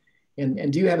libraries?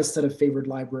 And do you have a set of favored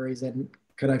libraries? And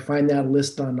could I find that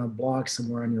list on a blog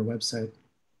somewhere on your website?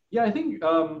 Yeah, I think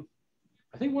one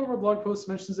of our blog posts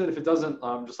mentions it. If it doesn't,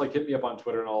 just like hit me up on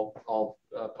Twitter and I'll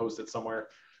post it somewhere.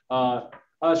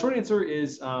 Short answer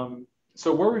is,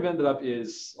 so where we've ended up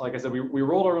is, like I said, we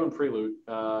rolled our own Prelude,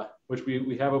 which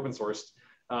we have open sourced,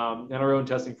 and our own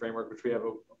testing framework, which we have,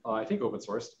 I think, open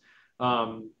sourced,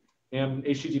 and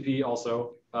HTTP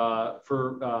also.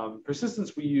 For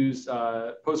persistence, we use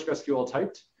PostgreSQL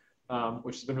typed,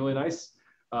 which has been really nice.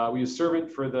 We use Servant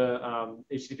for the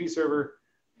HTTP server.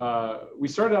 We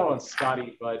started out on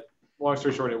Scotty, but long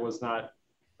story short, it was not,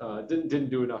 didn't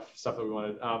do enough stuff that we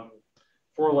wanted.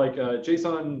 For like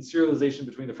JSON serialization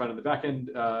between the front and the back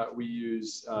end, we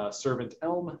use Servant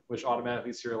Elm, which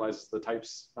automatically serializes the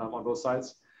types on both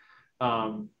sides.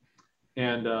 Yeah,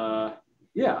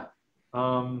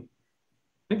 I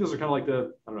think those are kind of like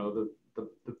the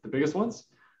biggest ones.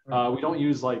 We don't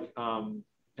use like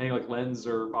any like lens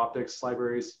or optics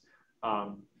libraries.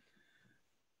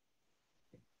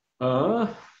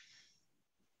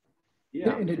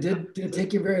 Yeah. And did it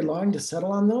take you very long to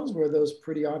settle on those? Were those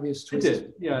pretty obvious choices? It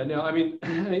did. Yeah. No, I mean,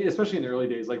 especially in the early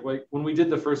days, like when we did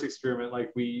the first experiment, like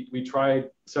we tried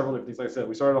several different things. Like I said,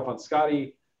 we started off on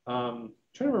Scotty. Trying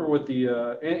to remember what the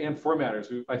and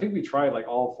formatters. I think we tried like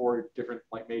all 4 different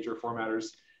like major formatters.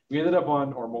 We ended up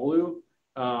on Ormolu.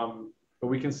 but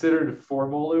we considered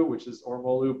formolu, which is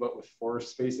ormolu, but with 4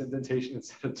 space indentation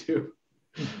instead of 2.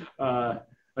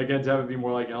 Again, to have it be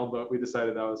more like Elm, but we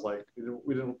decided that was like,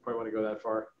 we didn't quite want to go that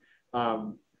far.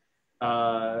 Trying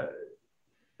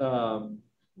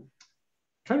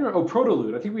to remember,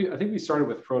 protolude. I think we started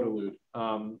with protolude,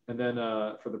 and then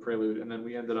for the prelude, and then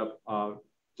we ended up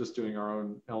just doing our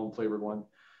own Elm flavored one.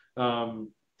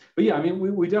 But yeah, I mean,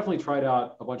 we definitely tried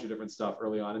out a bunch of different stuff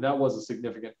early on, and that was a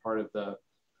significant part of the,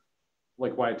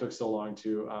 like, why it took so long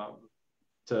to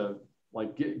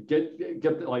like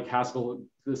get like Haskell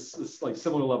this like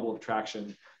similar level of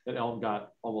traction that Elm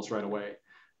got almost right away.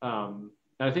 And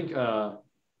I think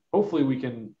hopefully we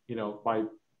can, you know, by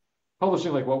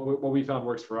publishing like what we found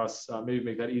works for us, maybe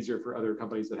make that easier for other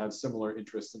companies that have similar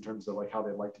interests in terms of like how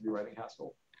they'd like to be writing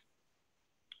Haskell.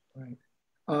 Right.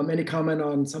 Any comment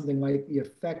on something like the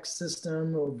effect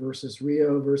system or versus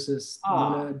Rio versus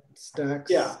monad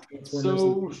stacks? Yeah.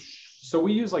 So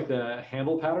we use like the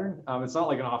handle pattern. It's not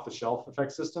like an off-the-shelf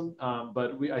effect system,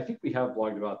 but I think we have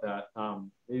blogged about that,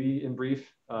 maybe in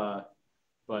brief. But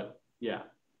yeah.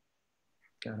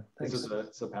 Got it. Thanks.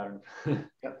 It's a pattern.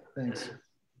 Yep. Thanks.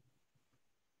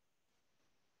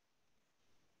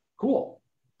 Cool.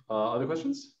 Other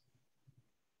questions?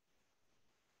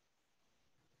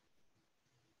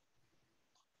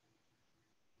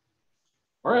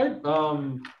 All right.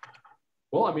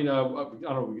 Well, I mean, I don't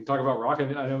know. We can talk about Rock. I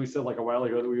know we said like a while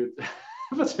ago that we would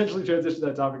potentially transition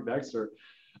that topic next, or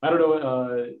I don't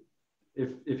know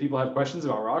if people have questions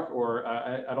about Rock, or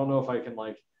I don't know if I can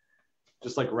like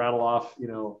just like rattle off, you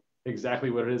know,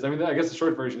 exactly what it is. I mean, I guess the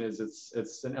short version is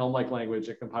it's an Elm-like language.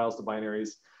 It compiles to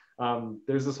binaries.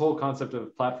 There's this whole concept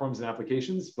of platforms and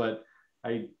applications, but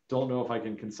I don't know if I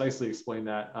can concisely explain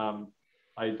that.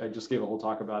 I just gave a whole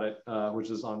talk about it, which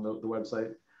is on the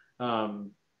website.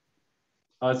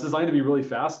 It's designed to be really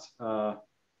fast,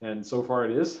 and so far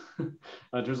it is, in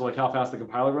terms of like how fast the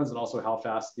compiler runs and also how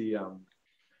fast the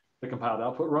compiled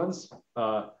output runs.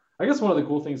 I guess one of the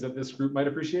cool things that this group might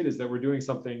appreciate is that we're doing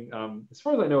something, as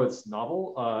far as I know, it's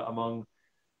novel among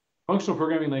functional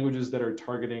programming languages that are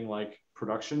targeting like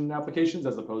production applications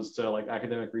as opposed to like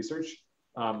academic research,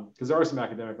 because there are some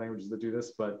academic languages that do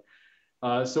this, but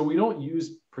so we don't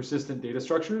use persistent data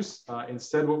structures.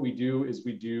 Instead, what we do is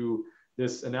we do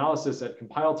this analysis at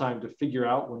compile time to figure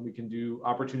out when we can do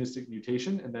opportunistic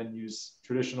mutation and then use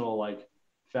traditional like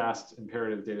fast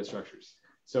imperative data structures.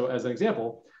 So as an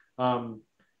example,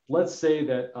 let's say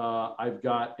that I've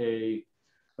got a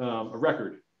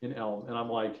record in Elm, and I'm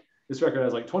like, this record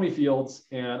has like 20 fields,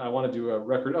 and I want to do a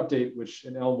record update, which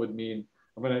in Elm would mean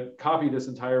I'm going to copy this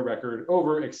entire record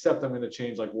over, except I'm going to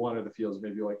change like one of the fields,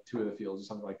 maybe like 2 of the fields or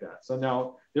something like that. So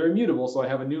now they're immutable. So I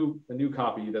have a new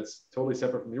copy that's totally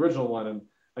separate from the original one, and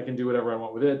I can do whatever I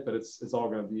want with it, but it's all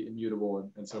going to be immutable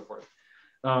and so forth.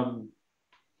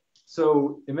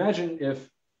 So imagine if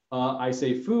I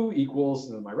say foo equals,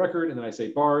 and then my record, and then I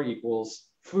say bar equals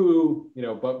foo, you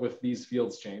know, but with these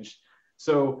fields changed.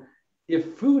 So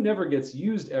if foo never gets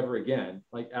used ever again,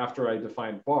 like after I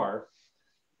define bar,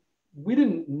 we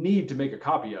didn't need to make a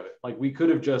copy of it. Like we could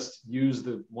have just used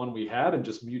the one we had and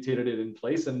just mutated it in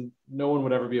place, and no one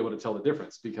would ever be able to tell the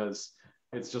difference because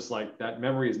it's just like that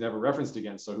memory is never referenced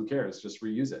again. So who cares? Just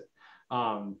reuse it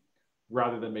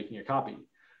rather than making a copy.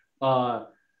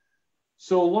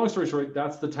 So long story short,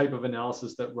 that's the type of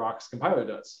analysis that Rock's compiler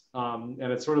does. And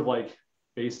it's sort of like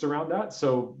based around that.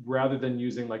 So rather than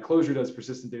using like Clojure does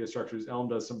persistent data structures, Elm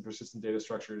does some persistent data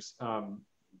structures.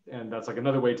 And that's like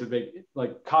another way to make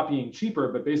like copying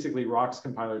cheaper, but basically Rock's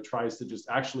compiler tries to just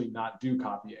actually not do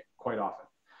copying quite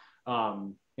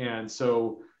often. And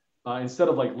so instead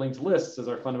of like linked lists as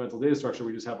our fundamental data structure,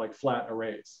 we just have like flat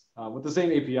arrays with the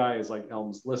same API as like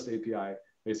Elm's list API,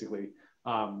 basically.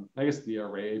 I guess the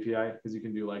array API, because you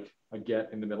can do like a get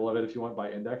in the middle of it if you want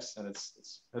by index, and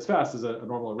it's as fast as a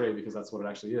normal array because that's what it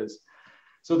actually is.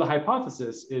 So the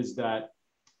hypothesis is that,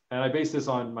 and I base this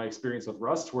on my experience with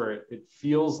Rust, where it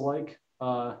feels like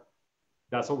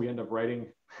that's what we end up writing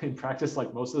in practice,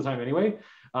 like most of the time anyway.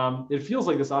 It feels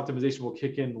like this optimization will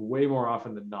kick in way more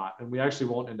often than not, and we actually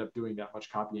won't end up doing that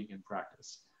much copying in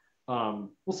practice.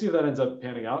 We'll see if that ends up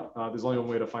panning out. There's only one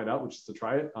way to find out, which is to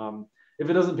try it. If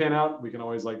it doesn't pan out, we can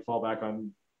always like fall back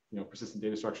on, you know, persistent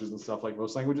data structures and stuff like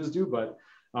most languages do. But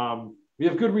we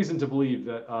have good reason to believe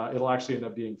that it'll actually end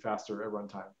up being faster at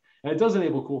runtime. And it does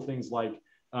enable cool things like,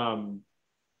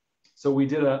 so we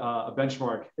did a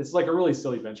benchmark. It's like a really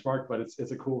silly benchmark, but it's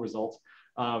a cool result,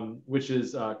 which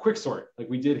is quicksort. Like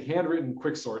we did handwritten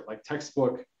quicksort, like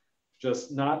textbook,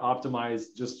 just not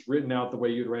optimized, just written out the way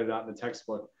you'd write it out in the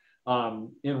textbook.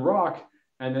 In Rock,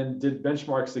 and then did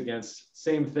benchmarks against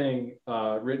same thing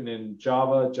written in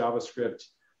Java, JavaScript,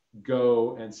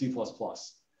 Go, and C++.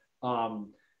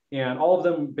 And all of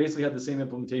them basically had the same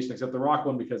implementation, except the Rock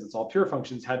one, because it's all pure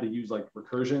functions, had to use like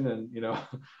recursion and, you know,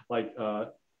 like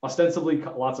ostensibly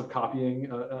lots of copying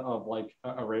of like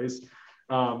arrays.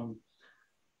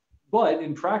 But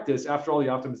in practice, after all the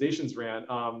optimizations ran,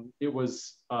 it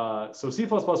was, so C++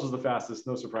 was the fastest,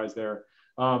 no surprise there.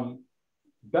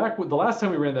 Back with the last time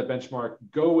we ran that benchmark,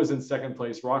 Go was in second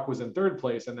place, Rock was in third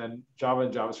place, and then Java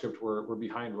and JavaScript were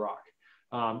behind Rock.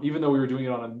 Even though we were doing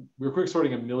it we were quick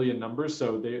sorting 1 million numbers,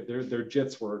 so their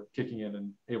JITs were kicking in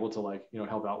and able to like, you know,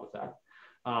 help out with that.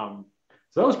 So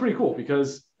that was pretty cool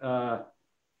because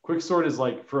quicksort is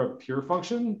like, for a pure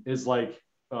function, is like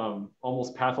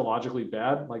almost pathologically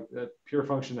bad. Like a pure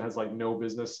function has like no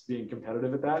business being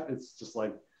competitive at that. It's just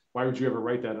like, why would you ever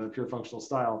write that in a pure functional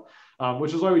style?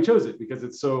 Which is why we chose it, because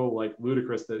it's so like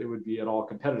ludicrous that it would be at all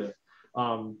competitive.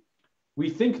 We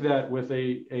think that with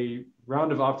a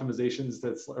round of optimizations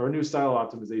or a new style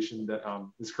optimization that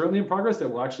is currently in progress, that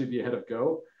will actually be ahead of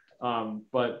Go.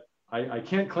 But I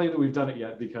can't claim that we've done it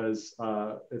yet because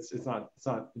it's not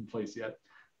in place yet.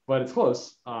 But it's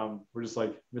close. We're just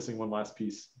like missing one last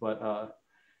piece. But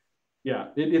yeah,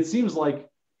 it seems like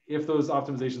if those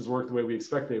optimizations work the way we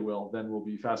expect they will, then we'll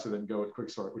be faster than Go at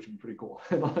quicksort, which would be pretty cool,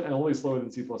 and only slower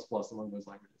than C++ among those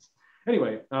languages.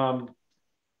 Anyway, so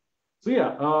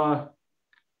yeah,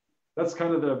 that's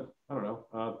kind of the, I don't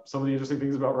know, some of the interesting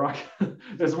things about Rock.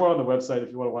 There's more on the website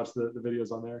if you want to watch the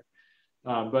videos on there.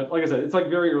 But like I said, it's like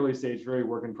very early stage, very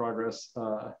work in progress.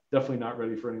 Definitely not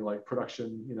ready for any like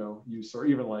production, you know, use or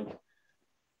even like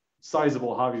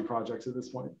sizable hobby projects at this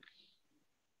point.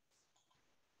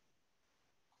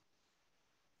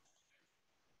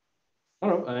 I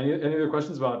don't know, any other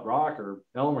questions about Rock or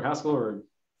Elm or Haskell or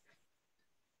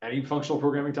any functional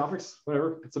programming topics?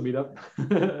 Whatever, it's a meetup.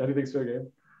 Anything's fair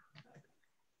game.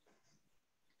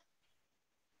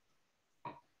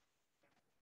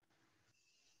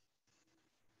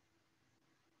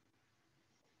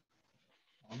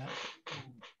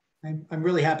 I'm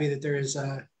really happy that there is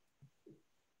it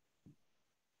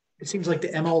seems like the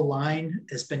ML line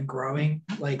has been growing.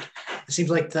 Like it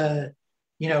seems like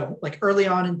you know, like early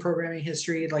on in programming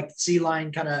history, like Z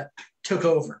line kind of took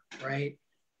over, right?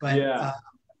 But yeah.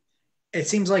 It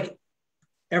seems like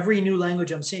every new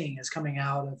language I'm seeing is coming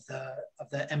out of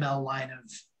the ML line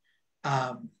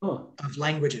of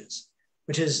languages,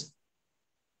 which is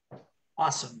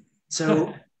awesome.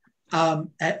 So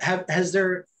has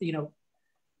there, you know,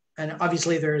 and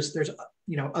obviously there's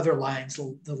you know, other lines,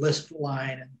 the Lisp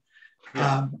line,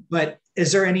 and but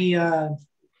is there anything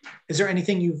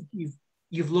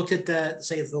you've looked at,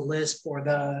 say the Lisp or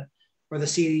the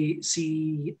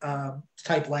C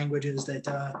type languages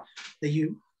that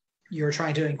you're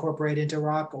trying to incorporate into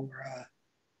Rock, or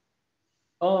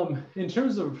in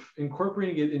terms of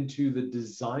incorporating it into the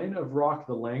design of Rock,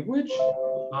 the language,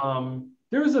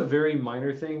 there was a very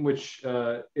minor thing, which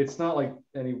it's not like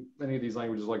any of these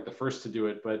languages like the first to do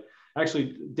it, but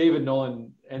actually David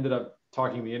Nolan ended up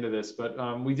talking me into this, but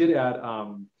we did add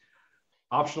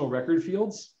optional record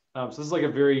fields. So this is like a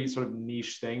very sort of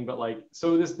niche thing, but like,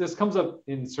 so this comes up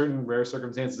in certain rare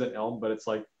circumstances at Elm, but it's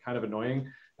like kind of annoying,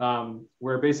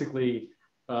 where basically,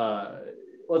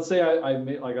 let's say I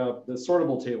made like the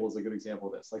sortable table is a good example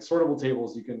of this. Like sortable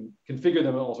tables, you can configure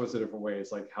them in all sorts of different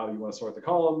ways. Like how do you want to sort the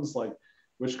columns? Like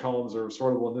which columns are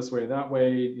sortable in this way and that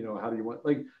way? You know, how do you want,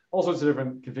 like all sorts of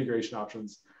different configuration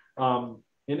options.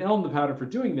 In Elm, the pattern for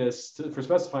doing this, for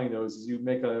specifying those, is you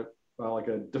make like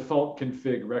a default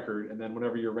config record, and then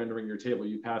whenever you're rendering your table,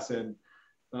 you pass in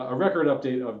a record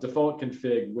update of default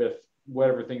config with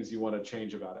whatever things you want to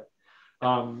change about it.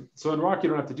 So in Rock, you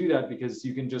don't have to do that because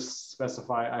you can just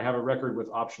specify, I have a record with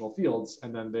optional fields,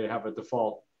 and then they have a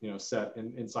default, you know, set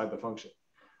inside the function.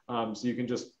 So you can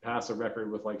just pass a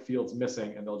record with like fields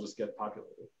missing, and they'll just get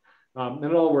populated. And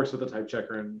it all works with the type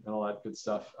checker and all that good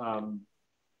stuff.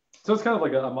 So it's kind of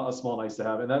like a small nice to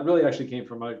have. And that really actually came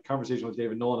from a conversation with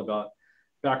David Nolan about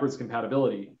backwards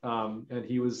compatibility. And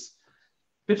he was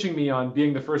pitching me on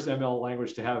being the first ML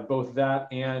language to have both that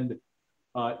and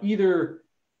either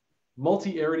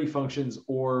multi-arity functions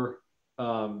or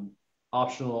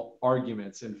optional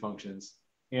arguments in functions.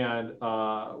 And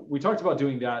we talked about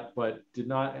doing that, but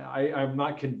I'm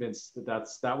not convinced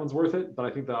that one's worth it, but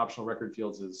I think the optional record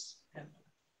fields is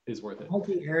worth it.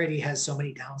 Multi-arity has so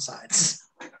many downsides.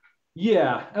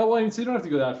 Yeah, well, I mean, so you don't have to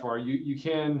go that far. You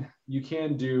can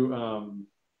do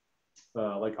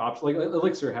like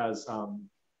Elixir has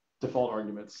default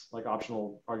arguments, like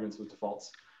optional arguments with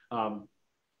defaults.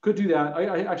 Could do that.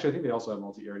 I think they also have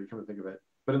multi-arity, come to think of it.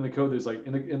 but in the code, there's like,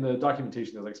 in the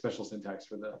documentation, there's like special syntax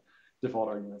for the default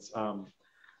arguments.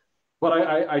 But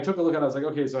I took a look at it, I was like,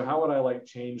 okay, so how would I like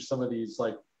change some of these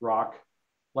like Rock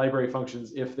library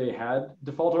functions if they had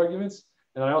default arguments?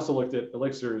 And I also looked at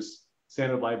Elixir's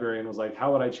standard library and was like,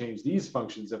 how would I change these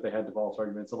functions if they had default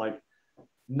arguments? And like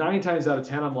 9 times out of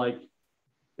 10, I'm like,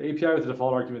 the API with the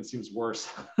default argument seems worse.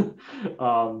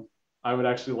 I would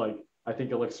actually like, I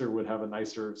think Elixir would have a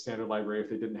nicer standard library if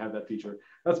they didn't have that feature.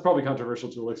 That's probably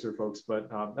controversial to Elixir folks, but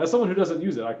as someone who doesn't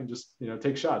use it, I can just, you know,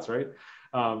 take shots, right?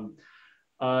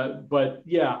 But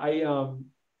yeah,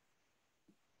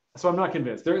 so I'm not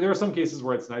convinced. There are some cases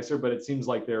where it's nicer, but it seems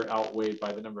like they're outweighed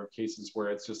by the number of cases where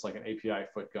it's just like an API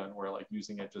foot gun, where like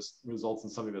using it just results in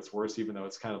something that's worse, even though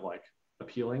it's kind of like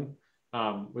appealing,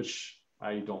 which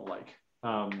I don't like.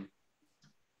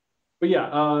 But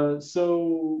yeah,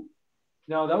 so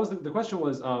now that was the question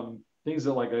was things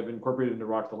that like I've incorporated into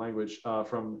Rock the language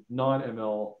from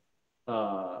non-ML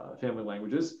family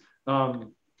languages.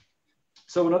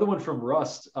 So another one from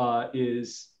Rust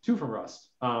is two from Rust.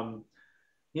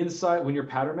 Inside, when you're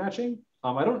pattern matching,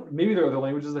 maybe there are other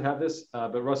languages that have this,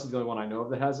 but Rust is the only one I know of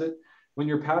that has it. When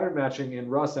you're pattern matching in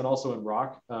Rust and also in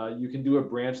Rock, you can do a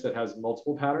branch that has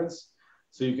multiple patterns.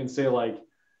 So you can say like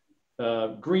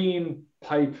green,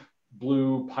 pipe,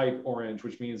 blue, pipe, orange,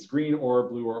 which means green or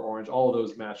blue or orange. All of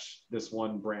those match this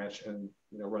one branch, and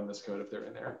you know, run this code if they're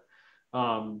in there.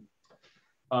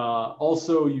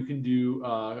 Also, you can do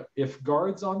if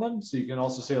guards on them. So you can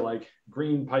also say like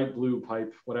green pipe, blue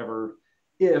pipe, whatever,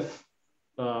 if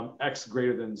X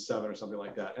greater than 7 or something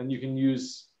like that. And you can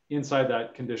use inside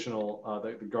that conditional,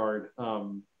 the guard,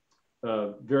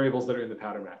 variables that are in the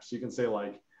pattern match. So you can say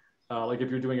like if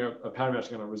you're doing a pattern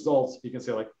matching on a result, you can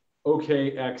say like,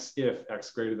 okay, X if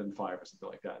X greater than 5 or something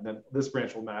like that. And then this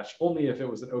branch will match only if it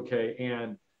was an okay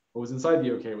and what was inside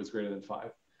the okay was greater than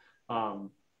 5.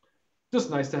 Just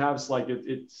nice to have. So like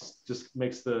it just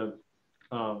makes the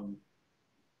pattern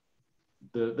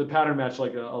match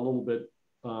like a little bit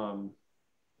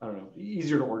I don't know,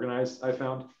 easier to organize, I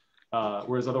found.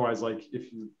 Whereas otherwise, like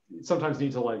if you sometimes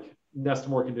need to like nest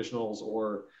more conditionals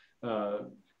or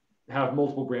have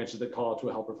multiple branches that call out to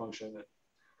a helper function.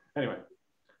 Anyway.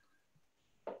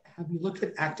 Have you looked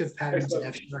at active patterns in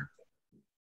F#?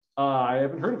 I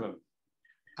haven't heard of them.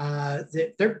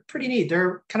 They're pretty neat.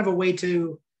 They're kind of a way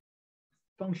to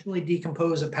functionally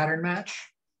decompose a pattern match.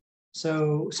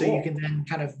 So cool. You can then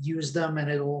kind of use them,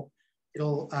 and it'll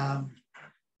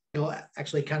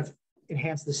actually kind of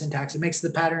enhance the syntax. It makes the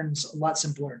patterns a lot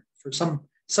simpler for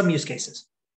some use cases.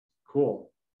 Cool.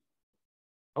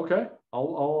 Okay,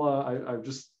 I've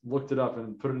just looked it up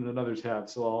and put it in another tab,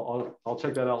 so I'll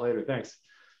check that out later. Thanks.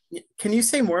 Can you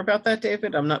say more about that,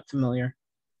 David? I'm not familiar.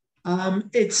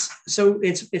 It's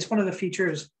one of the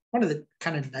features, one of the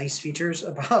kind of nice features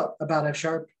about F#.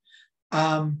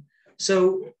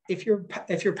 So if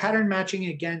you're pattern matching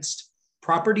against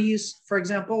properties, for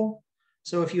example,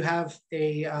 so if you have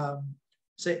a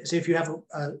say if you have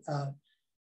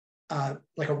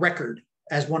like a record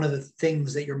as one of the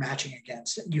things that you're matching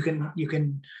against, you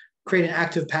can create an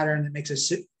active pattern that makes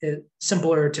it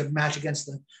simpler to match against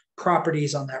the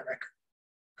properties on that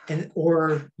record,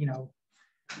 or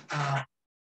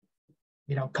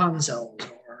consoles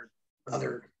or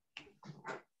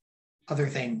other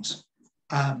things.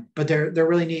 But they're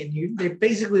really neat. And they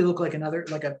basically look like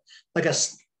like a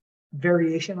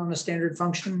variation on a standard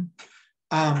function.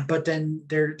 But then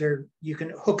you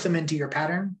can hook them into your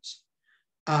patterns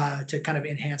to kind of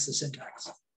enhance the syntax.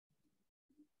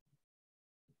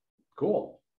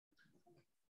 Cool.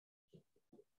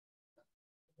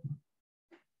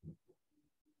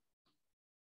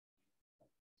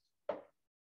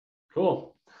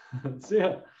 Cool. See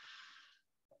ya.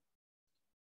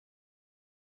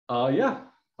 Yeah.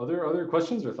 Other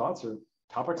questions or thoughts or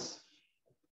topics?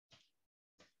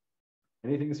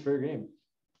 Anything is fair game.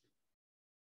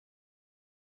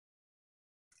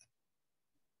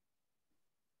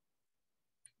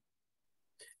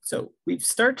 So we've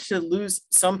started to lose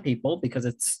some people because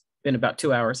it's been about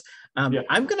 2 hours. Yeah.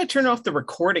 I'm going to turn off the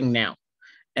recording now,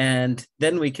 and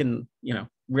then we can,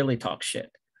 really talk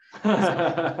shit. You're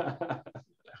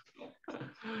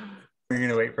going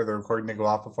to wait for the recording to go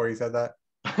off before you said that?